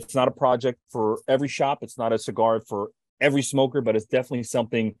 It's not a project for every shop. It's not a cigar for every smoker, but it's definitely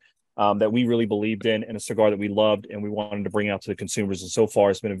something that we really believed in and a cigar that we loved and we wanted to bring out to the consumers. And so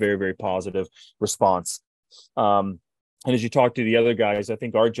far, it's been a very, very positive response. And as you talk to the other guys, I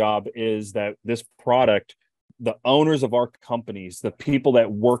think our job is that this product, the owners of our companies, the people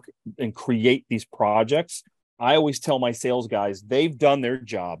that work and create these projects, I always tell my sales guys, they've done their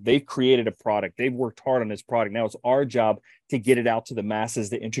job. They've created a product. They've worked hard on this product. Now it's our job to get it out to the masses,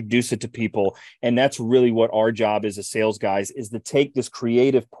 to introduce it to people. And that's really what our job is as sales guys, is to take this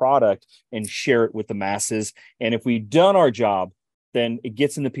creative product and share it with the masses. And if we've done our job, then it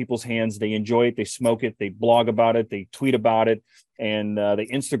gets into people's hands. They enjoy it. They smoke it. They blog about it. They tweet about it. And they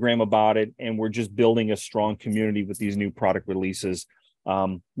Instagram about it. And we're just building a strong community with these new product releases.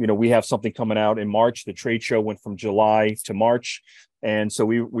 We have something coming out in March. The trade show went from July to March. And so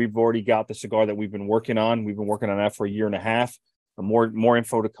we've already got the cigar that we've been working on. We've been working on that for 1.5 years. More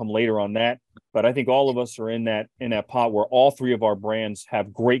info to come later on that. But I think all of us are in that pot where all 3 of our brands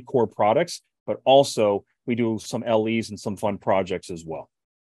have great core products, but also we do some LEs and some fun projects as well.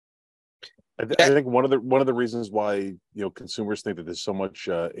 I think one of the reasons why consumers think that there's so much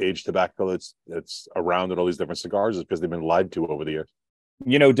aged tobacco that's around in all these different cigars is because they've been lied to over the years.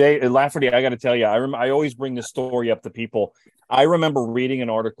 Dave Lafferty, I got to tell you, I always bring this story up to people. I remember reading an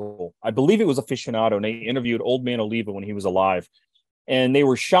article. I believe it was Aficionado, and they interviewed Old Man Oliva when he was alive, and they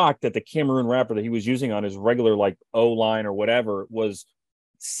were shocked that the Cameroon wrapper that he was using on his regular O line or whatever was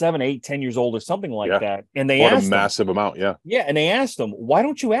 7, 8, 10 years old or something like that. And they asked a massive amount. Yeah. And they asked him, why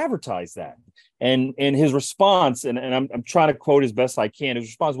don't you advertise that? And his response, and I'm trying to quote as best I can, his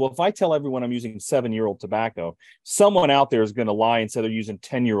response, well, if I tell everyone I'm using 7-year-old tobacco, someone out there is going to lie and say they're using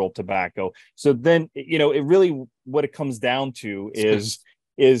 10-year-old tobacco. So then, it really, what it comes down to is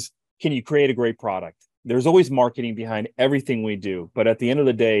can you create a great product? There's always marketing behind everything we do. But at the end of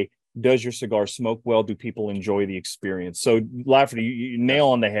the day, does your cigar smoke well? Do people enjoy the experience? So Lafferty, you nail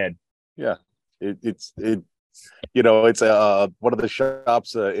on the head. Yeah, it's one of the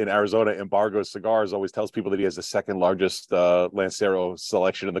shops in Arizona, Embargo Cigars, always tells people that he has the second largest Lancero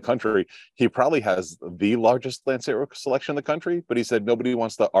selection in the country. He probably has the largest Lancero selection in the country, but he said nobody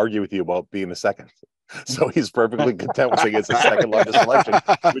wants to argue with you about being the second. So he's perfectly content with saying it's the second largest selection,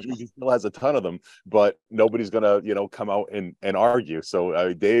 which means he still has a ton of them, but nobody's gonna, come out and argue.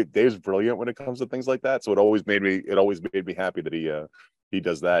 So Dave's brilliant when it comes to things like that. So it always made me happy that he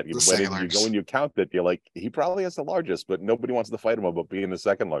does that. When you count it, you're like, he probably has the largest, but nobody wants to fight him about being the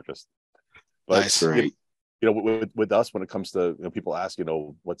second largest. But nice. With us, when it comes to people ask,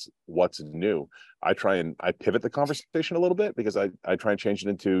 what's new, I pivot the conversation a little bit because I try and change it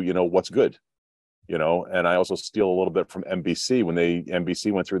into what's good. And I also steal a little bit from NBC when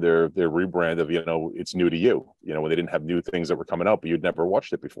NBC went through their rebrand of, it's new to you, when they didn't have new things that were coming out, but you'd never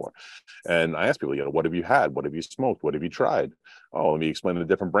watched it before. And I asked people, what have you had? What have you smoked? What have you tried? Oh, let me explain the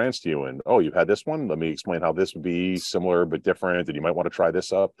different brands to you. And, oh, you've had this one. Let me explain how this would be similar, but different. And you might want to try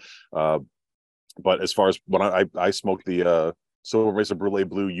this up. But as far as when I smoked the Silver Mesa Brulee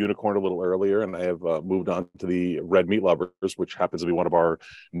Blue Unicorn a little earlier, and I have moved on to the Red Meat Lovers, which happens to be one of our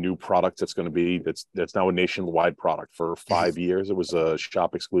new products. That's now a nationwide product. For 5 years, it was a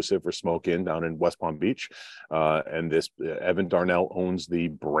shop exclusive for Smoke Inn down in West Palm Beach, and this Evan Darnell owns the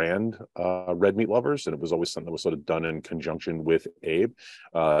brand Red Meat Lovers, and it was always something that was sort of done in conjunction with Abe,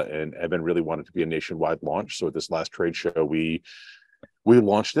 and Evan really wanted to be a nationwide launch. So at this last trade show, we We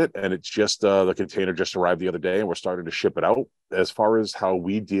launched it, and it's just the container just arrived the other day, and we're starting to ship it out. As far as how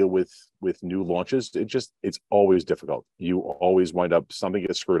we deal with new launches, it's always difficult. You always wind up, something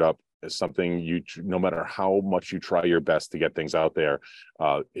gets screwed up. It's something, no matter how much you try your best to get things out there,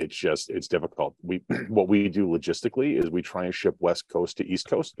 it's difficult. What we do logistically is we try and ship West Coast to East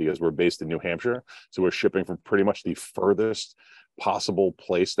Coast, because we're based in New Hampshire, so we're shipping from pretty much the furthest possible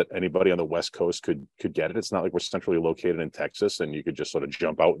place that anybody on the West Coast could get it. It's not like we're centrally located in Texas and you could just sort of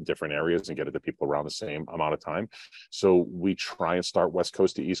jump out in different areas and get it to people around the same amount of time. So we try and start West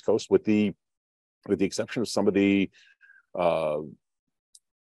Coast to East Coast, with the exception of some of the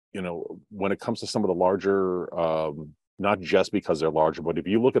when it comes to some of the larger, not just because they're larger, but if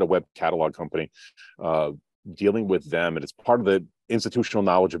you look at a web catalog company, dealing with them, and it's part of the institutional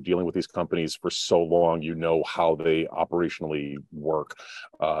knowledge of dealing with these companies for so long, you know how they operationally work.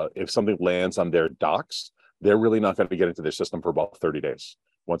 If something lands on their docks, they're really not going to get into their system for about 30 days.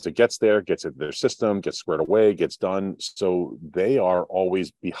 Once it gets there, gets into their system, gets squared away, gets done. So they are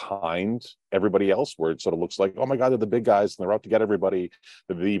always behind everybody else, where it sort of looks like, oh my God, they're the big guys and they're out to get everybody.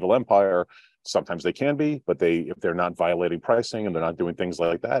 They're the evil empire. Sometimes they can be, but if they're not violating pricing and they're not doing things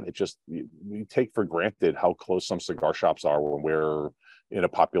like that, it just, we take for granted how close some cigar shops are when we're in a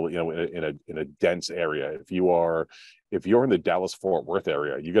popular, in a dense area. If you're in the Dallas-Fort Worth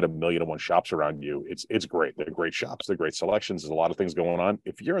area, you get 1,000,001 shops around you. It's great. They're great shops. They're great selections. There's a lot of things going on.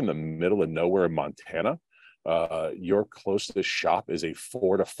 If you're in the middle of nowhere in Montana, your closest shop is a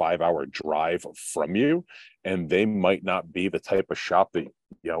 4 to 5 hour drive from you, and they might not be the type of shop that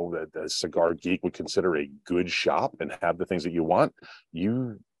the cigar geek would consider a good shop and have the things that you want.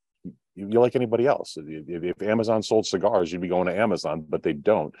 You're like anybody else. If Amazon sold cigars, you'd be going to Amazon, but they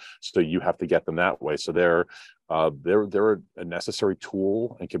don't. So you have to get them that way. So they're a necessary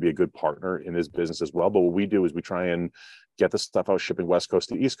tool and can be a good partner in this business as well. But what we do is we try and get the stuff out shipping West Coast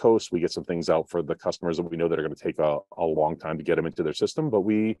to East Coast. We get some things out for the customers that we know that are going to take a long time to get them into their system. But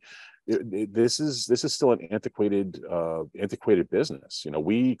this is still an antiquated business.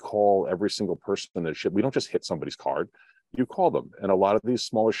 We call every single person that ship. We don't just hit somebody's card. You call them, and a lot of these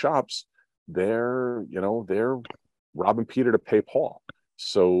smaller shops, they're robbing Peter to pay Paul.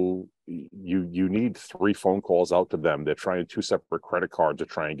 So you need 3 phone calls out to them. They're trying 2 separate credit cards to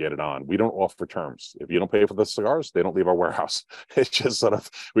try and get it on. We don't offer terms. If you don't pay for the cigars, they don't leave our warehouse. It's just sort of,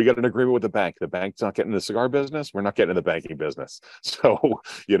 we got an agreement with the bank. The bank's not getting the cigar business. We're not getting in the banking business. So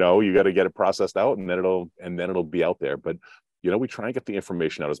you got to get it processed out, and then it'll be out there. But we try and get the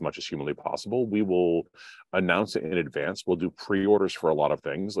information out as much as humanly possible. We will announce it in advance. We'll do pre-orders for a lot of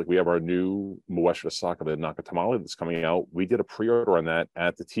things. Like we have our new Muestra Saka, the Naka Tamale, that's coming out. We did a pre-order on that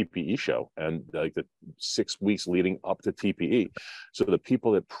at the TPE show, and like the 6 weeks leading up to TPE. So the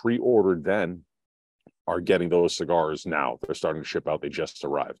people that pre-ordered then are getting those cigars now. They're starting to ship out. They just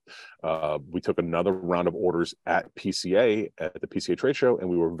arrived. We took another round of orders at the PCA trade show, and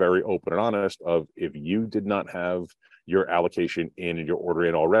we were very open and honest of, if you did not have your allocation in and your order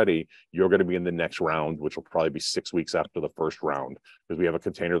in already, you're going to be in the next round, which will probably be 6 weeks after the first round, because we have a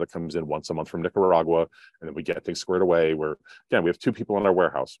container that comes in once a month from Nicaragua, and then we get things squared away. Where, again, we have 2 people in our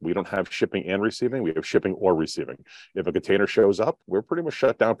warehouse. We don't have shipping and receiving. We have shipping or receiving. If a container shows up, we're pretty much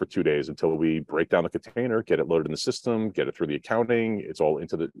shut down for 2 days until we break down the container, get it loaded in the system, get it through the accounting. It's all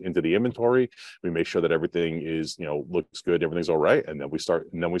into the inventory. We make sure that everything is, looks good, everything's all right, and then we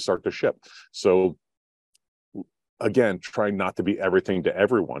start to ship. So again, trying not to be everything to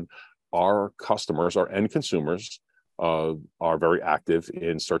everyone. Our customers, our end consumers, are very active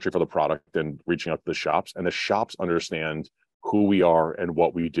in searching for the product and reaching out to the shops, and the shops understand who we are and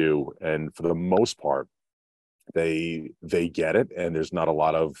what we do. And for the most part, they get it, and there's not a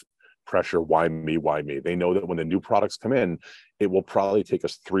lot of pressure. Why me? They know that when the new products come in, it will probably take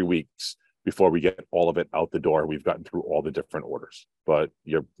us 3 weeks before we get all of it out the door. We've gotten through all the different orders. But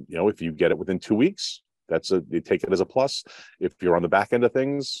if you get it within 2 weeks, you take it as a plus. If you're on the back end of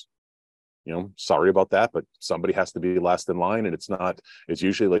things, sorry about that, but somebody has to be last in line, and it's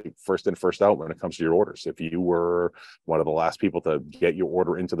usually like first in, first out when it comes to your orders. If you were one of the last people to get your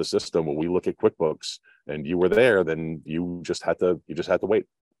order into the system when we look at QuickBooks and you were there, then you just had to wait.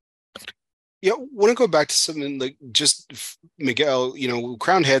 Yeah, I want to go back to something like just Miguel,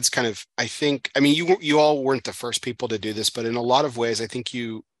 Crowned Heads kind of, you all weren't the first people to do this, but in a lot of ways, I think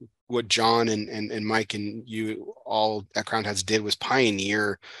what John and Mike and you all at Crowned Heads did was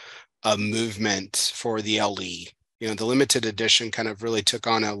pioneer a movement for the LE. The limited edition kind of really took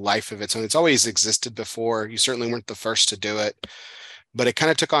on a life of its own. It's always existed before. You certainly weren't the first to do it, but it kind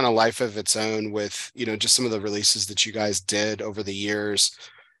of took on a life of its own with, just some of the releases that you guys did over the years.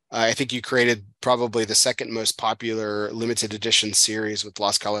 I think you created probably the second most popular limited edition series with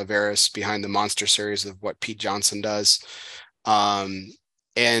Las Calaveras behind the Monster series of what Pete Johnson does.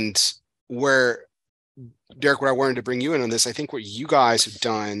 And where, Derek, what I wanted to bring you in on this, I think what you guys have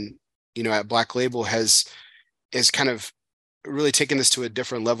done, at Black Label is kind of really taken this to a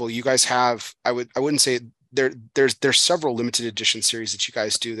different level. You guys have, I wouldn't say there's several limited edition series that you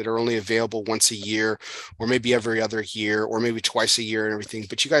guys do that are only available once a year, or maybe every other year, or maybe twice a year and everything.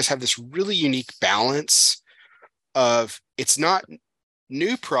 But you guys have this really unique balance of, it's not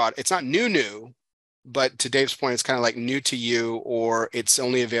it's not new, but to Dave's point, it's kind of like new to you, or it's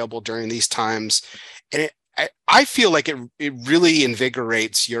only available during these times. And I feel like it really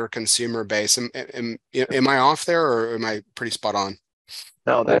invigorates your consumer base. Am I off there, or am I pretty spot on?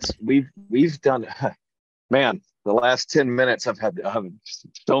 No, we've done, man, the last 10 minutes I've had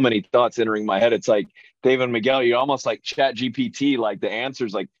so many thoughts entering my head. It's like, Dave and Miguel, you're almost like Chat GPT, like the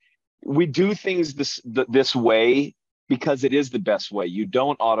answers, like we do things this way because it is the best way. You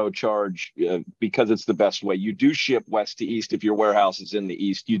don't auto charge because it's the best way. You do ship west to east if your warehouse is in the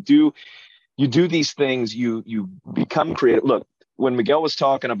east. You do these things, you become creative. Look, when Miguel was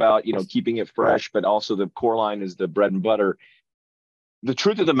talking about, keeping it fresh, but also the core line is the bread and butter. The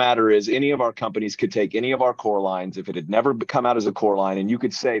truth of the matter is, any of our companies could take any of our core lines, if it had never come out as a core line, and you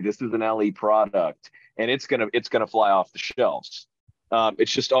could say this is an LE product, and it's gonna fly off the shelves.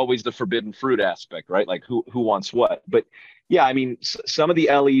 It's just always the forbidden fruit aspect, right? Like who wants what? But yeah, I mean, some of the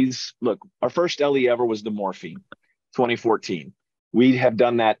LEs. Look, our first LE ever was the Morphine, 2014. We have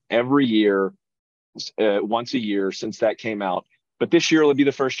done that every year, once a year since that came out. But this year will be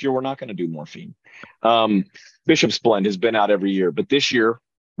the first year we're not going to do Morphine. Bishop's Blend has been out every year, but this year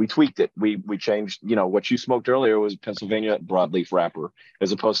we tweaked it. We changed, what you smoked earlier was Pennsylvania broadleaf wrapper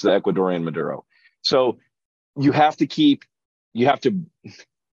as opposed to the Ecuadorian Maduro. So you have to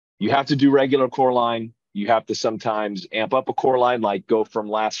do regular core line. You have to sometimes amp up a core line, like go from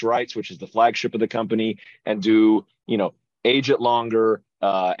Last Rights, which is the flagship of the company, and do, age it longer,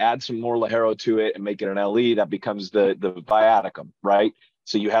 add some more Ligero to it and make it an LE. That becomes the Viaticum, right?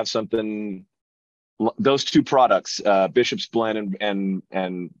 So you have something, those two products, Bishop's Blend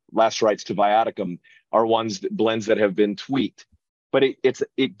and Last Rights to Viaticum, are blends that have been tweaked. But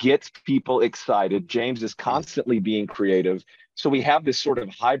it gets people excited. James is constantly being creative. So we have this sort of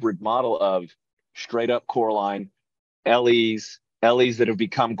hybrid model of straight up core line, LEs that have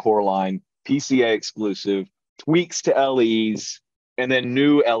become core line, PCA exclusive, tweaks to LEs, and then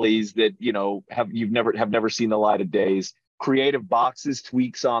new LEs that have never seen the light of days. Creative boxes,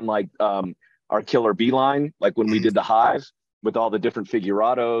 tweaks on like our Killer Bee line, like when we did the Hive with all the different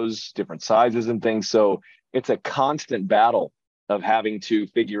figurados, different sizes and things. So it's a constant battle of having to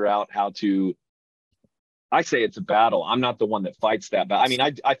figure out how to. I say it's a battle. I'm not the one that fights that battle. I mean,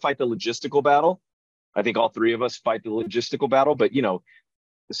 I fight the logistical battle. I think all three of us fight the logistical battle, but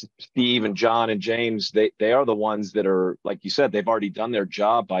Steve and John and James, they are the ones that are, like you said, they've already done their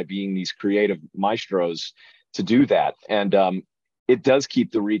job by being these creative maestros to do that. And it does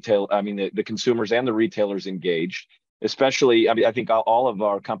keep the consumers and the retailers engaged, especially, I think all of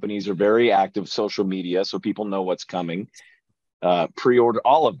our companies are very active social media, so people know what's coming. Pre-order,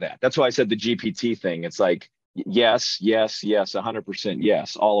 all of that. That's why I said the GPT thing. It's like, yes, 100%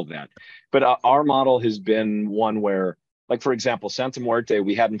 yes, all of that. But our model has been one where, like, for example, Santa Muerte,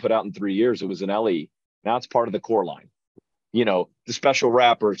 we hadn't put out in 3 years. It was an LE. Now it's part of the core line. The special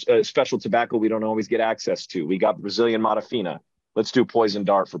wrappers, special tobacco we don't always get access to. We got Brazilian Matafina. Let's do Poison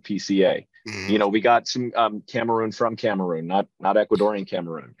Dart for PCA. Mm-hmm. We got some Cameroon from Cameroon, not Ecuadorian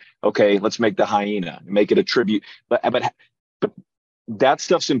Cameroon. Okay, let's make the Hyena, make it a tribute. But that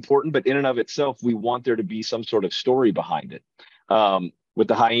stuff's important, but in and of itself, we want there to be some sort of story behind it. With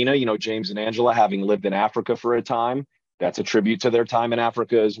the Hyena, James and Angela having lived in Africa for a time, that's a tribute to their time in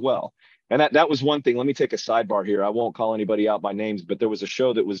Africa as well. And that was one thing. Let me take a sidebar here. I won't call anybody out by names, but there was a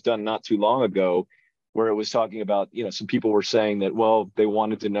show that was done not too long ago where it was talking about, some people were saying that, well, they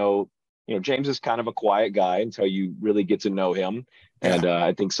wanted to know, James is kind of a quiet guy until you really get to know him. Yeah. And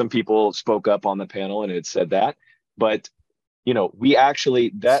I think some people spoke up on the panel and it said that. But we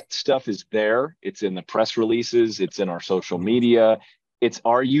actually, that stuff is there. It's in the press releases. It's in our social media.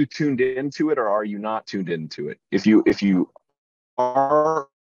 Are you tuned into it or are you not tuned into it? If you are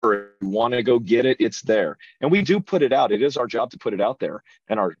or want to go get it, it's there. And we do put it out. It is our job to put it out there.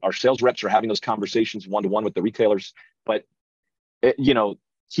 And our sales reps are having those conversations one-to-one with the retailers. But,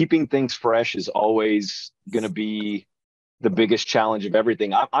 keeping things fresh is always going to be the biggest challenge of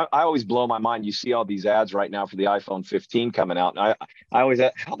everything. I always blow my mind. You see all these ads right now for the iPhone 15 coming out. And I always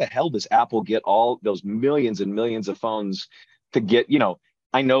ask, how the hell does Apple get all those millions and millions of phones to get,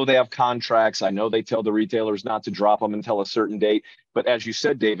 I know they have contracts. I know they tell the retailers not to drop them until a certain date. But as you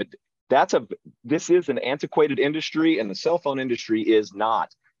said, David, this is an antiquated industry, and the cell phone industry is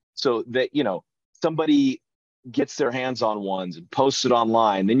not. So that, somebody gets their hands on ones and posts it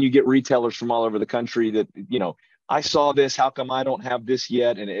online. Then you get retailers from all over the country that, I saw this, how come I don't have this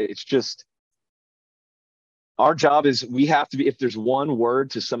yet? And it's just, our job is, we have to be, if there's one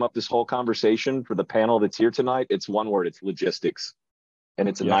word to sum up this whole conversation for the panel that's here tonight, it's one word, it's logistics. And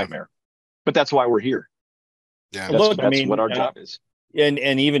it's a nightmare, but that's why we're here. Yeah. That's what our job is. And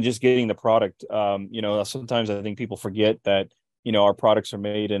even just getting the product, sometimes I think people forget that, our products are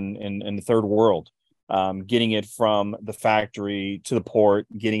made in the third world. Getting it from the factory to the port,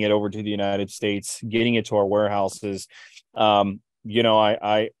 getting it over to the United States, getting it to our warehouses. I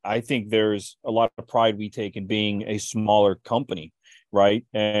think there's a lot of pride we take in being a smaller company, right?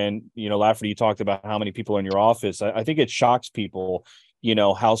 And, Lafferty, you talked about how many people are in your office. I think it shocks people,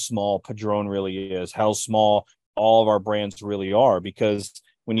 how small Padron really is, how small all of our brands really are, because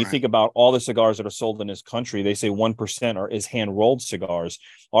when you think about all the cigars that are sold in this country, they say 1% is hand rolled cigars.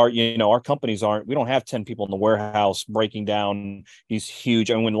 Our companies we don't have 10 people in the warehouse breaking down these huge.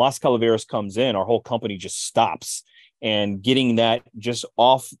 And when Las Calaveras comes in, our whole company just stops. And getting that just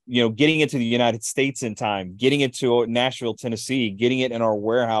off, getting it to the United States in time, getting it to Nashville, Tennessee, getting it in our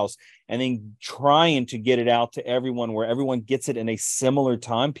warehouse, and then trying to get it out to everyone where everyone gets it in a similar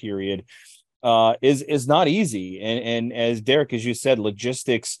time period is not easy. And as Derek, as you said,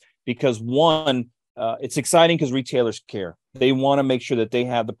 logistics, because one, it's exciting because retailers care. They want to make sure that they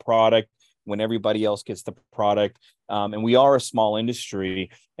have the product when everybody else gets the product. And we are a small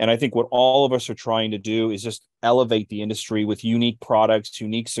industry. And I think what all of us are trying to do is just elevate the industry with unique products,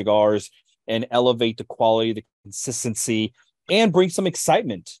 unique cigars, and elevate the quality, the consistency, and bring some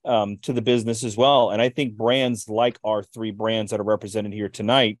excitement to the business as well. And I think brands like our three brands that are represented here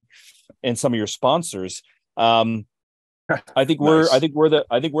tonight and some of your sponsors, I think we're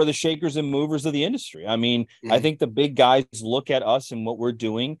the shakers and movers of the industry. I mean, I think the big guys look at us and what we're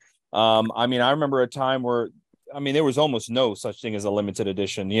doing. I remember a time where, there was almost no such thing as a limited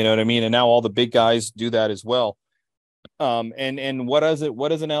edition, you know what I mean? And now all the big guys do that as well. And what is it?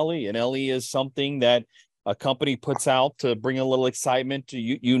 What is an LE? An LE is something that a company puts out to bring a little excitement to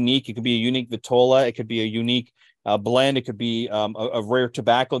unique. It could be a unique Vitola. It could be a unique blend. It could be a rare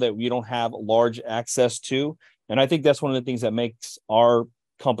tobacco that we don't have large access to. And I think that's one of the things that makes our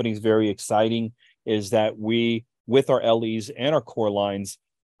companies very exciting, is that we, with our LEs and our core lines,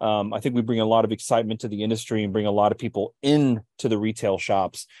 I think we bring a lot of excitement to the industry and bring a lot of people into the retail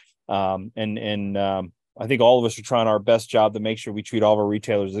shops. I think all of us are trying our best job to make sure we treat all of our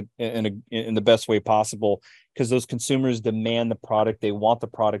retailers in the best way possible, because those consumers demand the product. They want the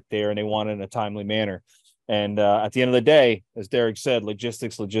product there, and they want it in a timely manner. And at the end of the day, as Derek said,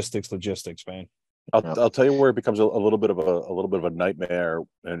 logistics, man. I'll tell you where it becomes a little bit of a nightmare,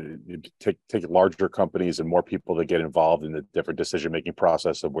 and you take larger companies and more people that get involved in the different decision making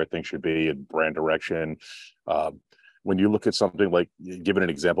process of where things should be and brand direction. When you look at something like, given an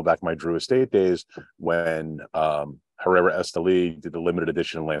example back in my Drew Estate days, when Herrera Esteli did the limited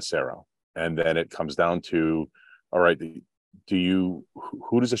edition Lancero, and then it comes down to, all right, who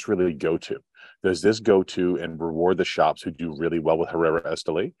does this really go to? Does this go to and reward the shops who do really well with Herrera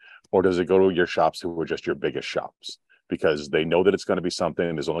Esteli, or does it go to your shops who are just your biggest shops? Because they know that it's going to be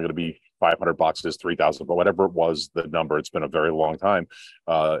something. There's only going to be 500 boxes, 3,000, but whatever it was, the number, it's been a very long time.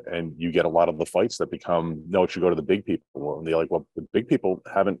 And you get a lot of the fights that become, no, it should go to the big people. And they're like, well, the big people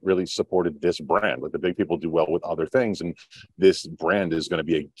haven't really supported this brand. Like, the big people do well with other things. And this brand is going to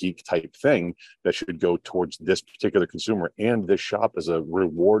be a geek type thing that should go towards this particular consumer. And this shop is a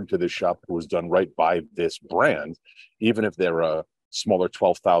reward to this shop who has done right by this brand, even if they're a smaller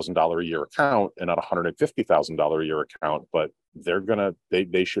 $12,000 a year account and not a $150,000 a year account, but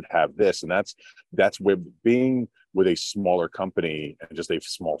they should have this. And that's where, being with a smaller company and just a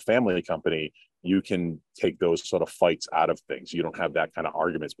small family company, you can take those sort of fights out of things. You don't have that kind of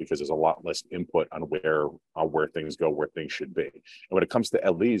arguments because there's a lot less input on where things go, where things should be. And when it comes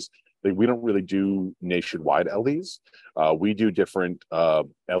to LEs, we don't really do nationwide LEs. We do different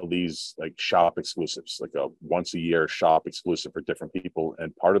LEs, like shop exclusives, like a once a year shop exclusive for different people.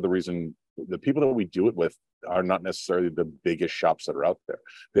 And part of the reason the people that we do it with are not necessarily the biggest shops that are out there.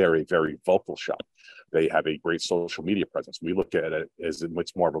 They're a very vocal shop. They have a great social media presence. We look at it as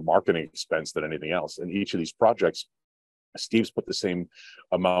it's more of a marketing expense than anything else. And each of these projects, Steve's put the same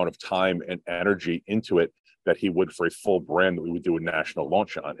amount of time and energy into it that he would for a full brand that we would do a national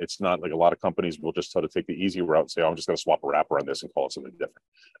launch on. It's not like a lot of companies will just sort of take the easy route and say, oh, I'm just going to swap a wrapper on this and call it something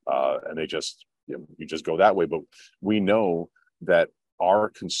different. And they just, you just go that way. But we know that our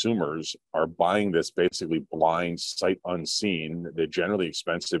consumers are buying this basically blind, sight unseen. They're generally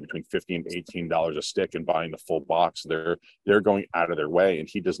expensive, between $15 and $18 a stick, and buying the full box. They're going out of their way, and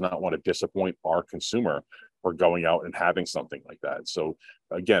he does not want to disappoint our consumer for going out and having something like that. So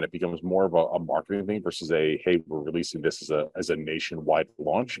again, it becomes more of a marketing thing versus a, hey, we're releasing this as a nationwide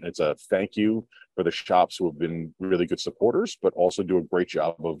launch. And it's a thank you for the shops who have been really good supporters, but also do a great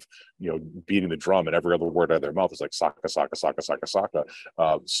job of, beating the drum, and every other word out of their mouth is like Saka, Saka, Saka, Saka, Saka.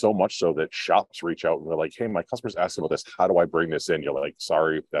 So much so that shops reach out and they're like, hey, my customers asked about this. How do I bring this in? You're like,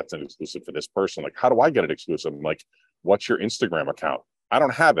 sorry, that's an exclusive for this person. Like, how do I get it exclusive? I'm like, what's your Instagram account? I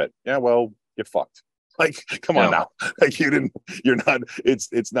don't have it. Yeah, well, get fucked. Like, come on now. Like,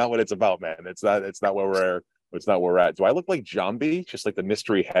 it's not what it's about, man. It's not where we're at. Do I look like Jambi? Just like the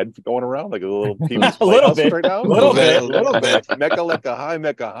mystery head going around, like a little Pee-wee's Playhouse right now? A little bit. Mecca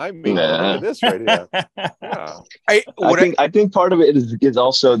hi me. Look at this right here. Yeah. I think part of it is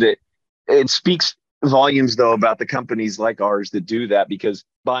also that it speaks volumes though about the companies like ours that do that, because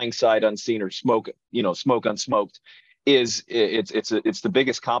buying sight unseen or smoke unsmoked is it's the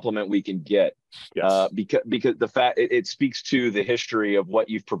biggest compliment we can get. Yes. Because the fact it speaks to the history of what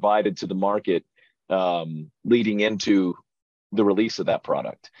you've provided to the market leading into the release of that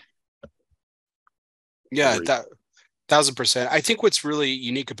product. Yeah, 1,000%. I think what's really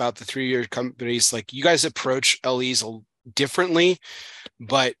unique about the 3-year companies, like, you guys approach LEs differently,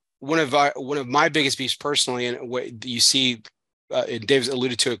 but one of my biggest beefs personally, and what you see, and Dave's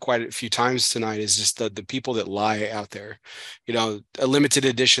alluded to it quite a few times tonight, is just the people that lie out there. A limited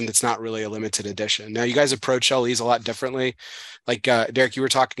edition that's not really a limited edition. Now, you guys approach LEs a lot differently. Like, Derek, you were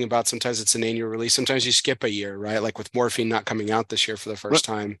talking about, sometimes it's an annual release, sometimes you skip a year, right? Like with Morphine not coming out this year for the first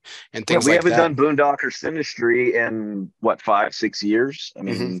time, and things like that. We haven't done Boondocker Sinistry in 5-6 years. I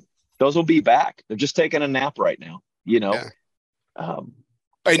mean, those will be back. They're just taking a nap right now. Yeah.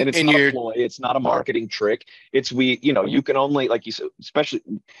 And it's not a ploy, it's not a marketing trick. It's you can only, like you said, especially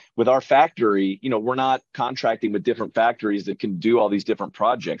with our factory, we're not contracting with different factories that can do all these different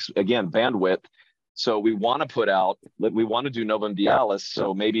projects. Again, bandwidth. So we want to do Novum Dialis.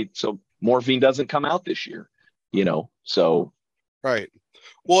 So Morphine doesn't come out this year, so. Right.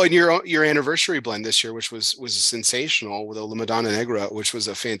 Well, and your anniversary blend this year, which was sensational, with a La Madonna Negra, which was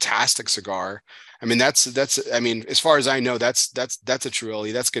a fantastic cigar. I mean, that's I mean, as far as I know, that's a true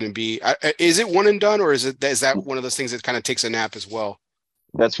LE. That's going to be. Is it one and done, or is that one of those things that kind of takes a nap as well?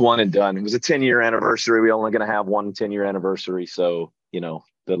 That's one and done. It was a 10-year anniversary. We're only going to have one 10-year anniversary, so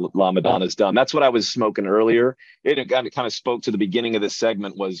the La Madonna's done. That's what I was smoking earlier. It kind of spoke to the beginning of this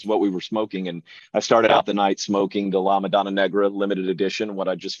segment, was what we were smoking. And I started out the night smoking the La Madonna Negra limited edition. What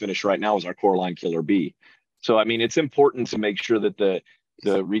I just finished right now is our core line Killer B. So, I mean, it's important to make sure that the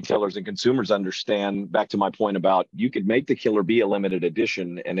retailers and consumers understand, back to my point about, you could make the Killer B a limited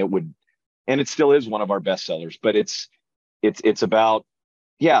edition and it still is one of our best sellers, but it's about,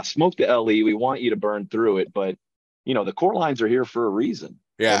 smoke the LE. We want you to burn through it, but the core lines are here for a reason.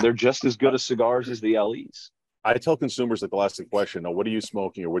 Yeah. And they're just as good as cigars as the LEs. I tell consumers, like, the last question, what are you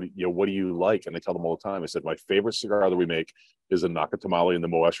smoking, or what do you like? And I tell them all the time, I said, my favorite cigar that we make is the Naka Tamale and the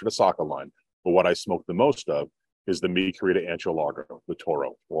Moestra de Saka line. But what I smoke the most of is the Mi Querida Ancho Largo, the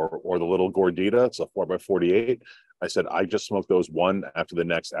Toro, or the little Gordita. It's a 4x48. I said, I just smoke those one after the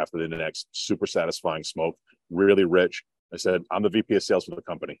next, super satisfying smoke, really rich. I said, I'm the VP of sales for the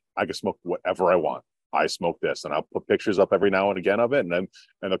company. I can smoke whatever I want. I smoke this, and I'll put pictures up every now and again of it. And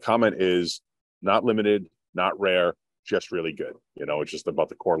the comment is not limited, not rare, just really good. It's just about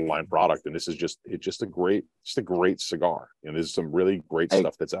the core line product. And this is just a great cigar. And there's some really great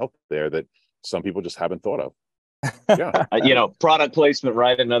stuff that's out there that some people just haven't thought of. Yeah. Product placement,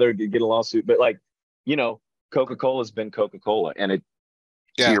 right? Another get a lawsuit, but Coca-Cola's been Coca-Cola, and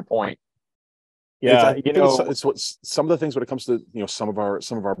to your point. Yeah, it's what some of the things when it comes to some of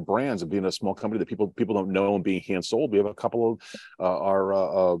our brands, and being a small company that people don't know and being hand sold. We have a couple of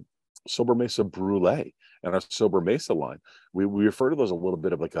our Sober Mesa Brulee and our Sober Mesa line. We refer to those a little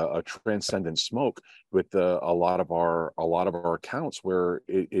bit of like a transcendent smoke with a lot of our accounts, where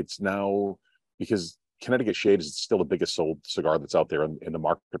it's now, because Connecticut Shade is still the biggest sold cigar that's out there in the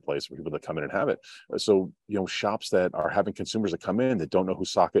marketplace for people that come in and have it. So, shops that are having consumers that come in that don't know who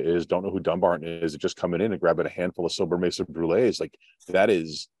Saka is, don't know who Dunbarton is, just coming in and grabbing a handful of Sober Mesa Brulees, like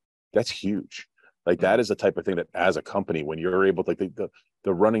that's huge. Like, that is the type of thing that, as a company, when you're able to, like,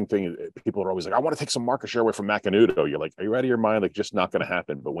 the running thing, people are always like, I want to take some market share away from Macanudo. You're like, are you out of your mind? Like, just not going to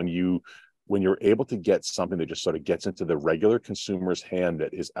happen. But when you're able to get something that just sort of gets into the regular consumer's hand,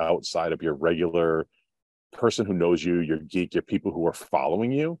 that is outside of your regular person who knows you, your geek, your people who are following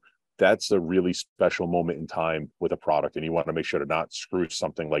you, that's a really special moment in time with a product, and you want to make sure to not screw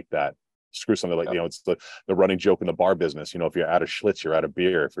something like that. It's the running joke in the bar business. If you're out of Schlitz, you're out of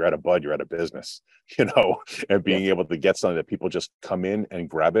beer. If you're out of Bud, you're out of business. And being able to get something that people just come in and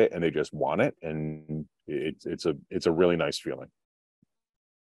grab it and they just want it, and it's a really nice feeling.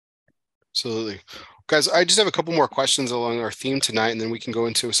 Absolutely. Guys, I just have a couple more questions along our theme tonight, and then we can go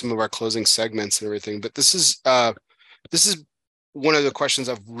into some of our closing segments and everything. But this is one of the questions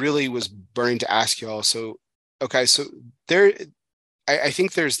I've really was burning to ask you all. So, okay, so I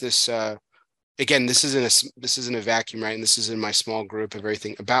think there's this, again, this isn't a vacuum, right? And this is in my small group of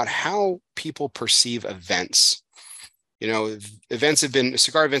everything about how people perceive events.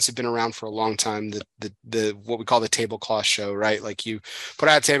 Cigar events have been around for a long time. The what we call the tablecloth show, right? Like you put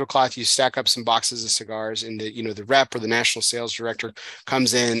out a tablecloth, you stack up some boxes of cigars, and the rep or the national sales director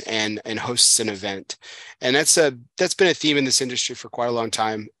comes in and hosts an event. And that's been a theme in this industry for quite a long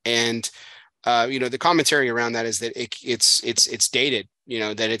time. And the commentary around that is that it's dated,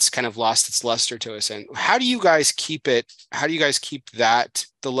 that it's kind of lost its luster to us. And how do you guys keep that,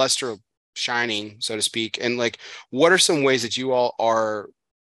 the luster shining, so to speak? And like, what are some ways that you all are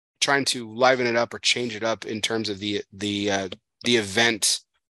trying to liven it up or change it up in terms of the event,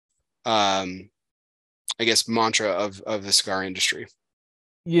 I guess, mantra of the cigar industry?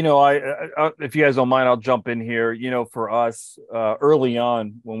 I if you guys don't mind, I'll jump in here. For us, early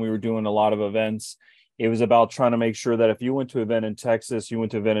on when we were doing a lot of events, it was about trying to make sure that if you went to an event in Texas, you went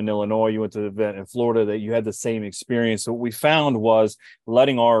to an event in Illinois, you went to an event in Florida, that you had the same experience. So what we found was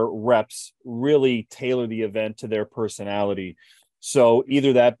letting our reps really tailor the event to their personality. So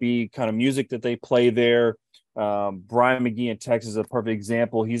either that be kind of music that they play there. Brian McGee in Texas is a perfect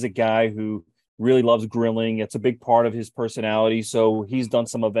example. He's a guy who really loves grilling. It's a big part of his personality. So he's done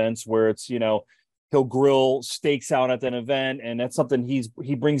some events where it's, he'll grill steaks out at an event, and that's something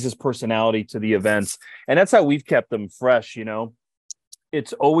he brings his personality to the events, and that's how we've kept them fresh.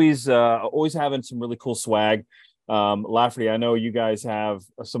 It's always having some really cool swag. Lafferty, I know you guys have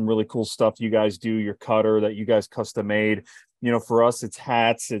some really cool stuff you guys do, your cutter that you guys custom made. For us, it's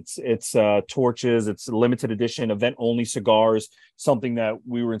hats, it's torches, it's limited edition, event only cigars, something that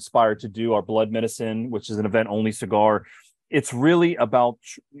we were inspired to do, our Blood Medicine, which is an event only cigar. It's really about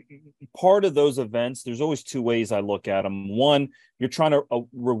part of those events. There's always two ways I look at them. One, you're trying to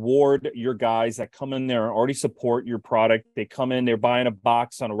reward your guys that come in there and already support your product. They come in, they're buying a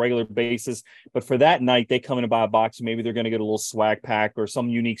box on a regular basis, but for that night, they come in and buy a box. Maybe they're going to get a little swag pack or some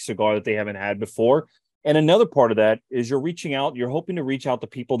unique cigar that they haven't had before. And another part of that is you're hoping to reach out to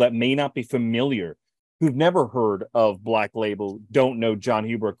people that may not be familiar, who've never heard of Black Label, don't know John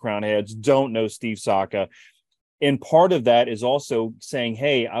Huber at Crown Heads, don't know Steve Saka. And part of that is also saying,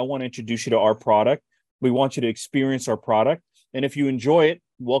 hey, I want to introduce you to our product. We want you to experience our product. And if you enjoy it,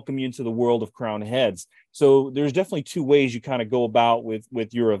 welcome you into the world of Crown Heads. So there's definitely two ways you kind of go about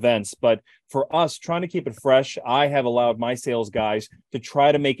with your events. But for us, trying to keep it fresh, I have allowed my sales guys to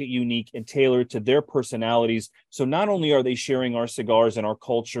try to make it unique and tailor it to their personalities. So not only are they sharing our cigars and our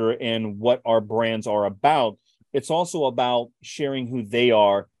culture and what our brands are about, it's also about sharing who they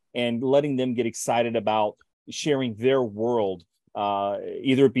are and letting them get excited about sharing their world,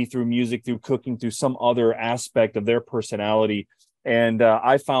 either it be through music, through cooking, through some other aspect of their personality. And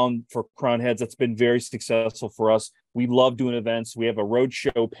I found for Crown Heads, that's been very successful for us. We love doing events. We have a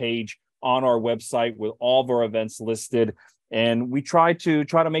roadshow page on our website with all of our events listed, and we try to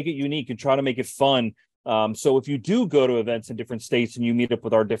make it unique and try to make it fun. So if you do go to events in different states and you meet up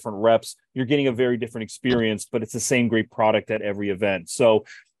with our different reps, you're getting a very different experience, but it's the same great product at every event. So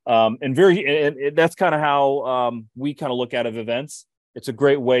and that's kind of how we kind of look at events. It's a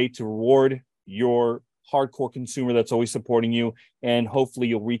great way to reward your hardcore consumer that's always supporting you, and hopefully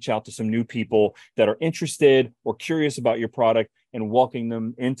you'll reach out to some new people that are interested or curious about your product and welcoming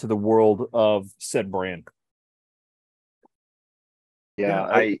them into the world of said brand. Yeah,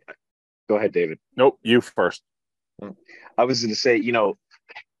 I go ahead, David. Nope, you first. I was going to say,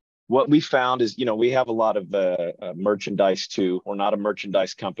 what we found is, we have a lot of merchandise too. We're not a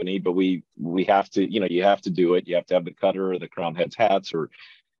merchandise company, but we have to, you have to do it. You have to have the cutter or the Crown Heads hats or,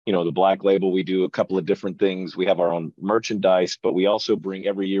 the Black Label. We do a couple of different things. We have our own merchandise, but we also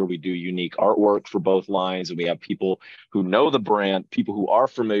every year we do unique artwork for both lines. And we have people who know the brand, people who are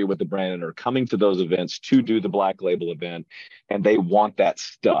familiar with the brand and are coming to those events to do the Black Label event. And they want that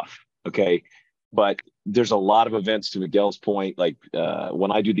stuff. Okay. But there's a lot of events, to Miguel's point, like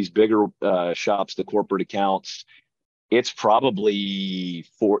when I do these bigger shops, the corporate accounts, it's probably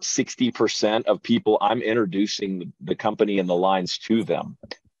 60% of people I'm introducing the company and the lines to them.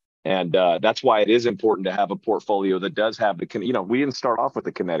 And that's why it is important to have a portfolio that does have we didn't start off with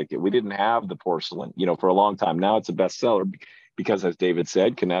the Connecticut. We didn't have the porcelain, for a long time. Now it's a bestseller because, as David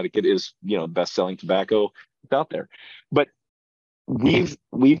said, Connecticut is, best-selling tobacco out there. But we've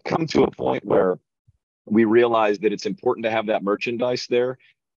come to a point where we realize that it's important to have that merchandise there.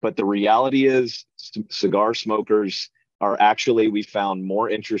 But the reality is cigar smokers are actually, we found, more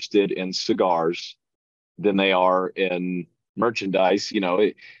interested in cigars than they are in merchandise.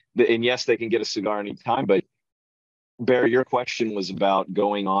 And yes, they can get a cigar anytime, but Barry, your question was about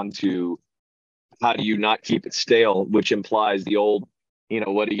going on to how do you not keep it stale, which implies the old,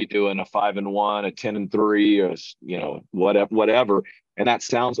 what are you doing, a 5-1, a 10-3, or whatever. And that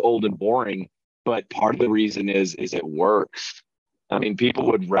sounds old and boring, but part of the reason is it works. I mean, people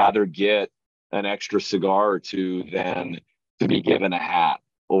would rather get an extra cigar or two than to be given a hat,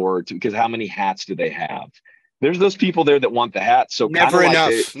 because how many hats do they have? There's those people there that want the hat. So never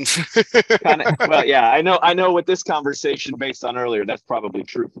enough. Well, yeah, I know with this conversation based on earlier, that's probably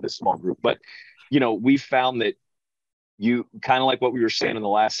true for this small group. But, we found that you kind of like what we were saying in the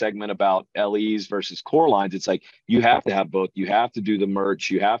last segment about LEs versus core lines. It's like, you have to have both. You have to do the merch.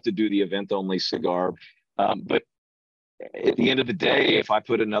 You have to do the event only cigar. But at the end of the day, if I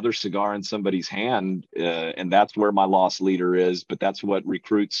put another cigar in somebody's hand, and that's where my loss leader is, but that's what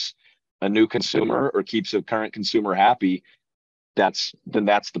recruits a new consumer or keeps a current consumer happy, that's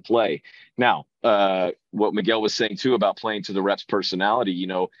the play. Now, what Miguel was saying too about playing to the rep's personality,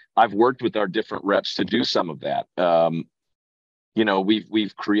 I've worked with our different reps to do some of that.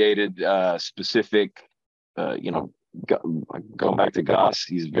 We've created specific, going back to Gus,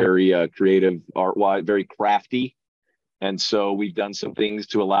 he's very creative art-wise, very crafty. And so we've done some things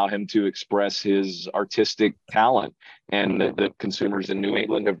to allow him to express his artistic talent. And the consumers in New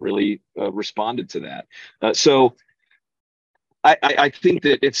England have really responded to that. So I think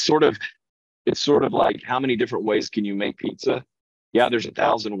that it's sort of like, how many different ways can you make pizza? Yeah, there's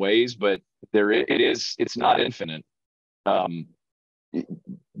 1,000 ways, but it's not infinite.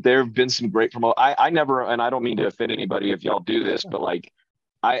 There have been some great I never, and I don't mean to offend anybody if y'all do this, but like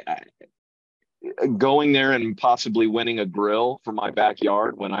I going there and possibly winning a grill for my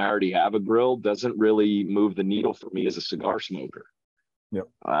backyard when I already have a grill doesn't really move the needle for me as a cigar smoker. Yep.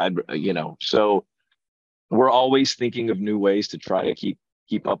 So we're always thinking of new ways to try to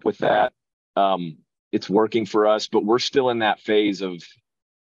keep up with that. It's working for us, but we're still in that phase of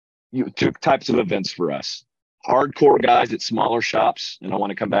two types of events for us: hardcore guys at smaller shops, and I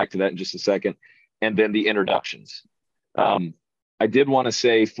want to come back to that in just a second, and then the introductions. I did want to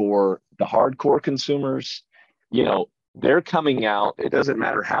say, for the hardcore consumers, they're coming out. It doesn't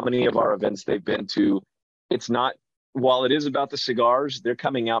matter how many of our events they've been to. It's not, while it is about the cigars, they're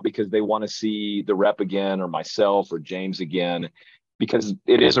coming out because they want to see the rep again, or myself or James again, because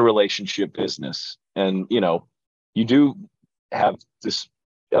it is a relationship business. And, you do have this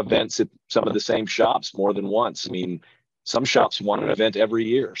events at some of the same shops more than once. I mean, some shops want an event every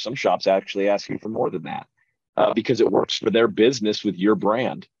year. Some shops actually ask you for more than that. Because it works for their business with your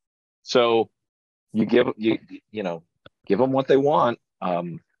brand. So you give them what they want.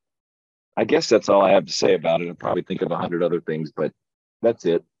 I guess that's all I have to say about it. I'll probably think of 100 other things, but that's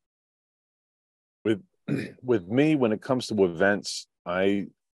it. With me, when it comes to events, I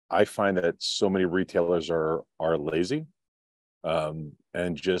find that so many retailers are lazy, and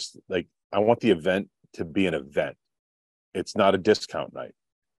just like, I want the event to be an event. It's not a discount night.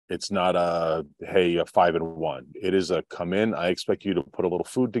 It's not a 5-1. It is a come in. I expect you to put a little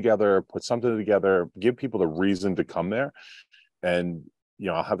food together, put something together, give people the reason to come there. And,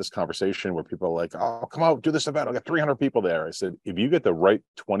 I'll have this conversation where people are like, oh, come out, do this event. I'll get 300 people there. I said, if you get the right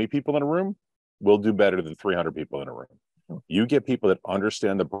 20 people in a room, we'll do better than 300 people in a room. You get people that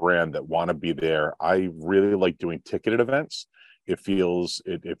understand the brand, that want to be there. I really like doing ticketed events. It feels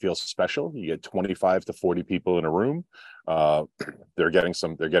special. You get 25 to 40 people in a room. They're getting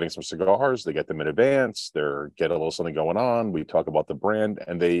some cigars. They get them in advance. They're get a little something going on. We talk about the brand,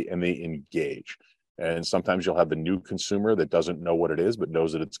 and they engage. And sometimes you'll have the new consumer that doesn't know what it is, but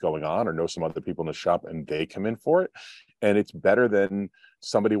knows that it's going on, or knows some other people in the shop, and they come in for it. And it's better than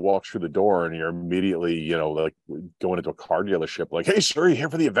somebody walks through the door and you're immediately, like going into a car dealership, like, hey, sir, you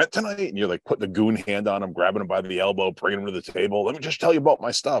here for the event tonight? And you're like putting a goon hand on them, grabbing them by the elbow, bringing them to the table. Let me just tell you about my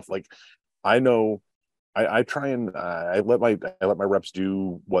stuff. Like, I know I try and I let my reps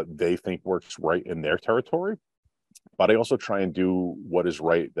do what they think works right in their territory, but I also try and do what is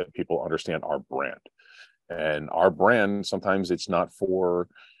right, that people understand our brand. And our brand, sometimes it's not for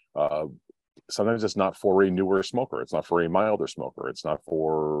a newer smoker. It's not for a milder smoker. It's not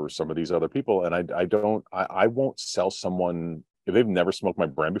for some of these other people. And I won't sell someone if they've never smoked my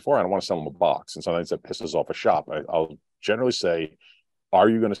brand before, I don't want to sell them a box. And sometimes that pisses off a shop. I'll generally say, are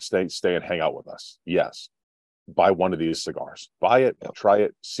you going to stay and hang out with us? Yes. Buy one of these cigars. Buy it, try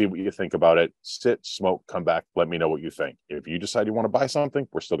it, see what you think about it. Sit, smoke, come back, let me know what you think. If you decide you want to buy something,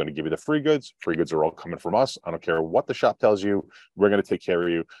 we're still going to give you the free goods. Free goods are all coming from us. I don't care what the shop tells you. We're going to take care of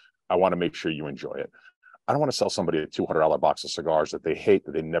you. I want to make sure you enjoy it. I don't want to sell somebody a $200 box of cigars that they hate,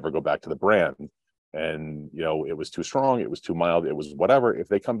 that they never go back to the brand. And, you know, it was too strong, it was too mild, it was whatever. If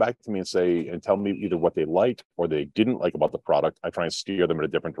they come back to me and say, and tell me either what they liked or they didn't like about the product, I try and steer them in a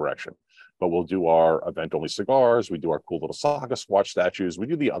different direction. But we'll do our event only cigars. We do our cool little Saga Swatch statues. We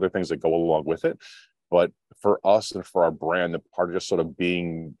do the other things that go along with it. But for us and for our brand, the part of just sort of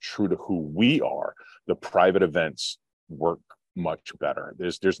being true to who we are, the private events work much better.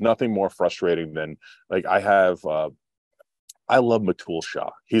 There's nothing more frustrating than, like, I love Matul Shah.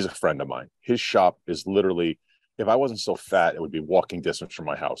 He's a friend of mine. His shop is literally, if I wasn't so fat, it would be walking distance from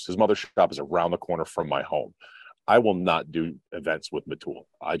my house. His mother's shop is around the corner from my home. I will not do events with Matul.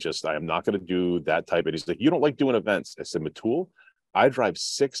 I am not going to do that type. And he's like, you don't like doing events? I said, Matul, I drive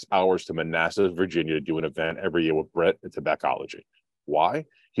 6 hours to Manassas, Virginia to do an event every year with Brett at Tobacology. Why?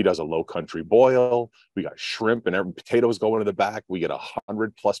 He does a low country boil. We got shrimp and potatoes going in the back. We get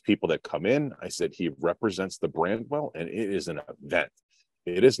 100+ people that come in. I said, he represents the brand well, and it is an event.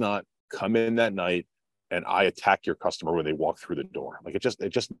 It is not come in that night and I attack your customer when they walk through the door. Like, it's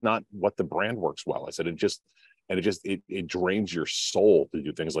just not what the brand works well. I said, it drains your soul to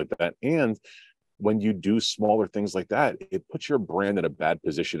do things like that. And when you do smaller things like that, it puts your brand in a bad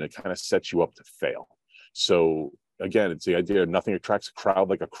position. It kind of sets you up to fail. So again, it's the idea of nothing attracts a crowd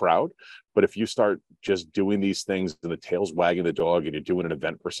like a crowd. But if you start just doing these things and the tail's wagging the dog, and you're doing an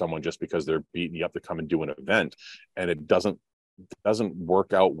event for someone just because they're beating you up to come and do an event, and it doesn't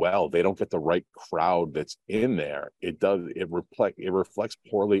work out well, they don't get the right crowd that's in there, it reflects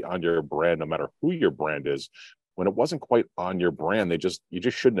poorly on your brand, no matter who your brand is. When it wasn't quite on your brand, you just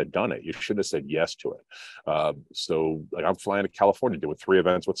shouldn't have done it. You shouldn't have said yes to it. So like, I'm flying to California doing 3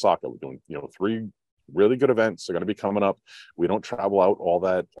 events with Saka. We're doing, 3 really good events. They're going to be coming up. We don't travel out all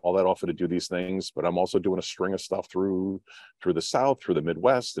that often to do these things, but I'm also doing a string of stuff through the South, through the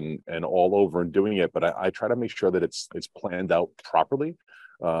Midwest, and all over, and doing it. But I try to make sure that it's planned out properly.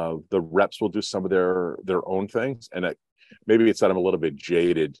 The reps will do some of their own things, and maybe it's that I'm a little bit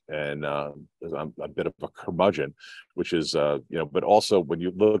jaded and I'm a bit of a curmudgeon, which is, but also when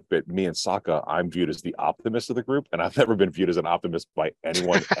you look at me and Saka, I'm viewed as the optimist of the group. And I've never been viewed as an optimist by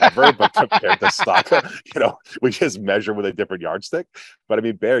anyone ever, but compared to Saka, we just measure with a different yardstick. But I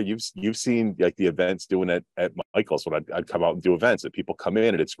mean, Bear, you've seen like the events doing it at Michael's when I'd come out and do events, that people come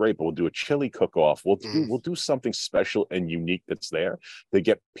in and it's great, but we'll do a chili cook-off. We'll do something special and unique that's there to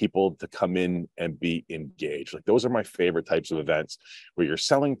get people to come in and be engaged. Like, those are my favorite types of events, where you're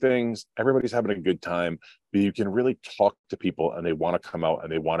selling things, everybody's having a good time, but you can really talk to people and they want to come out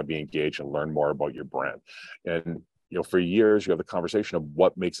and they want to be engaged and learn more about your brand. And for years you have the conversation of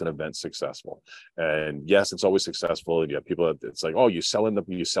what makes an event successful. And yes, it's always successful, and you have people that it's like, oh, you sell in the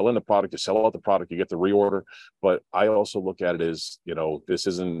product, you sell out the product, you get the reorder. But I also look at it as, this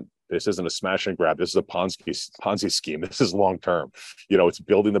isn't a smash and grab. This is a Ponzi scheme. This is long term. It's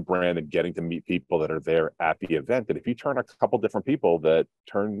building the brand and getting to meet people that are there at the event. And if you turn a couple different people that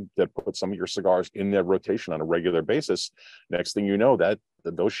put some of your cigars in their rotation on a regular basis, next thing you know, that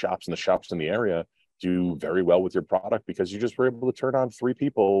those shops and the shops in the area do very well with your product, because you just were able to turn on 3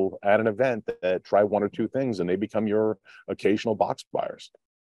 people at an event that try 1 or 2 things, and they become your occasional box buyers.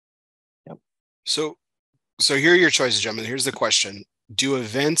 Yep. So here are your choices, gentlemen. Here's the question. Do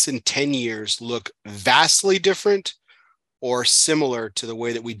events in 10 years look vastly different or similar to the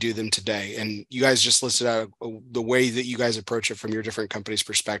way that we do them today? And you guys just listed out the way that you guys approach it from your different companies'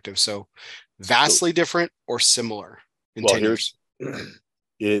 perspective. So vastly different or similar in 10 years?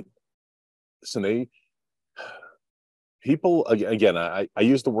 People, again, I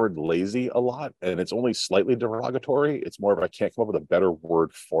use the word lazy a lot, and it's only slightly derogatory. It's more of, I can't come up with a better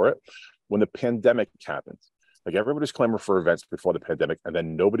word for it. When the pandemic happened, like, everybody's clamoring for events before the pandemic, and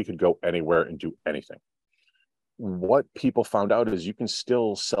then nobody could go anywhere and do anything. What people found out is you can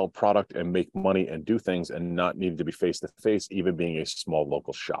still sell product and make money and do things and not need to be face to face, even being a small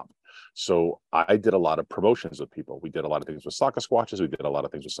local shop. So I did a lot of promotions with people. We did a lot of things with Saka Squatches. We did a lot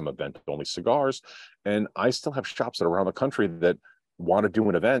of things with some event only cigars. And I still have shops that are around the country that want to do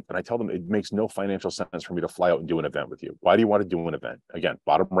an event, and I tell them it makes no financial sense for me to fly out and do an event with you. Why do you want to do an event? Again,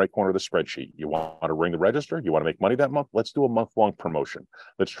 bottom right corner of the spreadsheet. You want to ring the register? You want to make money that month? Let's do a month-long promotion.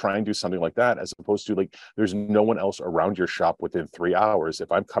 Let's try and do something like that, as opposed to like there's no one else around your shop within 3 hours.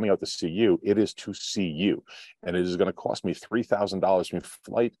 If I'm coming out to see you, it is to see you. And it is going to cost me $3,000 from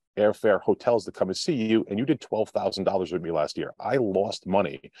flight, airfare, hotels to come and see you. And you did $12,000 with me last year. I lost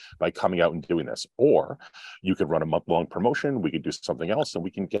money by coming out and doing this. Or you could run a month-long promotion. We could do something else and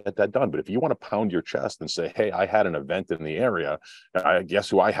we can get that done. But if you want to pound your chest and say, hey, I had an event in the area, I guess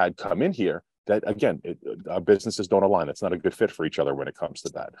who I had come in here, that again, our businesses don't align. It's not a good fit for each other when it comes to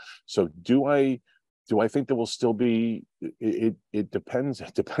that. So do I think there will still be, it depends.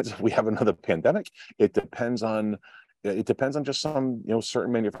 It depends if we have another pandemic. It depends on just some,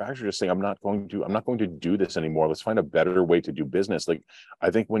 certain manufacturers saying, I'm not going to do this anymore. Let's find a better way to do business. Like,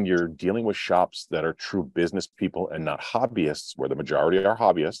 I think when you're dealing with shops that are true business people and not hobbyists, where the majority are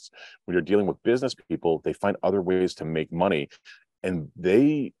hobbyists, when you're dealing with business people, they find other ways to make money. And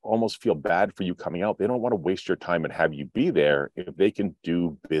they almost feel bad for you coming out. They don't want to waste your time and have you be there if they can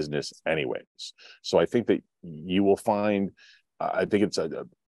do business anyways. So I think that you will find, I think it's a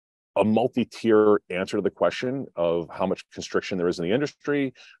multi-tier answer to the question of how much constriction there is in the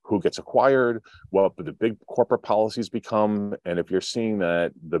industry, who gets acquired, what the big corporate policies become. And if you're seeing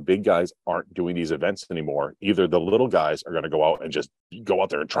that the big guys aren't doing these events anymore, either the little guys are going to go out and just go out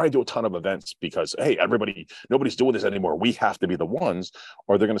there and try and do a ton of events because, hey, nobody's doing this anymore, we have to be the ones,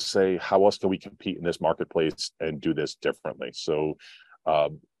 or they're going to say, how else can we compete in this marketplace and do this differently? So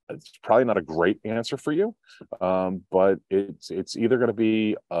it's probably not a great answer for you, but it's either going to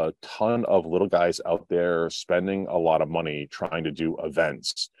be a ton of little guys out there spending a lot of money trying to do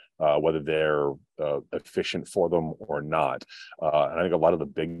events, whether they're efficient for them or not. And I think a lot of the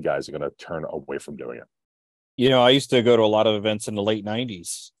big guys are going to turn away from doing it. I used to go to a lot of events in the late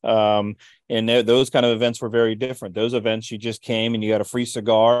 90s. And those kind of events were very different. Those events, you just came and you got a free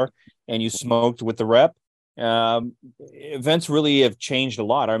cigar and you smoked with the rep. Events really have changed a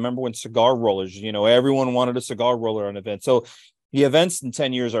lot. I remember when cigar rollers, everyone wanted a cigar roller on an event. So the events in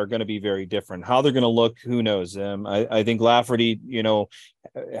 10 years are going to be very different. How they're going to look, who knows? I think Lafferty,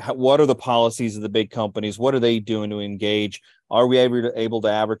 what are the policies of the big companies? What are they doing to engage? Are we able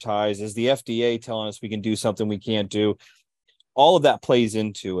to advertise? Is the FDA telling us we can do something we can't do? All of that plays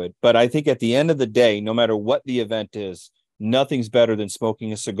into it. But I think at the end of the day, no matter what the event is, nothing's better than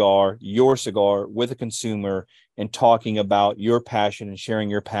smoking a cigar, your cigar, with a consumer and talking about your passion and sharing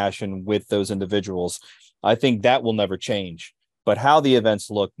your passion with those individuals. I think that will never change. But how the events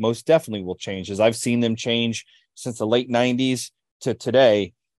look most definitely will change, as I've seen them change since the late 90s to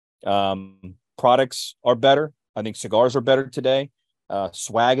today. Products are better. I think cigars are better today.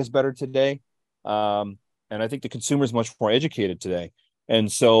 Swag is better today. And I think the consumer is much more educated today.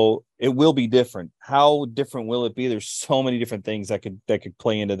 And so it will be different. How different will it be? There's so many different things that could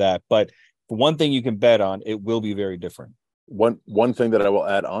play into that. But the one thing you can bet on, it will be very different. One thing that I will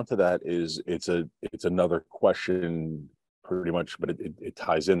add on to that is it's another question pretty much, but it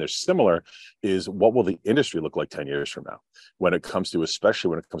ties in. They're similar. Is what will the industry look like 10 years from now especially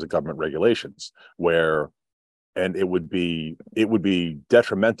when it comes to government regulations, and it would be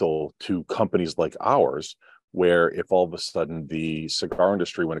detrimental to companies like ours, where if all of a sudden the cigar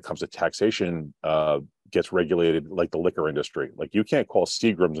industry, when it comes to taxation, gets regulated like the liquor industry. Like, you can't call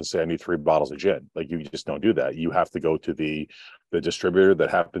Seagram's and say, I need 3 bottles of gin. Like, you just don't do that. You have to go to the distributor that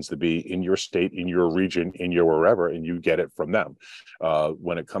happens to be in your state, in your region, in your wherever, and you get it from them.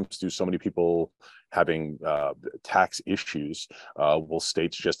 When it comes to so many people having tax issues, will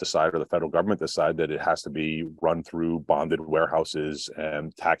states just decide, or the federal government decide, that it has to be run through bonded warehouses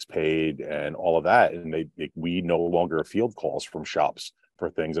and tax paid and all of that, and we no longer field calls from shops for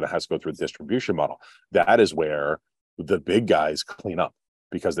things, and it has to go through a distribution model. That is where the big guys clean up,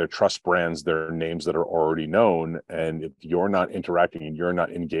 because they're trust brands, they're names that are already known. And if you're not interacting and you're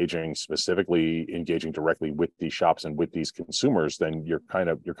not engaging directly with these shops and with these consumers, then you're kind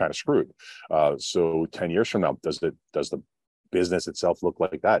of screwed. So 10 years from now, does the business itself look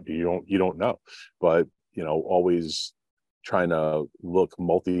like that? You don't know, but always trying to look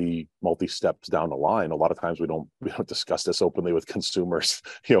multi steps down the line. A lot of times we don't discuss this openly with consumers,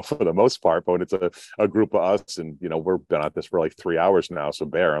 for the most part, but when it's a group of us, and we've been at this for like 3 hours now. So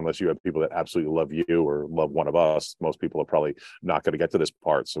Bear, unless you have people that absolutely love you or love one of us, most people are probably not going to get to this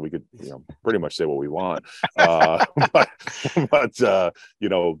part. So we could, pretty much say what we want. But what does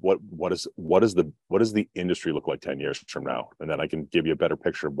the industry look like 10 years from now? And then I can give you a better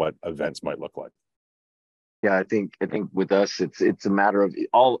picture of what events might look like. Yeah, I think with us, it's a matter of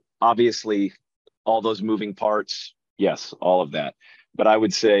all those moving parts. Yes, all of that. But I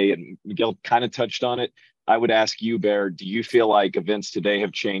would say, and Miguel kind of touched on it, I would ask you, Bear, do you feel like events today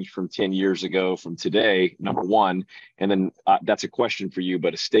have changed from 10 years ago from today, number one? And then that's a question for you,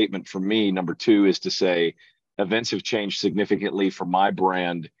 but a statement from me, number two, is to say events have changed significantly for my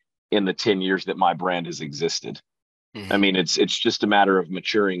brand in the 10 years that my brand has existed. I mean, it's just a matter of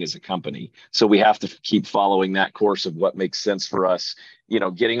maturing as a company. So we have to keep following that course of what makes sense for us.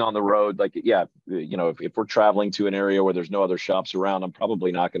 Getting on the road, like, yeah, if we're traveling to an area where there's no other shops around, I'm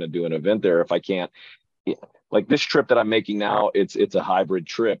probably not going to do an event there if I can't. Like this trip that I'm making now, it's a hybrid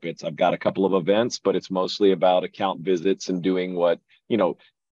trip. I've got a couple of events, but it's mostly about account visits and doing what,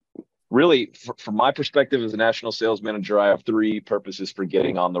 really, from my perspective as a national sales manager, I have three purposes for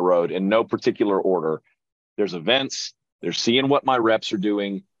getting on the road in no particular order. There's events, there's seeing what my reps are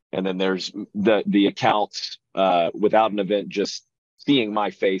doing, and then there's the accounts without an event, just seeing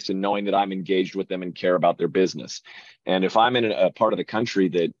my face and knowing that I'm engaged with them and care about their business. And if I'm in a part of the country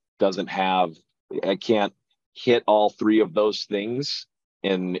that I can't hit all three of those things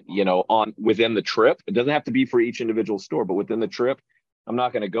and, within the trip, it doesn't have to be for each individual store, but within the trip, I'm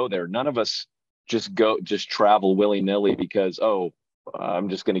not going to go there. None of us just travel willy-nilly because, I'm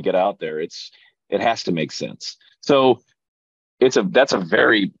just going to get out there. It has to make sense. So that's a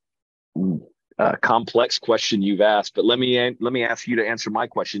very complex question you've asked, but let me ask you to answer my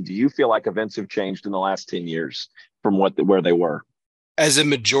question. Do you feel like events have changed in the last 10 years from where they were? As a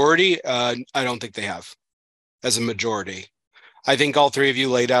majority, I don't think they have. As a majority, I think all three of you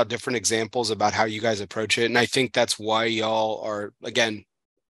laid out different examples about how you guys approach it, and I think that's why y'all are, again,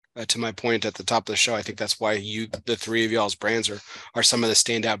 to my point at the top of the show, I think that's why the three of y'all's brands are some of the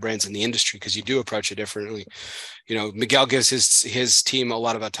standout brands in the industry, because you do approach it differently. Miguel gives his team a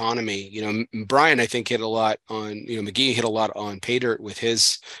lot of autonomy. Brian, I think, hit a lot on, McGee hit a lot on pay dirt with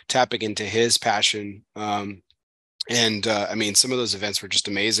his tapping into his passion. I mean, some of those events were just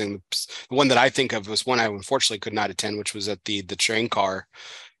amazing. The one that I think of was one I unfortunately could not attend, which was at the train car,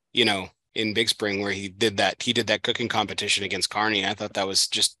 in Big Spring, where he did that cooking competition against Carney. I thought that was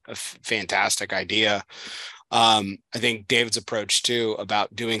just a fantastic idea. I think David's approach too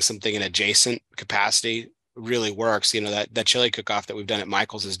about doing something in adjacent capacity really works. That chili cook-off that we've done at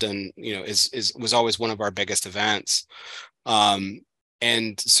Michael's was always one of our biggest events.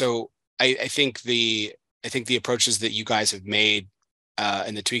 And so I think the approaches that you guys have made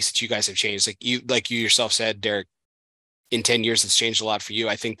and the tweaks that you guys have changed, like you yourself said, Derek, in 10 years, it's changed a lot for you.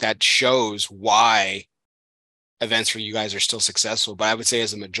 I think that shows why events for you guys are still successful. But I would say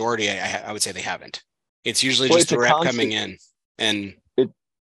as a majority, I would say they haven't. It's usually just a rep coming in. And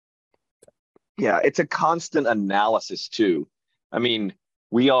it's a constant analysis too. I mean,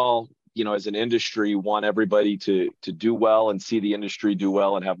 we all, as an industry, want everybody to do well and see the industry do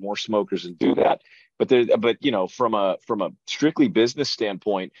well and have more smokers and do that. But from a strictly business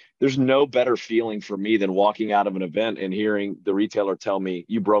standpoint, there's no better feeling for me than walking out of an event and hearing the retailer tell me,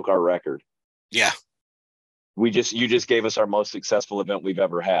 "You broke our record." Yeah. You just gave us our most successful event we've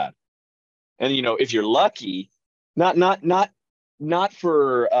ever had. And if you're lucky, not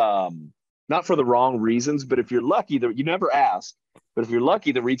for the wrong reasons, but if you're lucky, you never ask, but if you're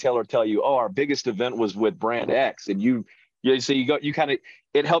lucky, the retailer will tell you, "Oh, our biggest event was with brand X," and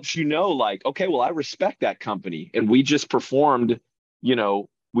it helps like, okay, well, I respect that company, and we just performed,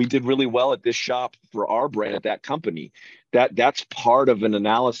 we did really well at this shop for our brand at that company. That's part of an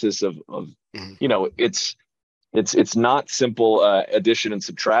analysis of it's not simple addition and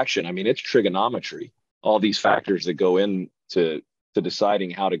subtraction. I mean, it's trigonometry, all these factors that go into deciding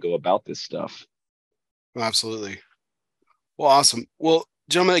how to go about this stuff. Absolutely. Well, awesome. Well,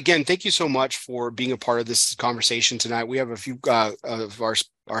 gentlemen, again, thank you so much for being a part of this conversation tonight. We have a few of our,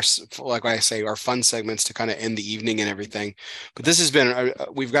 like I say, our fun segments to kind of end the evening and everything. But this has been,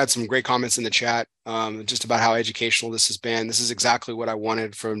 we've got some great comments in the chat just about how educational this has been. This is exactly what I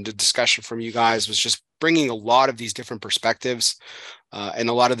wanted from the discussion from you guys, was just bringing a lot of these different perspectives and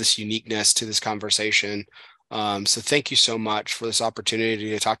a lot of this uniqueness to this conversation. So thank you so much for this opportunity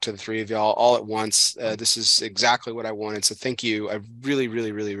to talk to the three of y'all all at once. This is exactly what I wanted. So thank you. I really,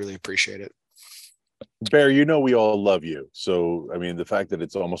 really, really, really appreciate it. Bear, we all love you. So, I mean, the fact that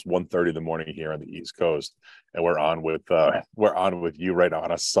it's almost 1:30 in the morning here on the East Coast, and we're on with you right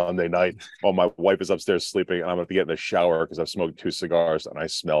on a Sunday night. Oh, my wife is upstairs sleeping, and I'm going to get in the shower because I've smoked 2 cigars and I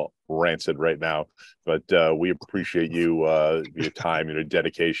smell rancid right now. But we appreciate you, your time, your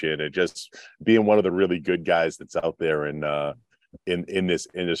dedication, and just being one of the really good guys that's out there in this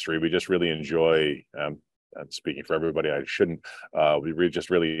industry. We just really enjoy. I'm speaking for everybody. I shouldn't. We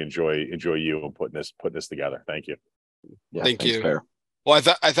really enjoy you and putting this together. Thank you. Yeah, thank you. Bear. Well,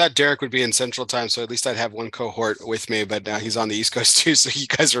 I thought Derek would be in Central Time, so at least I'd have one cohort with me. But now he's on the East Coast too, so you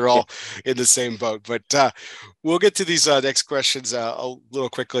guys are all in the same boat. But we'll get to these next questions a little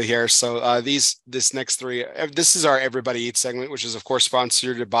quickly here. So this next three, this is our Everybody Eats segment, which is of course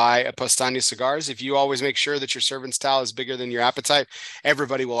sponsored by Pastania Cigars. If you always make sure that your servant's towel is bigger than your appetite,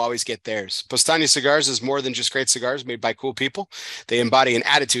 everybody will always get theirs. Pastania Cigars is more than just great cigars made by cool people. They embody an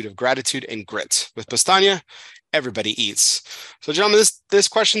attitude of gratitude and grit. With Pastania, everybody eats. So, gentlemen, this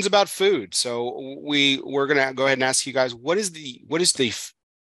question's about food. So we're gonna go ahead and ask you guys, what is the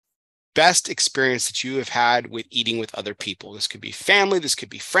best experience that you have had with eating with other people? This could be family, this could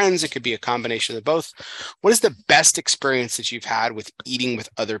be friends, it could be a combination of both. What is the best experience that you've had with eating with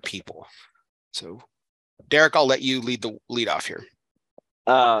other people? So, Derek, I'll let you lead off here.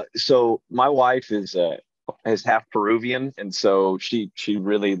 So my wife is half Peruvian, and so she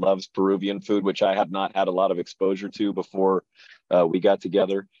really loves Peruvian food, which I have not had a lot of exposure to before we got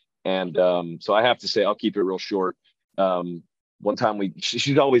together. And so I have to say, I'll keep it real short. One time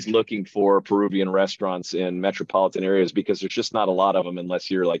she's always looking for Peruvian restaurants in metropolitan areas because there's just not a lot of them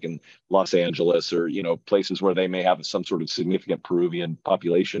unless you're like in Los Angeles or, places where they may have some sort of significant Peruvian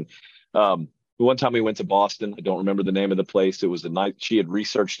population. One time we went to Boston. I don't remember the name of the place. It was the night she had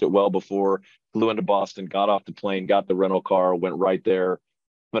researched it well before, flew into Boston, got off the plane, got the rental car, went right there.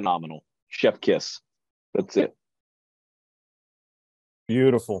 Phenomenal. Chef kiss. That's it.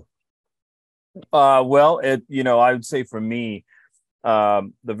 Beautiful. Well, I would say for me,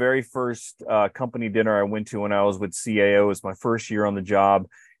 the very first company dinner I went to when I was with CAO was my first year on the job.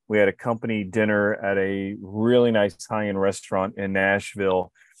 We had a company dinner at a really nice high-end restaurant in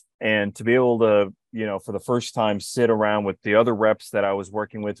Nashville. And to be able to, for the first time, sit around with the other reps that I was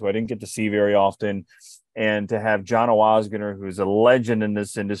working with, who I didn't get to see very often, and to have John O'Osgener, who's a legend in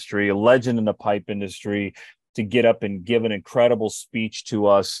this industry, a legend in the pipe industry, to get up and give an incredible speech to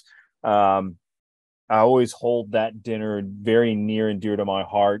us. I always hold that dinner very near and dear to my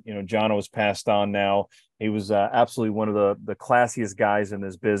heart. John was passed on now. He was absolutely one of the classiest guys in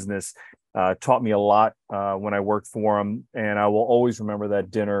this business. Taught me a lot when I worked for him, and I will always remember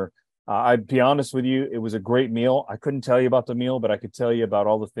that dinner. I'd be honest with you, it was a great meal. I couldn't tell you about the meal, but I could tell you about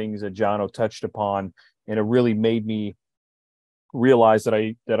all the things that Jono touched upon, and it really made me realize that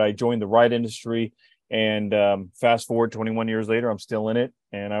I joined the right industry. And fast forward 21 years later, I'm still in it,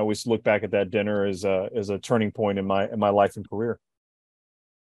 and I always look back at that dinner as a turning point in my life and career.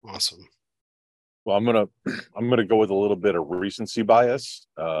 Awesome. Well, I'm gonna go with a little bit of recency bias,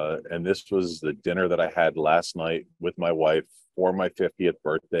 and this was the dinner that I had last night with my wife for my 50th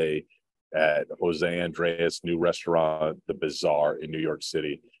birthday at Jose Andreas' new restaurant, The Bazaar in New York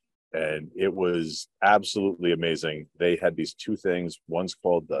City, and it was absolutely amazing. They had these two things. One's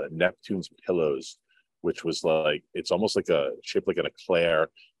called the Neptune's Pillows, which was like it's almost like shaped like an eclair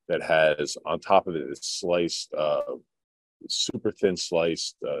that has on top of it this sliced. Super thin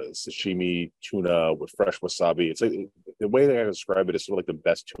sliced sashimi tuna with fresh wasabi. It's like the way that I describe it is sort of like the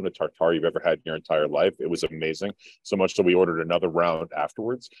best tuna tartare you've ever had in your entire life. It was amazing, so much that we ordered another round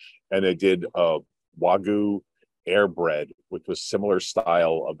afterwards. And they did wagyu air bread, which was similar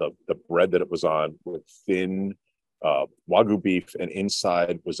style of the bread that it was on, with thin wagyu beef, and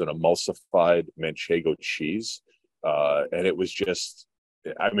inside was an emulsified manchego cheese. And it was just,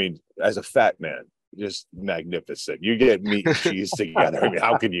 I mean, as a fat man, just magnificent. You get meat and cheese together. I mean,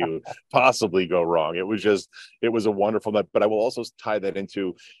 how can you possibly go wrong? It was a wonderful night. But I will also tie that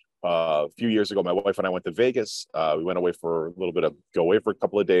into a few years ago, my wife and I went to Vegas. We went away for a little bit of go away for a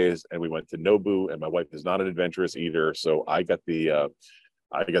couple of days, and we went to Nobu. And my wife is not an adventurous eater, so I got the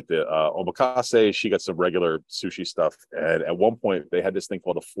omakase. She got some regular sushi stuff. And at one point, they had this thing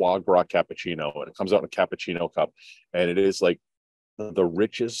called a foie gras cappuccino, and it comes out in a cappuccino cup, and it is like the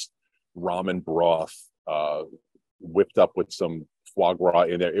richest ramen broth whipped up with some foie gras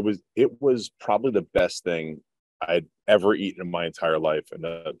in there. It was probably the best thing I'd ever eaten in my entire life. And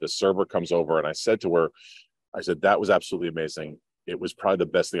the server comes over, and I said to her, that was absolutely amazing. It was probably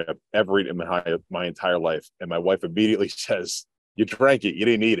the best thing I've ever eaten in my entire life. And my wife immediately says, "You drank it. You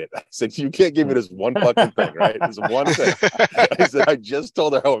didn't eat it." I said, "You can't give me this one fucking thing, right? This one thing." I said, "I just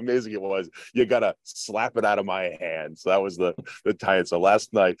told her how amazing it was. You gotta slap it out of my hand." So that was the tie-in. So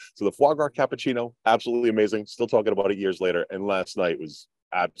last night, the foie gras cappuccino, absolutely amazing. Still talking about it years later. And last night was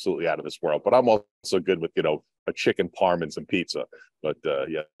absolutely out of this world. But I'm also good with a chicken parm and some pizza. But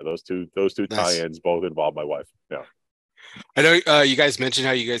yeah, those two tie-ins both involve my wife. Yeah. I know you guys mentioned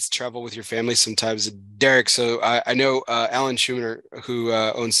how you guys travel with your family sometimes, Derek. So I know Alan Schumer, who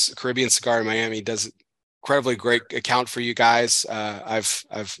owns Caribbean Cigar in Miami, does incredibly great account for you guys. I've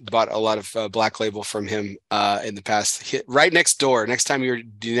bought a lot of Black Label from him in the past. Right next door. Next time you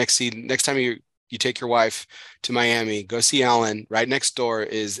take your wife to Miami, go see Alan. Right next door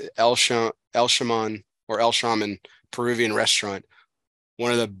is El Shaman Peruvian restaurant.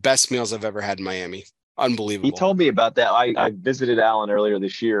 One of the best meals I've ever had in Miami. Unbelievable. He told me about that. I visited Alan earlier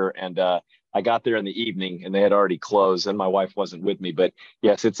this year, and I got there in the evening and they had already closed, and my wife wasn't with me, but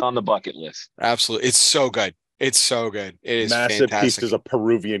yes, it's on the bucket list. Absolutely. It's so good. It's so good. It is massive fantastic. pieces of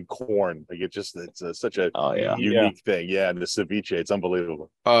Peruvian corn. Like it's such a unique thing. Yeah. And the ceviche, it's unbelievable.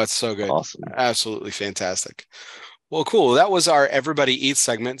 Oh, it's so good. Awesome. Absolutely fantastic. Well, cool. That was our Everybody Eats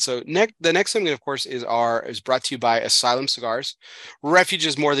segment. So the next segment, of course, is brought to you by Asylum Cigars. Refuge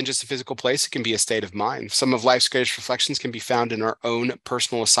is more than just a physical place. It can be a state of mind. Some of life's greatest reflections can be found in our own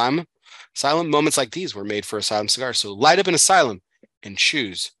personal asylum. Moments like these were made for Asylum Cigars. So light up an asylum and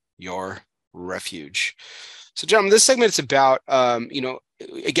choose your refuge. So, gentlemen, this segment is about,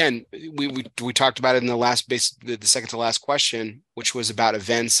 again, we talked about it in the second to last question, which was about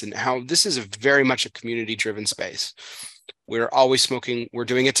events and how this is very much a community-driven space. We're always smoking. We're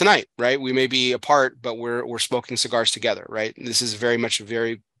doing it tonight, right? We may be apart, but we're smoking cigars together, right? This is very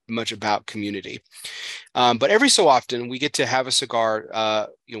much about community. But every so often we get to have a cigar,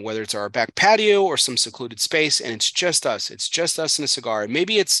 whether it's our back patio or some secluded space, and it's just us. It's just us and a cigar. And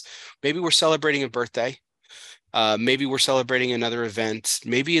maybe we're celebrating a birthday. Maybe we're celebrating another event.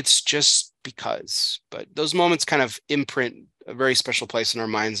 Maybe it's just because. But those moments kind of imprint a very special place in our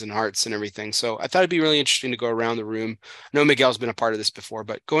minds and hearts and everything. So I thought it'd be really interesting to go around the room. I know Miguel's been a part of this before,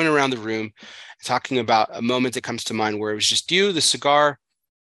 but going around the room and talking about a moment that comes to mind where it was just you, the cigar.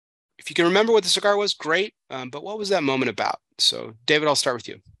 If you can remember what the cigar was, great. But what was that moment about? So, David, I'll start with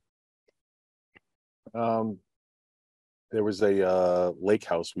you. There was a lake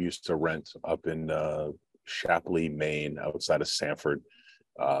house we used to rent up in Shapley, Maine, outside of Sanford.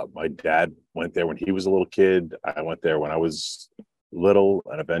 My dad went there when he was a little kid. I went there when I was little,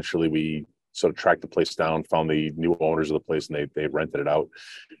 and eventually we sort of tracked the place down, found the new owners of the place, and they rented it out,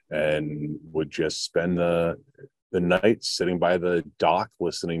 and would just spend the night sitting by the dock,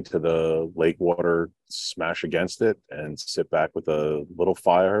 listening to the lake water smash against it, and sit back with a little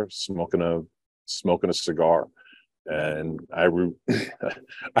fire, smoking a cigar. And I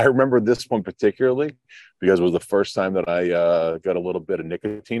remember this one particularly because it was the first time that I got a little bit of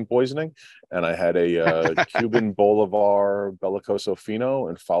nicotine poisoning, and I had a Cuban Bolivar Bellicoso Fino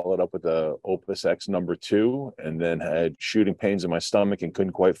and followed up with a Opus X #2, and then had shooting pains in my stomach and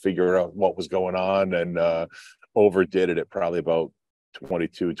couldn't quite figure out what was going on, and overdid it at probably about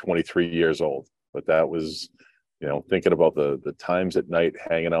 22, 23 years old. But that was, thinking about the times at night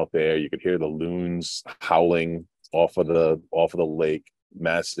hanging out there, you could hear the loons howling off of the lake,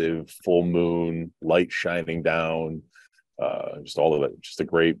 massive full moon, light shining down, just all of it. Just a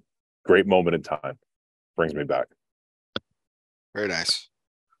great moment in time. Brings me back. Very nice.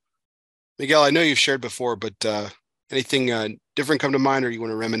 Miguel, I know you've shared before, but anything different come to mind, or you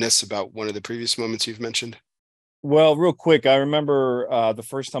want to reminisce about one of the previous moments you've mentioned? Well, real quick, I remember the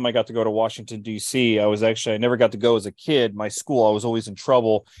first time I got to go to Washington, D.C. I never got to go as a kid. My school, I was always in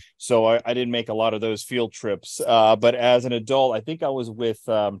trouble, so I didn't make a lot of those field trips. But as an adult, I think I was with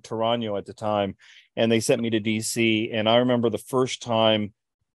Tarano at the time, and they sent me to D.C. And I remember the first time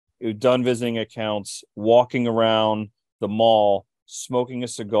done visiting accounts, walking around the mall, smoking a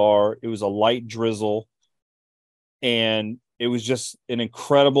cigar. It was a light drizzle, and it was just an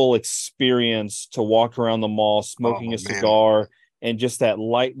incredible experience to walk around the mall, smoking a cigar, and just that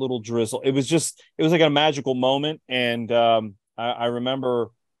light little drizzle. It was like a magical moment. And I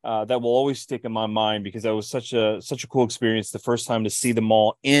remember that will always stick in my mind because that was such a cool experience. The first time to see the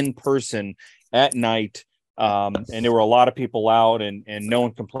mall in person at night. And there were a lot of people out, and no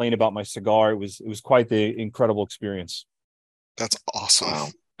one complained about my cigar. It was quite the incredible experience. That's awesome. Wow.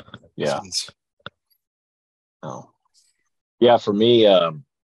 Yeah. Oh. Yeah, for me,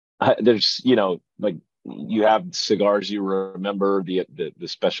 there's, like you have cigars you remember the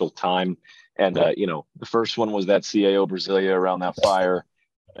special time. And, the first one was that CAO Brasilia around that fire.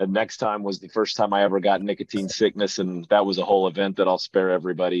 And next time was the first time I ever got nicotine sickness. And that was a whole event that I'll spare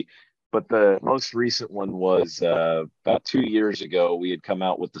everybody. But the most recent one was about 2 years ago. We had come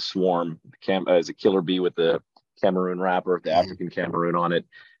out with the Swarm as a killer bee with the Cameroon wrapper, the African Cameroon on it.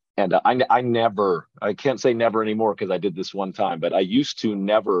 And I can't say never anymore because I did this one time, but I used to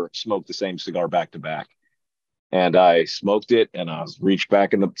never smoke the same cigar back to back. And I smoked it, and I was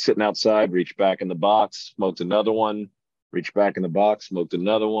sitting outside, reached back in the box, smoked another one, reached back in the box, smoked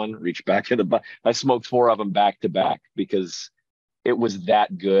another one, reached back in the box. I smoked 4 of them back to back because it was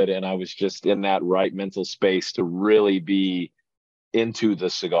that good. And I was just in that right mental space to really be into the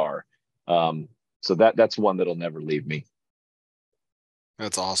cigar. So that's one that'll never leave me.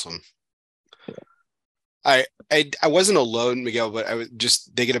 That's awesome. I wasn't alone, Miguel, but I was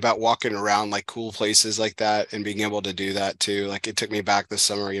just thinking about walking around like cool places like that and being able to do that too. Like it took me back this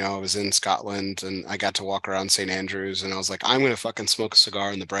summer, I was in Scotland and I got to walk around St. Andrews and I was like, I'm going to fucking smoke a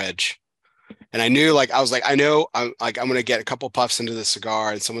cigar in the bridge. And I knew I know I'm going to get a couple puffs into the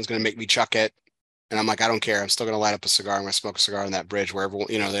cigar and someone's going to make me chuck it. And I'm like, I don't care. I'm still going to light up a cigar. I'm going to smoke a cigar on that bridge wherever,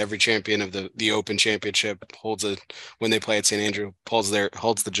 every champion of the Open Championship holds when they play at St. Andrew, holds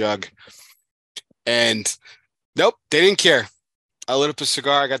the jug. And nope, they didn't care. I lit up a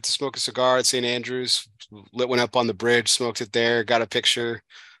cigar. I got to smoke a cigar at St. Andrews, lit one up on the bridge, smoked it there, got a picture,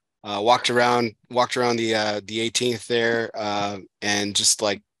 walked around the 18th there, and just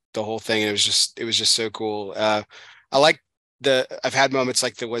like the whole thing. It was just so cool. I like I've had moments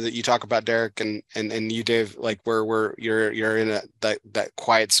like the way that you talk about, Derek, and you, Dave, like where you're in that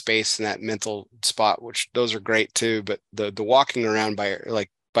quiet space and that mental spot, which those are great too. But the walking around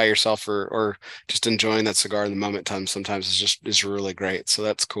by yourself or just enjoying that cigar in the moment sometimes is really great. So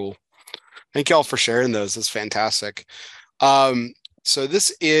that's cool. Thank you all for sharing those. That's fantastic. So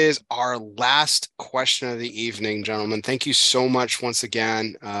this is our last question of the evening, gentlemen. Thank you so much once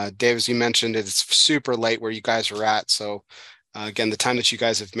again. Dave, as you mentioned, it's super late where you guys are at. So again, the time that you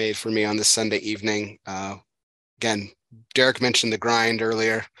guys have made for me on this Sunday evening. Again, Derek mentioned the grind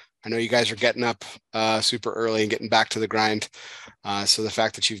earlier. I know you guys are getting up super early and getting back to the grind. So the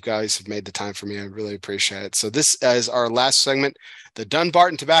fact that you guys have made the time for me, I really appreciate it. So this is our last segment, the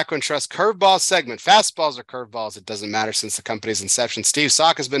Dunbarton Tobacco and Trust curveball segment. Fastballs or curveballs, it doesn't matter since the company's inception. Steve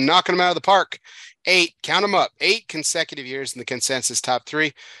Sock has been knocking them out of the park. 8 consecutive years in the consensus top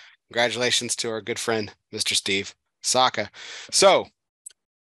 3. Congratulations to our good friend, Mr. Steve Saka. So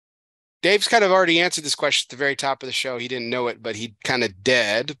Dave's kind of already answered this question at the very top of the show. He didn't know it, but he kind of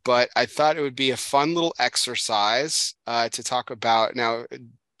did. But I thought it would be a fun little exercise to talk about. Now,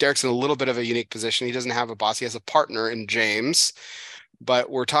 Derek's in a little bit of a unique position. He doesn't have a boss. He has a partner in James. But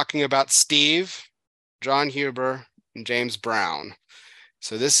we're talking about Steve, John Huber, and James Brown.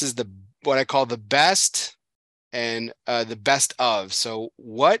 So this is what I call the best and the best of. So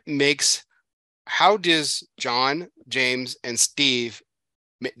how does John, James, and Steve,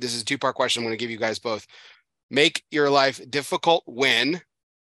 this is a 2-part question I'm going to give you guys both, make your life difficult win,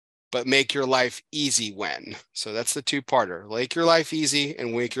 but make your life easy win? So that's the 2-parter. Make your life easy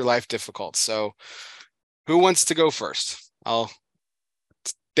and make your life difficult. So who wants to go first?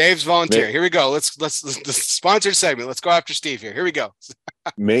 Dave's volunteer. Here we go. Let's the sponsored segment. Let's go after Steve here. Here we go.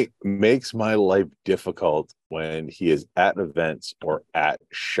 Makes my life difficult when he is at events or at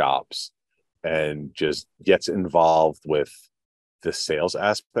shops and just gets involved with the sales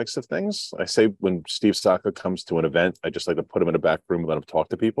aspects of things. I say when Steve Saka comes to an event, I just like to put him in a back room and let him talk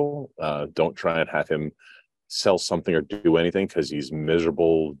to people. Don't try and have him sell something or do anything because he's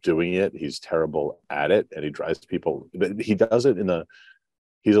miserable doing it. He's terrible at it and he drives people. But he does it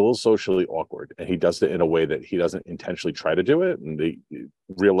he's a little socially awkward and he does it in a way that he doesn't intentionally try to do it. And the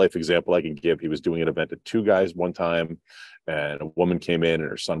real life example I can give, he was doing an event at 2 guys one time and a woman came in and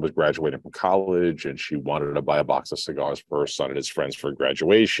her son was graduating from college and she wanted to buy a box of cigars for her son and his friends for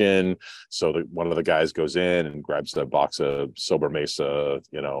graduation. So one of the guys goes in and grabs a box of Sobremesa,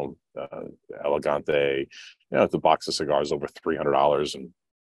 Elegante, the box of cigars over $300. And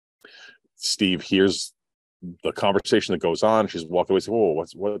Steve hears the conversation that goes on. She's walking away. She's like,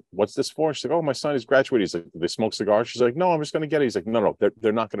 "Oh, what's this for?" She's like, "Oh, my son is graduating." He's like, "Do they smoke cigars?" She's like, "No, I'm just going to get it." He's like, "No,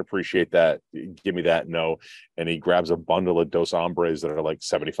 they're not going to appreciate that. Give me that." No. And he grabs a bundle of Dos Hombres that are like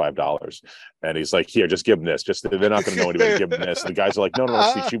 $75. And he's like, "Here, just give them this. Just they're not going to know anybody. Give them this." And the guys are like, "No,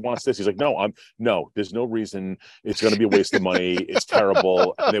 Steve, she wants this." He's like, "No, there's no reason. It's going to be a waste of money. It's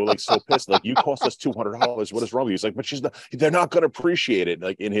terrible." And they were like so pissed. Like, "You cost us $200. What is wrong with you?" He's like, "But they're not going to appreciate it."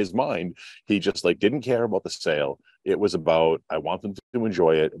 Like in his mind, he just like didn't care about the sale. It was about, I want them to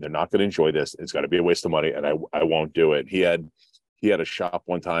enjoy it and they're not going to enjoy this. It's got to be a waste of money and I won't do it. He had a shop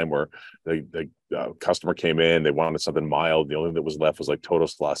one time where the customer came in, they wanted something mild. The only thing that was left was like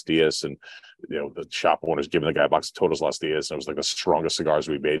Todos Las Dias. And, the shop owner's giving the guy a box of Todos Las Dias. And it was like the strongest cigars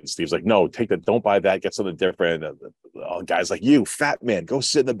we made. And Steve's like, "No, take that. Don't buy that. Get something different." And the guy's like, "You fat man, go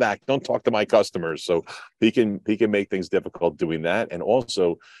sit in the back. Don't talk to my customers." So he can make things difficult doing that. And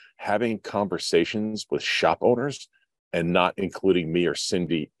also having conversations with shop owners and not including me or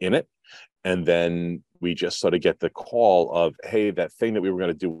Cindy in it. And then we just sort of get the call of, hey, that thing that we were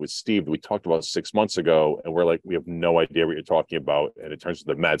going to do with Steve that we talked about 6 months ago, and we're like, we have no idea what you're talking about, and it turns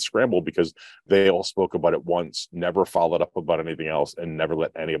into the mad scramble because they all spoke about it once, never followed up about anything else, and never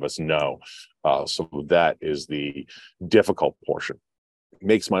let any of us know. So that is the difficult portion.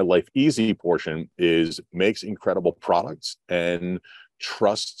 Makes my life easy portion is makes incredible products and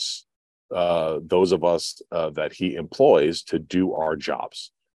trusts those of us that he employs to do our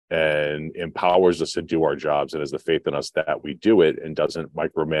jobs, and empowers us to do our jobs, and has the faith in us that we do it, and doesn't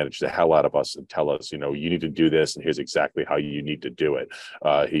micromanage the hell out of us and tell us, you know, you need to do this and here's exactly how you need to do it.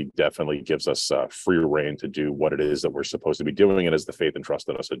 He definitely gives us free reign to do what it is that we're supposed to be doing, and has the faith and trust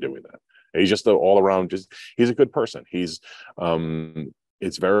in us in doing that. And he's just all around, he's a good person. He's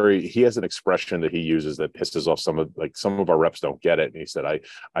he has an expression that he uses that pisses off some of our reps don't get it. And he said,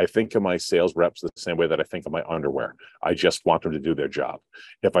 I think of my sales reps the same way that I think of my underwear. I just want them to do their job.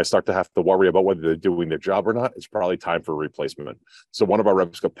 If I start to have to worry about whether they're doing their job or not, it's probably time for a replacement. So one of our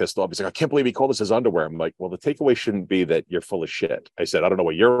reps got pissed off. He's like, I can't believe he called us his underwear. I'm like, well, the takeaway shouldn't be that you're full of shit. I said, I don't know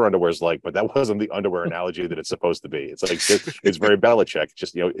what your underwear is like, but that wasn't the underwear analogy that it's supposed to be. It's like, it's very Belichick.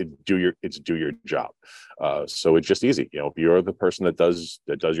 Just, you know, do your job. So it's just easy. You know, if you're the person that does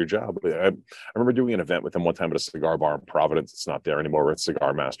your job. I remember doing an event with him one time at a cigar bar in Providence. It's not there anymore. We're at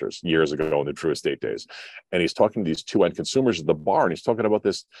Cigar Masters years ago in the True Estate days. And he's talking to these two end consumers at the bar, and he's talking about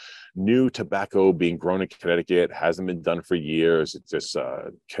this new tobacco being grown in Connecticut, hasn't been done for years. It's this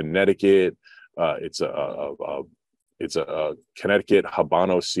Connecticut. It's a Connecticut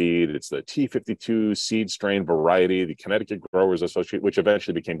Habano seed. It's the T52 seed strain variety, the Connecticut Growers Association, which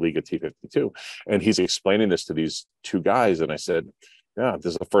eventually became League of T52. And he's explaining this to these two guys. And I said, yeah,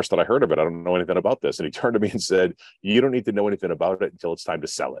 this is the first that I heard of it. I don't know anything about this. And he turned to me and said, you don't need to know anything about it until it's time to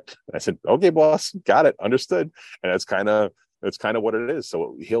sell it. And I said, okay, boss, got it, understood. And that's kind of what it is.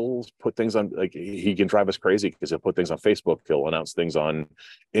 So he'll put things on, like, he can drive us crazy because he'll put things on Facebook. He'll announce things on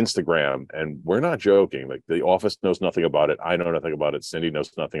Instagram. And we're not joking. Like, the office knows nothing about it. I know nothing about it. Cindy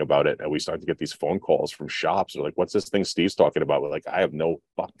knows nothing about it. And we start to get these phone calls from shops. They're like, what's this thing Steve's talking about? We're like, I have no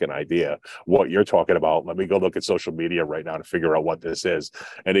fucking idea what you're talking about. Let me go look at social media right now to figure out what this is.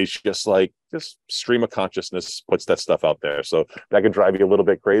 And he's just like, just stream of consciousness, puts that stuff out there. So that can drive you a little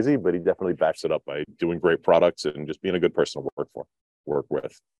bit crazy, but he definitely backs it up by doing great products and just being a good person to work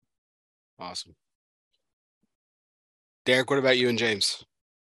with. Awesome. Derek, what about you and James?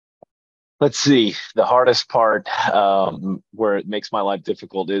 Let's see. The hardest part, where it makes my life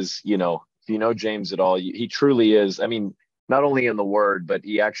difficult, is, you know, if you know James at all, he truly is. I mean, not only in the word, but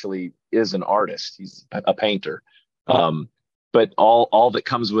he actually is an artist. He's a painter. But all that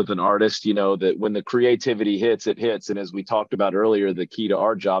comes with an artist, you know, that when the creativity hits, it hits. And as we talked about earlier, the key to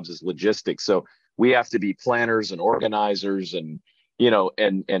our jobs is logistics. So we have to be planners and organizers, and, you know,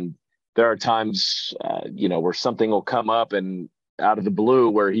 and there are times, you know, where something will come up and out of the blue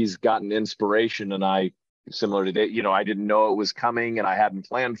where he's gotten inspiration, and I, similar to that, you know, I didn't know it was coming and I hadn't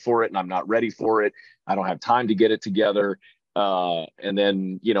planned for it and I'm not ready for it. I don't have time to get it together. And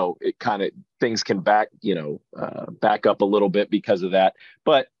then, you know, it kind of, things can back up a little bit because of that.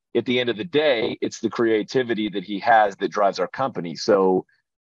 But at the end of the day, it's the creativity that he has that drives our company. So,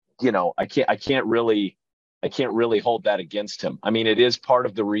 you know, I can't really hold that against him. I mean, it is part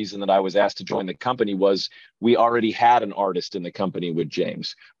of the reason that I was asked to join the company was we already had an artist in the company with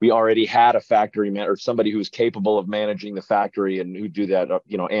James. We already had a factory man, or somebody who's capable of managing the factory and who do that,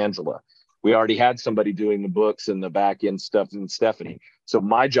 you know, Angela. We already had somebody doing the books and the back end stuff, and Stephanie. So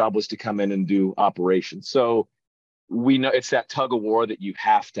my job was to come in and do operations. So we know it's that tug of war that you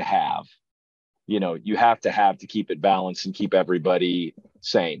have to have. You know, you have to keep it balanced and keep everybody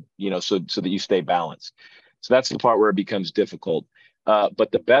sane, you know, so that you stay balanced. So that's the part where it becomes difficult.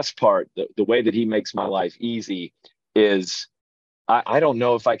 But the best part, the way that he makes my life easy is, I don't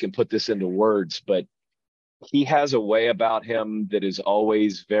know if I can put this into words, but he has a way about him that is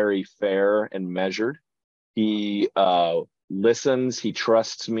always very fair and measured. He listens, he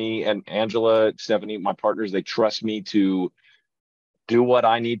trusts me, and Angela, Stephanie, my partners, they trust me to do what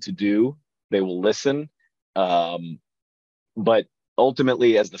I need to do. They will listen. But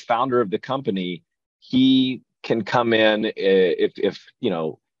ultimately, as the founder of the company, he can come in if you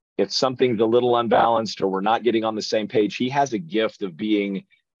know, if something's a little unbalanced or we're not getting on the same page. He has a gift of being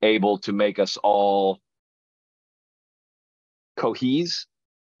able to make us all cohese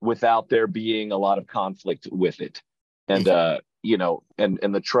without there being a lot of conflict with it. And you know, and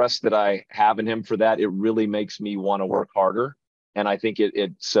the trust that I have in him for that, it really makes me want to work harder. And I think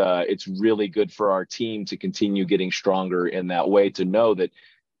it's really good for our team to continue getting stronger in that way, to know that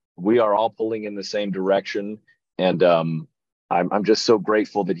we are all pulling in the same direction. And I'm just so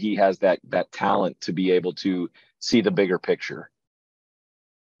grateful that he has that talent to be able to see the bigger picture.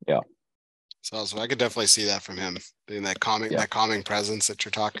 Yeah. So I could definitely see that from him, being that calming presence that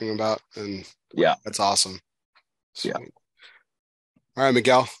you're talking about. And yeah, that's awesome. Sweet. Yeah. All right,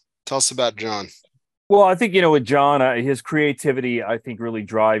 Miguel, tell us about John. Well, I think, with John, his creativity, I think, really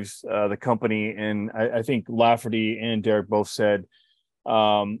drives the company. And I think Lafferty and Derek both said,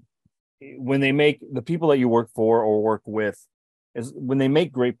 when they make the people that you work for or work with, is when they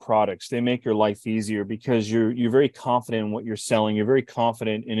make great products, they make your life easier because you're very confident in what you're selling. You're very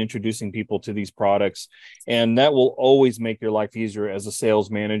confident in introducing people to these products, and that will always make your life easier as a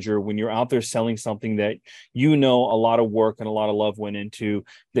sales manager when you're out there selling something that a lot of work and a lot of love went into,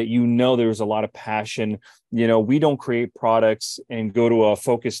 that there's a lot of passion. We don't create products and go to a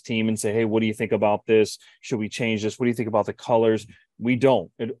focus team and say, hey, what do you think about this? Should we change this? What do you think about the colors? We don't.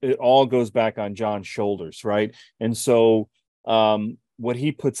 It all goes back on John's shoulders, right? And so what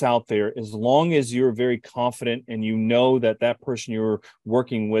he puts out there, as long as you're very confident and that person you're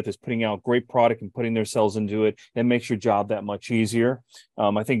working with is putting out great product and putting themselves into it, it makes your job that much easier.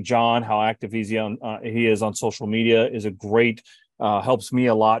 I think John, how active he is on social media, is a great helps me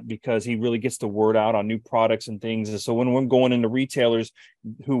a lot because he really gets the word out on new products and things. And so when we're going into retailers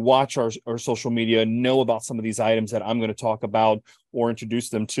who watch our social media, know about some of these items that I'm going to talk about or introduce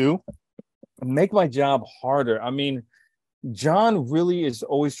them to, make my job harder. I mean, John really is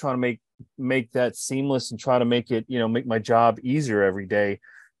always trying to make that seamless and try to make it, make my job easier every day.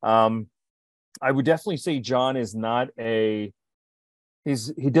 I would definitely say John is he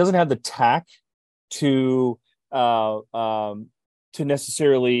doesn't have the tact to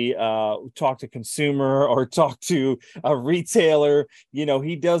necessarily talk to consumer or talk to a retailer.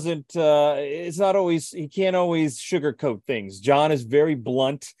 He doesn't, he can't always sugarcoat things. John is very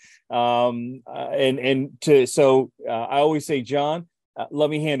blunt. I always say, John, let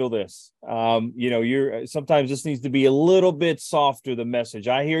me handle this. Sometimes this needs to be a little bit softer, the message.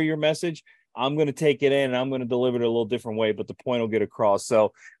 I hear your message. I'm going to take it in and I'm going to deliver it a little different way, but the point will get across.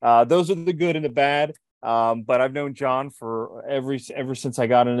 So those are the good and the bad. But I've known John for ever since I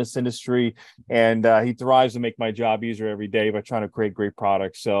got in this industry, and he thrives to make my job easier every day by trying to create great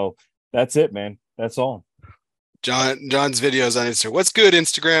products. So that's it, man. That's all. John's videos on Instagram. What's good,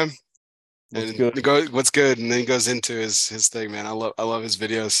 Instagram? What's good? What's good? And then he goes into his thing, man. I love his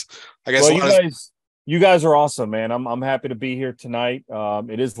videos. I guess you guys are awesome, man. I'm happy to be here tonight.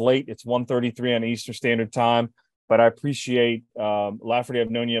 It is late. It's 1:33 on Eastern Standard Time. But I appreciate Lafferty.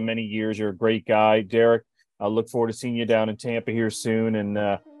 I've known you many years. You're a great guy. Derek, I look forward to seeing you down in Tampa here soon.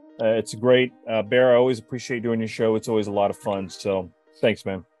 And it's great. Bear, I always appreciate doing your show. It's always a lot of fun. So thanks,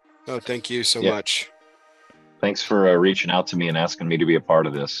 man. Oh, thank you so much. Thanks for reaching out to me and asking me to be a part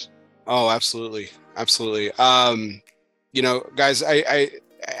of this. Oh, absolutely. Absolutely. Guys,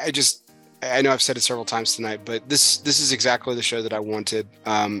 I know I've said it several times tonight, but this is exactly the show that I wanted.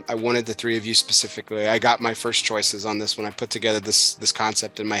 I wanted the three of you specifically. I got my first choices on this when I put together this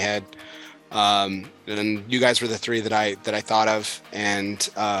concept in my head, and you guys were the three that I thought of, and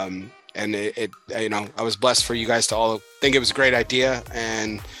I was blessed for you guys to all think it was a great idea,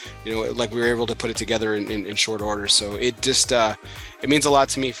 and we were able to put it together in short order. So it just it means a lot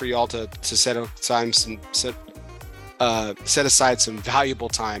to me for you all to set aside some valuable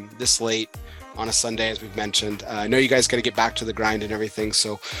time this late on a Sunday, as we've mentioned. I know you guys got to get back to the grind and everything,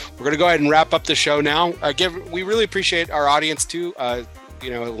 so we're going to go ahead and wrap up the show now. We really appreciate our audience too. A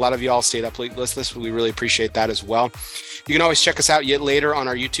lot of you all stayed up late listeners. We really appreciate that as well. You can always check us out yet later on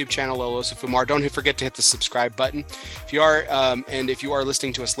our YouTube channel, Olosu Fumar. Don't forget to hit the subscribe button. If you are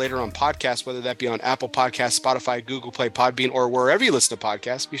listening to us later on podcasts, whether that be on Apple Podcasts, Spotify, Google Play, Podbean, or wherever you listen to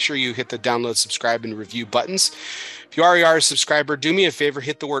podcasts, be sure you hit the download, subscribe, and review buttons. If you are a subscriber, do me a favor,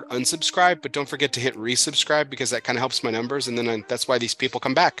 hit the word unsubscribe, but don't forget to hit resubscribe because that kind of helps my numbers. And then that's why these people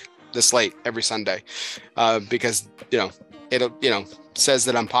come back this late every Sunday, because it says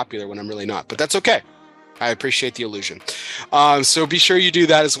that I'm popular when I'm really not, but that's okay. I appreciate the illusion. So be sure you do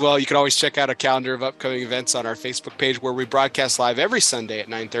that as well. You can always check out a calendar of upcoming events on our Facebook page, where we broadcast live every Sunday at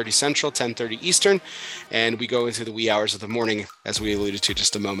 9:30 Central, 10:30 Eastern, and we go into the wee hours of the morning, as we alluded to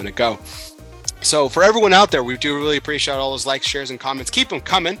just a moment ago. So for everyone out there, we do really appreciate all those likes, shares, and comments. Keep them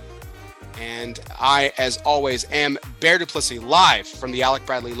coming. And I, as always, am Bear Duplessis, live from the Alec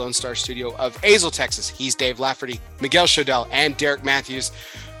Bradley Lone Star Studio of Azle, Texas. He's Dave Lafferty, Miguel Schoedel, and Derek Matthews.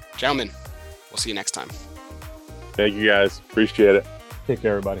 Gentlemen, we'll see you next time. Thank you, guys. Appreciate it. Take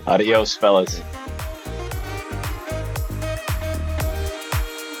care, everybody. Adios, fellas.